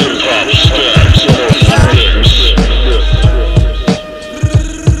 Listen to hip hop stacks on the mix.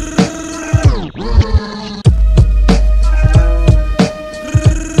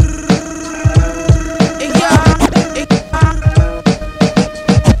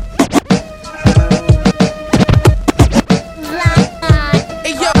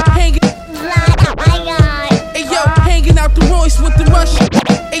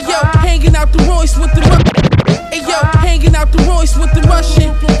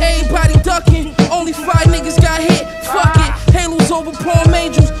 Everybody ducking, only 5 niggas got hit. Fuck it, halos over palm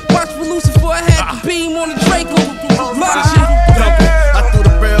angels. Watch for Lucifer, I had the beam on the Draco. I threw the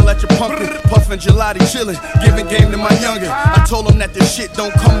barrel at your pumpkin, puffin' gelati chillin', giving game to my youngin'. I told him that this shit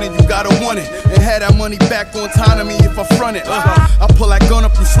don't come, then you gotta want it, and have that money back on time to me if I front it. I pull that gun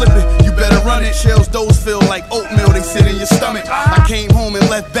up and slip it, you better run it. Shells, those feel like oatmeal, they sit in your stomach. I came home and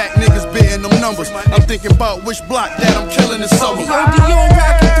left back niggas bidding them numbers. I'm thinking about which block that I'm killing this summer. Dion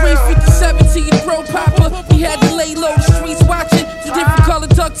rockin' 357 to your throat popper. We had to lay low, the streets watching. 2 different color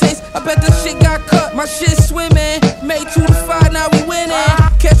duct tapes, I bet that shit got cut. My shit swimming, made 2 to 5, now we winning.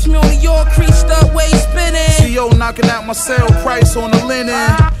 Catch me on the York, creased up, way spinning. CO knocking out my sale price on the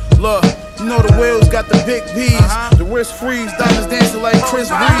linen. Look, you know the wheels got the big V's. The wrist freeze, diamonds dancing like Chris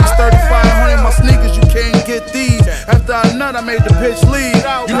Breeze. 3,500 my sneakers, you can't get these. After I nut, I made the bitch leave.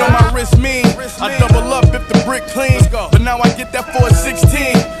 You know my wrist mean, I double up if the brick clean. But now I get that for a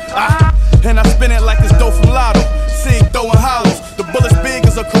 16. And I spin it like it's dough from Lotto. Sig throwing hollows, the bullet's big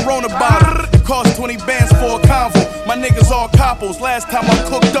as a Corona bottle. It cost 20 bands for a convo. My niggas all coppos. Last time I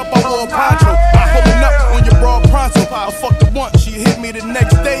cooked up, I wore a poncho. I pulling up on your broad pronto. I fucked her once, she hit me the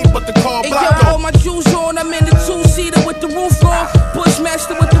next day, but the car blocked. Hey yo, all my jewels on, I'm in the 2-seater with the roof on.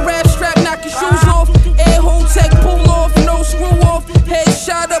 Bushmaster with the rap strap, knock your shoes off. Air home tech, pull off, no screw off. Head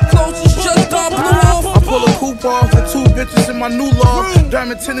shot up close, it's just gone blew off. I pull a coupe off with 2 bitches in my new law.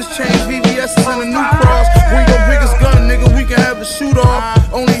 Diamond tennis chains, VVS's and a new cross. Bring your biggest gun, nigga, we can have a shoot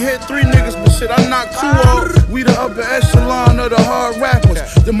off. Only hit 3 niggas, but shit, I knocked 2 off. We the upper echelon of the hard rappers.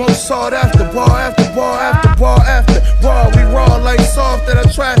 The most sought after, bar after bar after bar after bar. We raw like soft at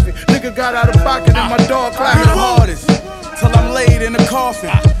a traffic. Nigga got out of pocket and my dog clapping. The hardest, till I'm laid in a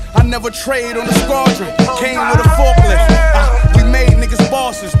coffin. I never trade on the squadron. Came with a forklift. We made niggas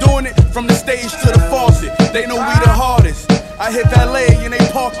bosses, doing it from the stage to the faucet. They know we the hardest. I hit valet and they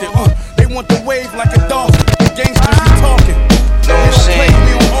parked it. They want the wave like a dolphin. The gangsters be talking. Know what I'm saying?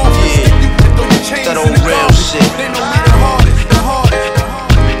 Yeah. That old real shit. They know we the hardest, the hardest.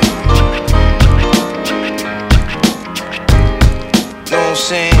 Know what I'm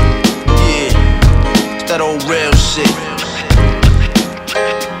saying? Yeah. That old real shit.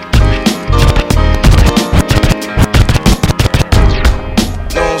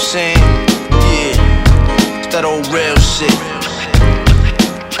 Know what I'm saying? Yeah. That old real shit.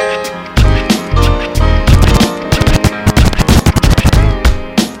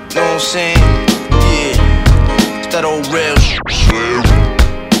 Know what I'm saying? Yeah. That old real shit.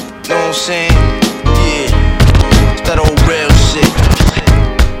 Know what I'm saying? Yeah. That old real shit.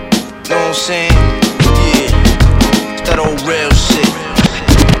 Know what I'm saying? Yeah. That old real shit.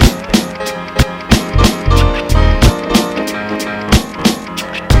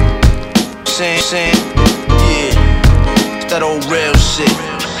 Saying, yeah. That old real shit.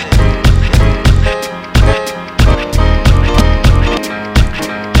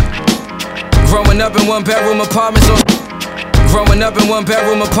 Growing up in one-bedroom apartments on. Growing up in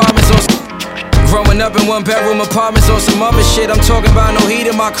one-bedroom apartments on. Growing up in one-bedroom apartments on some other shit. I'm talking about no heat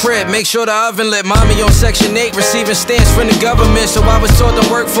in my crib. Make sure the oven lit. Mommy on Section 8, receiving stamps from the government. So I was taught to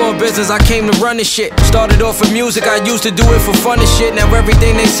work for a business. I came to run this shit. Started off with music. I used to do it for fun and shit. Now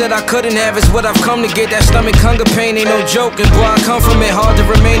everything they said I couldn't have is what I've come to get. That stomach hunger pain ain't no joke. And boy, I come from it. Hard to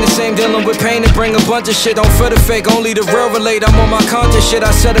remain the same. Dealing with pain and bring a bunch of shit. Don't feel the fake. Only the real relate. I'm on my conscious shit.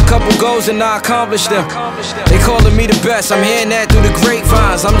 I set a couple goals and I accomplished them. They calling me the best. I'm hearing that through the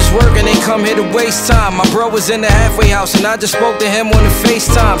grapevines. I'm just working. They come here to waste time. My bro was in the halfway house and I just spoke to him on the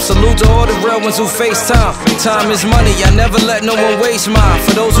FaceTime. Salute to all the real ones who FaceTime. Time is money, I never let no one waste mine.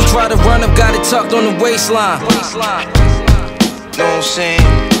 For those who try to run up, got it tucked on the waistline. Know what I'm saying?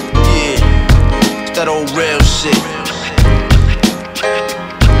 Yeah. That old real shit.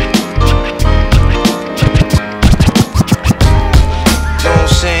 Know what I'm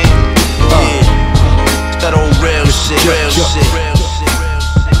saying? Yeah. That old real shit. Real shit.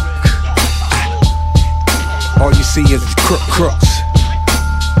 All you see is crooks.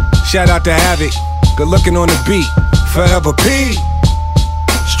 Shout out to Havoc, good looking on the beat. Forever P.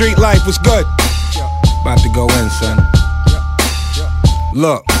 Street life was good. About to go in, son.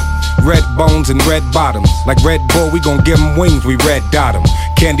 Look, red bones and red bottoms. Like Red Bull, we gon' give them wings, we red dot them.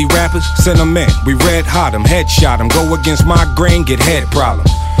 Candy rappers, send them in, we red hot them. Headshot them, go against my grain, get head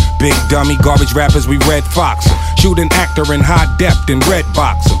problems. Big dummy, garbage rappers, we red fox em. Shoot an actor in high depth and red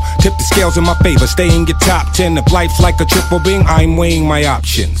box em. Tip the scales in my favor, stay in your top 10. If life's like a triple beam, I'm weighing my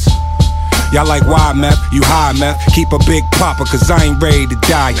options. Y'all like wild meth, you high meth. Keep a big popper, cause I ain't ready to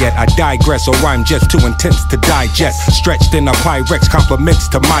die yet. I digress, or I'm just too intense to digest. Stretched in a Pyrex, compliments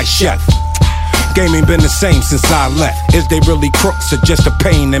to my chef. Game ain't been the same since I left. Is they really crooks or just a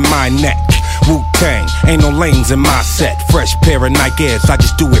pain in my neck? Wu-Tang, ain't no lanes in my set. Fresh pair of Nike Airs, I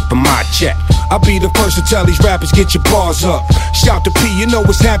just do it for my check. I'll be the first to tell these rappers, get your bars up. Shout to P, you know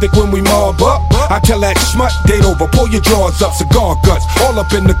it's havoc when we mob up. I tell that smut, date over, pull your drawers up. Cigar guts, all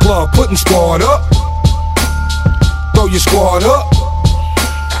up in the club, putting squad up. Throw your squad up.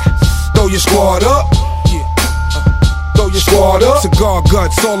 Throw your squad up. Throw your squad up. Cigar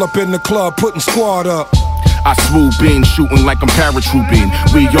guts, all up in the club, putting squad up. I swoop in, shooting like I'm paratrooping.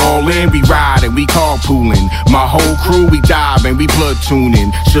 We all in, we riding, we carpooling. My whole crew, we diving, we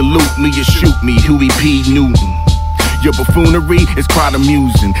platooning. Salute me or shoot me, Huey P. Newton. Your buffoonery is quite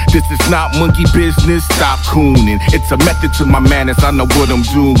amusing. This is not monkey business, stop cooning. It's a method to my madness, I know what I'm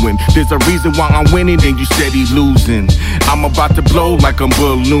doing. There's a reason why I'm winning and you steady losing. I'm about to blow like I'm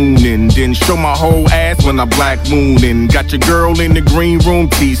ballooning. Then show my whole ass when I'm black mooning. Got your girl in the green room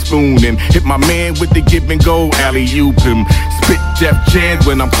teaspooning. Hit my man with the give and go, alley-oop him. Spit Def Jam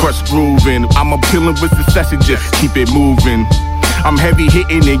when I'm crushed grooving. I'm appealing with succession, just keep it moving. I'm heavy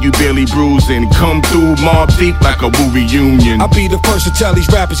hitting and you barely bruising. Come through mob deep like a Woo reunion. I'll be the first to tell these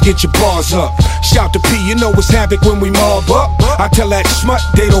rappers, get your bars up. Shout to P, you know it's havoc when we mob up. I tell that smut,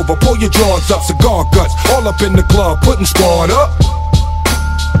 date over, pull your drawers up. Cigar guts, all up in the club, putting squad up.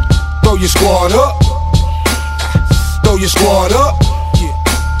 Throw your squad up. Throw your squad up.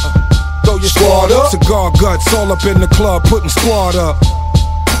 Throw your squad up. Cigar guts, all up in the club, putting squad up.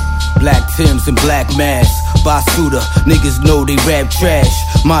 Black Timbs and black masks. Basuda, niggas know they rap trash.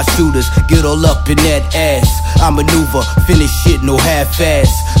 My shooters get all up in that ass. I maneuver, finish shit, no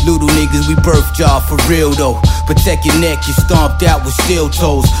half-ass. Little niggas, we birthed y'all for real though. Protect your neck, you stomped out with steel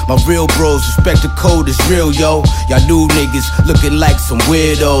toes. My real bros, respect the code is real, yo. Y'all new niggas looking like some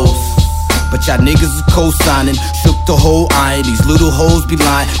weirdos. But y'all niggas is co-signing, shook the whole iron. These little hoes be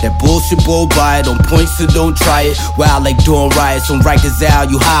lying, that bullshit boy buy it. On point, so don't try it. Wild like doing riots on Rikers Isle,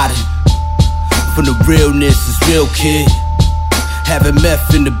 you hiding. From the realness is real, kid. Having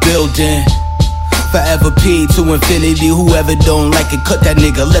meth in the building. Forever P to infinity. Whoever don't like it, cut that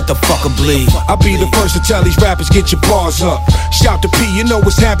nigga, let the fucker bleed. I'll be the first to tell these rappers, get your bars up. Shout to P, you know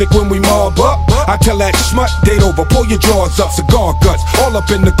it's havoc when we mob up. I tell that smut, date over, pull your drawers up. Cigar guts, all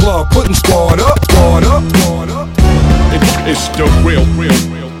up in the club, putting squad up, squad up, squad up. It's the real.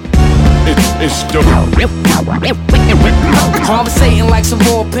 It's the real. Conversating like some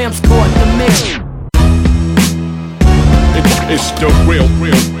more pimps caught in the mix. It's the real.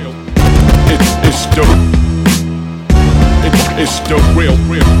 It's the real. It's the real.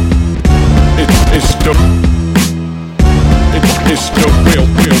 It's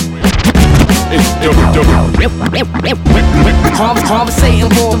the Conversating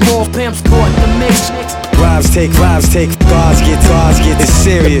more pimps caught in the mix. Rhymes take, guards get, it's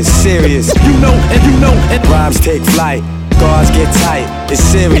serious. You know, and Rhymes take flight, guards get tight, it's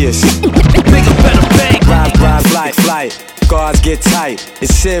serious. Bigger, better bang. Rhymes flight, guards get tight,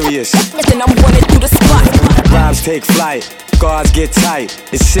 it's serious. Then I'm running through the spot. Rhymes take flight, guards get tight,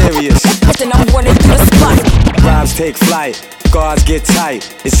 it's serious. Then I'm running through the spot. Rhymes take flight, guards get tight,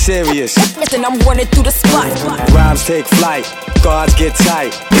 it's serious. Then I'm running through the spot. Rhymes take flight, guards get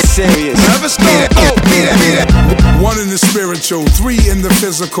tight, it's serious. Never stop. One in the spiritual, three in the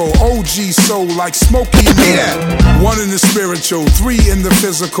physical. OG soul like Smokey. One in the spiritual, three in the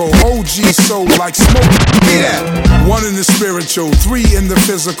physical. OG soul like Smokey. One in the spiritual, three in the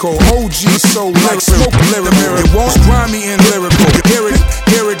physical. OG soul like Smokey. It won't grimy and lyrical. Here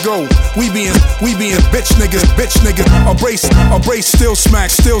it go. We being bitch niggas. A brace, still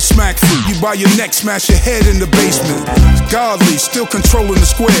smack. You by your neck, smash your head in the basement. Godly, still controlling the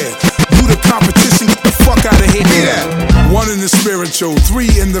square. You the competition, get the fuck out of here. One in the spiritual, three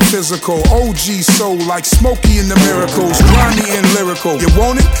in the physical. OG soul like Smokey in the miracles. Grimy and lyrical. You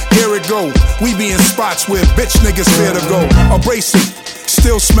want it? Here it go. We be in spots where bitch niggas fear to go. Abrasive,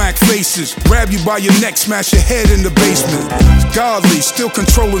 still smack faces. Grab you by your neck, smash your head in the basement. Godly, still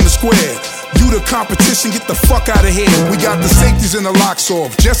controlling the square. You the competition, get the fuck out of here. We got the safeties and the locks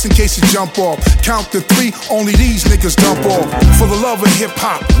off, just in case you jump off. Count to three, only these niggas dump off. For the love of hip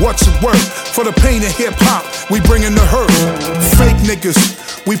hop, what's it worth? For the pain of hip hop, we bringin' the hurt. Fake niggas,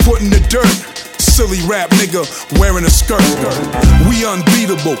 we put in the dirt. Silly rap nigga wearing a skirt. We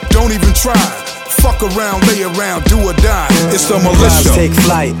unbeatable, don't even try. Fuck around, lay around, do or die. It's the militia. Rhymes take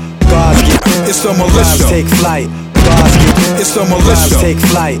flight, guards get. It's the militia. Rhymes take flight, guards get. It's the militia. Rhymes take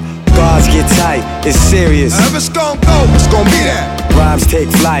flight, guards get tight, it's serious. If it's gon' go, it's gon' be that. Rhymes take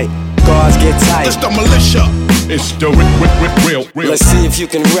flight, guards get tight. It's the militia. It's the real. Let's see if you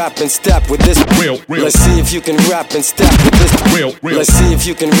can rap and step with this. Real. Let's see if you can rap and step with this. Real. Let's see if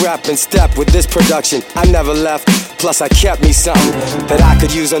you can rap and step with this production. I never left, plus I kept me something that I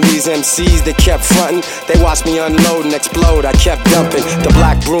could use on these MCs that kept frontin'. They watched me unload and explode, I kept dumping. The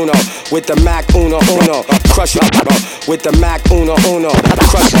Black Bruno with the Mac Uno. Crush you with the Mac Uno.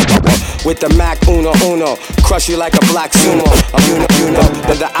 Crush you with the Mac Uno. Crush you like a black sumo. You know,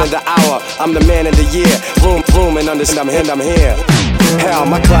 the hour, I'm the man of the year. Room and understand I'm here. Hell,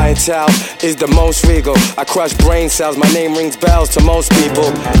 my clientele is the most regal. I crush brain cells, my name rings bells to most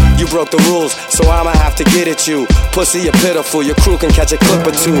people. You broke the rules, so I'ma have to get at you. Pussy, you're pitiful, your crew can catch a clip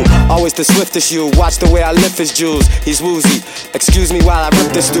or two. Always the swiftest you, watch the way I lift his jewels. He's woozy, excuse me while I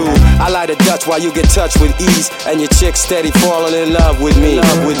rip this dude. I light a Dutch while you get touched with ease. And your chick steady falling in love with me.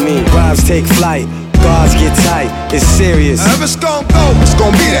 Rhymes take flight, guards get tight, it's serious. If it's gon' go, it's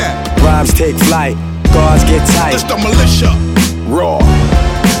gon' be that. Rhymes take flight, guards get tight. It's the militia. Raw.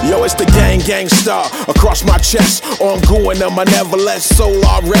 Yo, it's the gang star across my chest. Ongoing them, I never let soul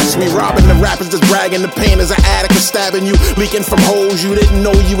I rest. We robbing the rappers, just bragging. The pain is an addict, stabbing you, leaking from holes you didn't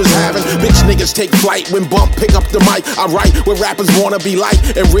know you was having. Bitch niggas take flight when bump, pick up the mic. I write what rappers wanna be like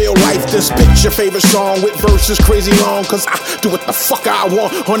in real life. Then spit your favorite song with verses crazy long. Cause I do what the fuck I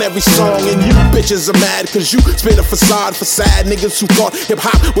want on every song. And you bitches are mad cause you spit a facade for sad niggas who thought hip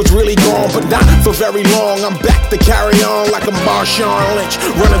hop was really gone. But not for very long. I'm back to carry on like I'm Marshawn Lynch.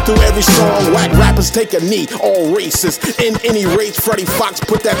 Running through every song, whack rappers take a knee, all races. In any race, Freddie Fox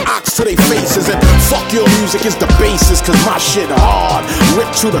put that ox to their faces. And fuck your music is the basis, cause my shit hard. Rip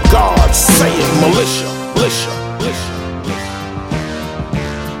to the guards, say it, militia.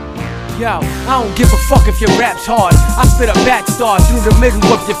 Yo, I don't give a fuck if your rap's hard. I spit a bat star through the middle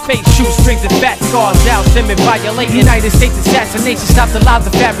of your face, shoestrings and fat scars. Out Simmons violating United States assassination. Stop the lies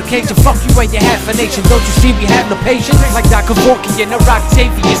of fabrication. Fuck you and your half a nation. Don't you see we have no patience? Like Dr. Vorky and the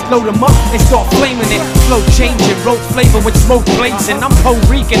Octavius. Load them up and start flaming it. Flow changing, road flavor with smoke blazing. I'm Puerto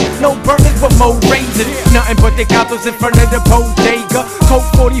Rican, no burners but mo raisins. Nothing but the gatos in front of the bodega. Coke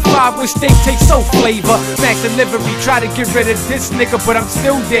 45 with steak taste so flavor. Max delivery, try to get rid of this nigga, but I'm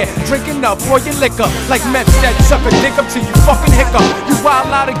still there. Drinking up for your liquor, like meth that sucker dick up till you fucking hiccup. You wild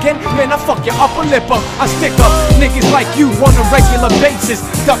out again, man, I fuck your upper lip up. I stick up niggas like you on a regular basis.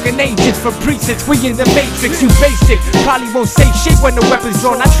 Ducking agents for precincts, we in the matrix, you basic. Probably won't say shit when the weapon's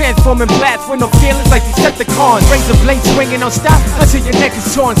drawn. I transform in blast with no feelings like Decepticons. Razor blade swinging on stop until your neck is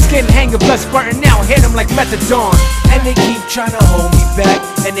torn. Skin hanging, blood spurting out, hit them like methadone. And they keep trying to hold me back,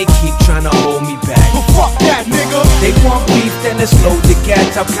 and they keep trying to hold me back. But fuck that, nigga. They want beef, then let's load the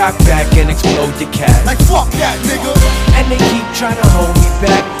gas. I'll cock back and explode the cat. Like fuck that, nigga. And they keep trying to hold me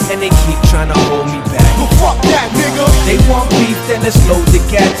back, and they keep trying to hold me back. But fuck that, nigga. They want beef, then let's load the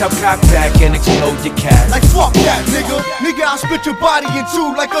gas. I'll cock back and explode the cat. Like fuck that, nigga. Nigga, I'll split your body in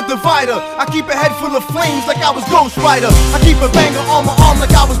two like a divider. I keep a head full of flames like I was Ghost Rider. I keep a banger on my arm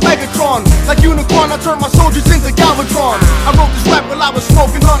like I was Megatron. Like Unicorn, I turn my soldiers into Galvatron. I wrote this rap while I was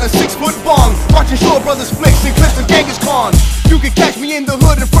smoking on a 6-foot bong, watching Shaw Brothers flicks and clips of Genghis Khan. You can catch me in the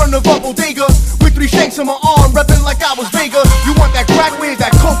hood in front of a bodega with 3 shanks on my arm, reppin' like I was Vega. You want that crack? Where's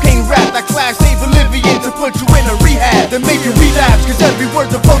that cocaine rap? That class A Bolivian to put you in a rehab, then make you relapse. Cause every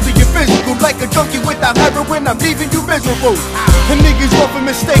word's opposed to your physical. Like a junkie without heroin, I'm leaving you miserable. And niggas often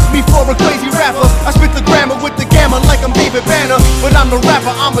mistake me for a crazy rapper. I spit the grammar with the gamma like I'm David Banner. But I'm the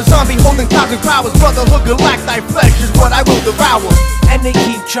rapper, I'm a zombie holding cosmic powers. Brotherhood galactic flesh is what I will devour. And they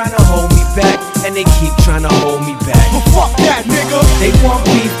keep trying to hold me back, and they keep trying to hold me back. But fuck that, nigga. They want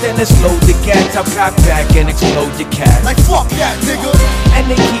beef, then let's load the gas. I'll cock back and explode the cat. Like fuck that, nigga.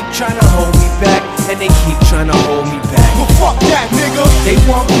 And they keep trying to hold me back, and they keep trying to hold me back. But fuck that, nigga. They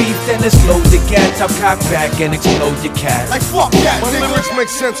want beef, then let's load the gas. I'll cock back and explode the cat. Like fuck that, My nigga. lyrics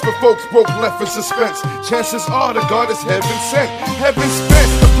make sense for folks broke, left in suspense. Chances are the God is heaven sent, heaven spent.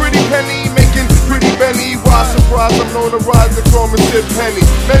 A pretty penny making pretty Benny. Why surprise? I'm known to rise the chrome and sip penny.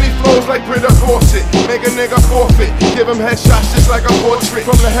 Many flows like Britta Fawcett, make a nigga forfeit. Give him headshots just like a portrait.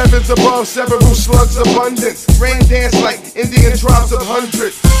 From the heavens above, several slugs abundance. Rain dance like Indian tribes of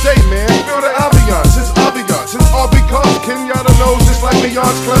hundreds. Say man, feel the ambiance, it's ambiance. It's all because Kenyatta knows just like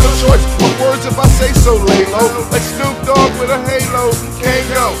Leon's clever choice of words if I say so, lay low. Like Snoop Dogg with a halo, can't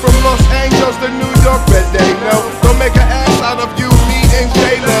go. From Los Angeles to New York, bet they know. Don't make an ass out of you, me and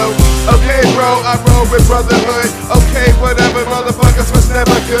J-Lo. Okay bro, I roll with brotherhood. Okay, whatever, motherfuckers was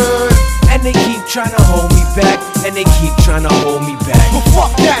never good. And they keep trying to hold me back, and they keep trying to hold me back. But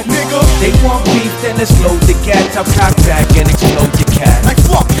fuck that, nigga. They want beef, then let's load the gas. I'll cock back and explode the cat. Like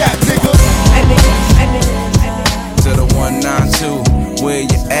fuck that, nigga. To the 192, where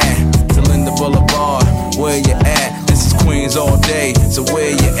you at? To Linda Boulevard, where you at? This is Queens all day, so where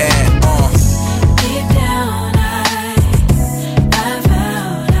you at? Deep down, I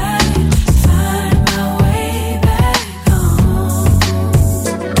found I'd find my way back home.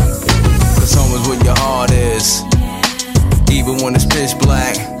 Cause home is where your heart is, even when it's pitch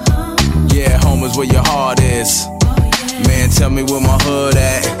black. Yeah, home is where your heart is. Man, tell me where my hood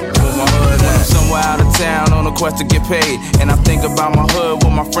at. Where my hood at? When I'm somewhere out of town on a quest to get paid, and I think about my hood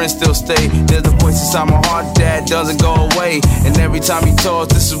where my friends still stay. There's a voice inside my heart that doesn't go away, and every time he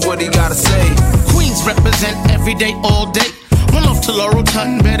talks, this is what he gotta say. Queens represent every day, all day. One love to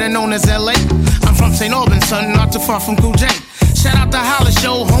Laurelton, better known as LA. I'm from St. Albans, son, not too far from Cool J. Shout out to Hollis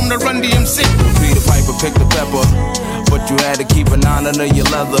Show, home to Run DMC. Peter Piper picked the pepper, but you had to keep an eye under your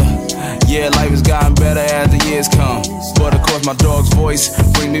leather. Yeah, life has gotten better as the years come, but of course my dog's voice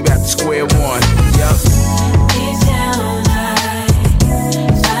brings me back to square one. Yup. Deep down, I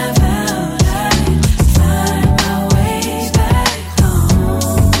found I'd find my way back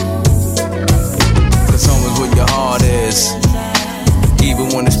home. Cause home is where your heart is,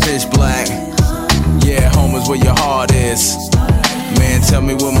 even when it's pitch black. Yeah, home is where your heart is. Man, tell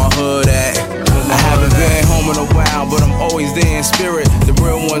me where my hood at. I haven't been home in a while, but I'm always there in spirit. The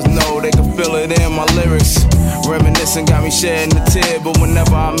real ones know, they can feel it in my lyrics. Reminiscing got me shedding a tear, but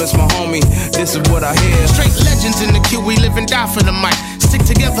whenever I miss my homie, this is what I hear. Straight legends in the queue, we live and die for the mic. Stick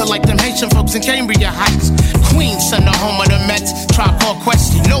together like them Haitian folks in Cambria Heights. Queens, son, the home of the Mets. Tribe Called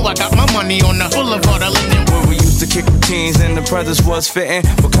Quest, you know I got my money on the Boulevard of Linden. Where we used to kick the teens and the presence was fitting,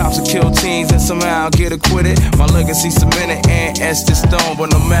 but cops would kill teens and somehow get acquitted. My legacy cemented and etched in stone,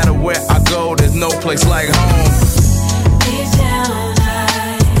 but no matter where I go, there's no place like home. Deep down,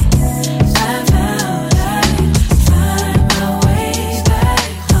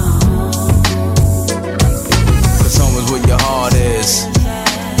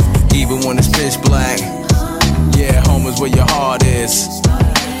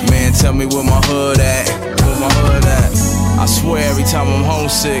 time I'm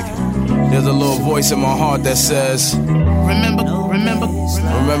homesick, there's a little voice in my heart that says, remember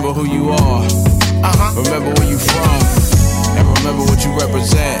who you are, remember where you from, and remember what you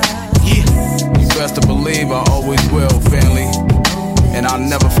represent. You best to believe I always will, family, and I'll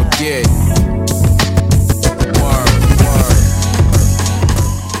never forget.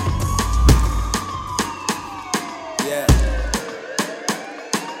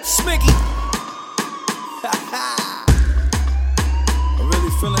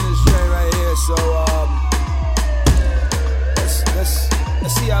 So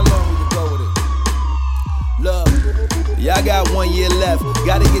let's see how long we can go with it. Look, y'all got 1 year left.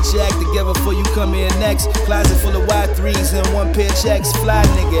 Gotta get your act together before you come here next. Closet full of Y3s and 1 pair checks. Fly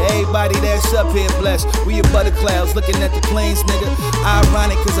nigga, everybody that's up here blessed. We a butter clouds looking at the planes, nigga.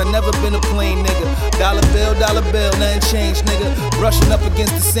 Ironic, cause I never been a plain nigga. Dollar bill, nothing changed, nigga. Brushing up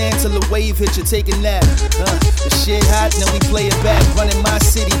against the sand till the wave hit you, take a nap. The shit hot, now we play it back. Running my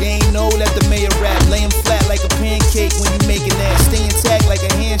city, they ain't know that the mayor rap. Laying flat like a pancake when you making that. Stay intact like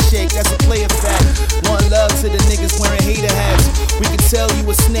a handshake, that's a player fact. One love to the niggas wearing hater hats. We can tell you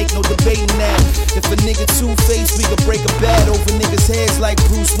a snake, no debating that. If a nigga two-faced, we could break a bat over niggas' heads like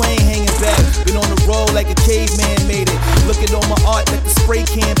Bruce Wayne hanging back. Been on the road like a caveman made it. Look at all my art like the spray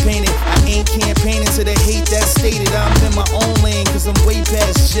can painted. I ain't campaigning to the hate that's stated. I'm in my own lane cause I'm way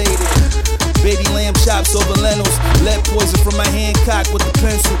past jaded. Baby lamb chops over lentils. Lead poison from my Hancock with the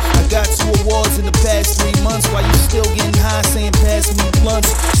pencil. I got 2 awards in the past 3 months. While you still getting high saying pass me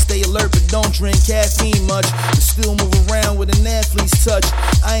blunts. Stay alert but don't drink caffeine much. And still move around with an athlete's touch.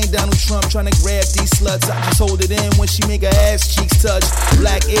 I ain't Donald Trump trying to grab these sluts. I just hold it in when she make her ass cheeks touch.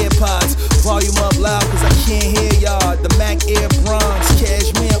 Black AirPods, volume up loud cause I can't hear y'all. The Mac Air Bronze,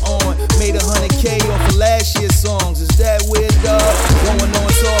 cashmere on. Made 100K off of last year's songs. Is that weird, dog? Going on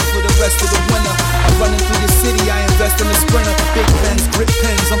tour for the rest of the winter. I'm running through the city, I invest in a sprinter. Big pens, grip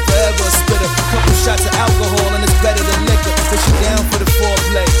pens, I'm forever a spitter. Couple shots of alcohol and it's better than liquor. But she down for the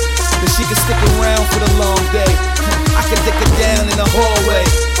foreplay, but she can stick around for the long day. I can dick her down in the hallway.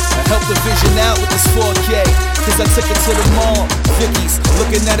 I helped her vision out with this 4K, cause I took her to the mall. Vicky's,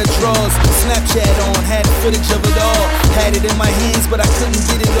 looking at her drawers. Snapchat on, had footage of it all. Had it in my hands, but I couldn't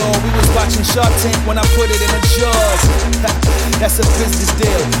get it all. We was watching Shark Tank when I put it in her jaws. That's a business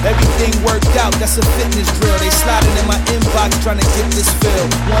deal. Everything worked out, that's a fitness drill. They sliding in my inbox trying to get this fill.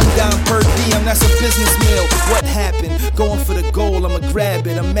 $1 per DM, that's a business meal. What happened? Going for the goal, I'ma grab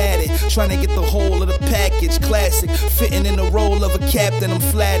it, I'm at it. Trying to get the whole of the package. Classic, fitting in the role of a captain, I'm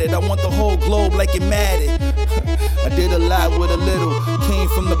flattered. I want the whole globe like it mattered. I did a lot with a little. Came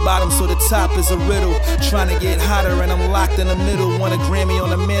from the bottom so the top is a riddle. Trying to get hotter and I'm locked in the middle. Want a Grammy on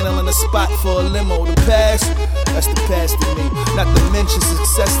the mantle and a spot for a limo. The past, that's the past to me. Not to mention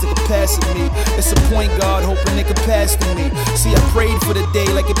success to capacity. It's a point guard hoping it could pass to me. See, I prayed for the day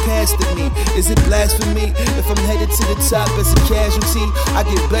like it passed to me. Is it blasphemy if I'm headed to the top as a casualty? I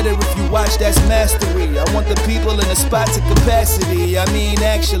get better if you watch, that's mastery. I want the people in the spot to capacity. I mean,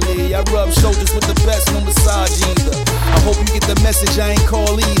 actually, I rub shoulders with the best, no massage either. I hope you get the message, I ain't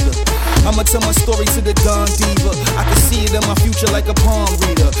call either. I'ma tell my story to the Don Diva. I can see it in my future like a palm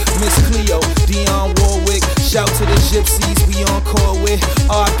reader. Miss Cleo, Dionne Warwick. Shout to the gypsies we on call with.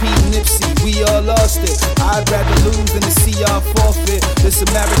 R.P. Nipsey, we all lost it. I'd rather lose than to see y'all forfeit. This a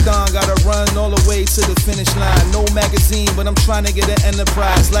marathon, gotta run all the way to the finish line. No magazine, but I'm trying to get an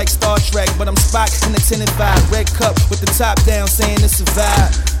enterprise. Like Star Trek, but I'm Spock in the 10 and 5. Red cup with the top down saying it's a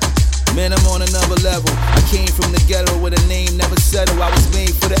vibe. Man, I'm on another level. I came from the ghetto with a name never settled. I was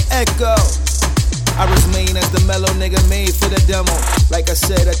made for the echo. I remain as the mellow nigga made for the demo. Like I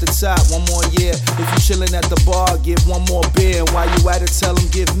said at the top, 1 more year. If you chillin' at the bar, give 1 more beer. And while you at it, tell them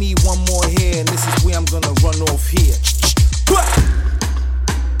give me 1 more here. And this is where I'm gonna run off here.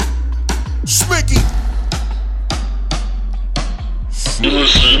 Smicky. You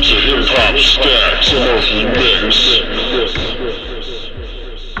listen to Hip Hop Stacks Mix.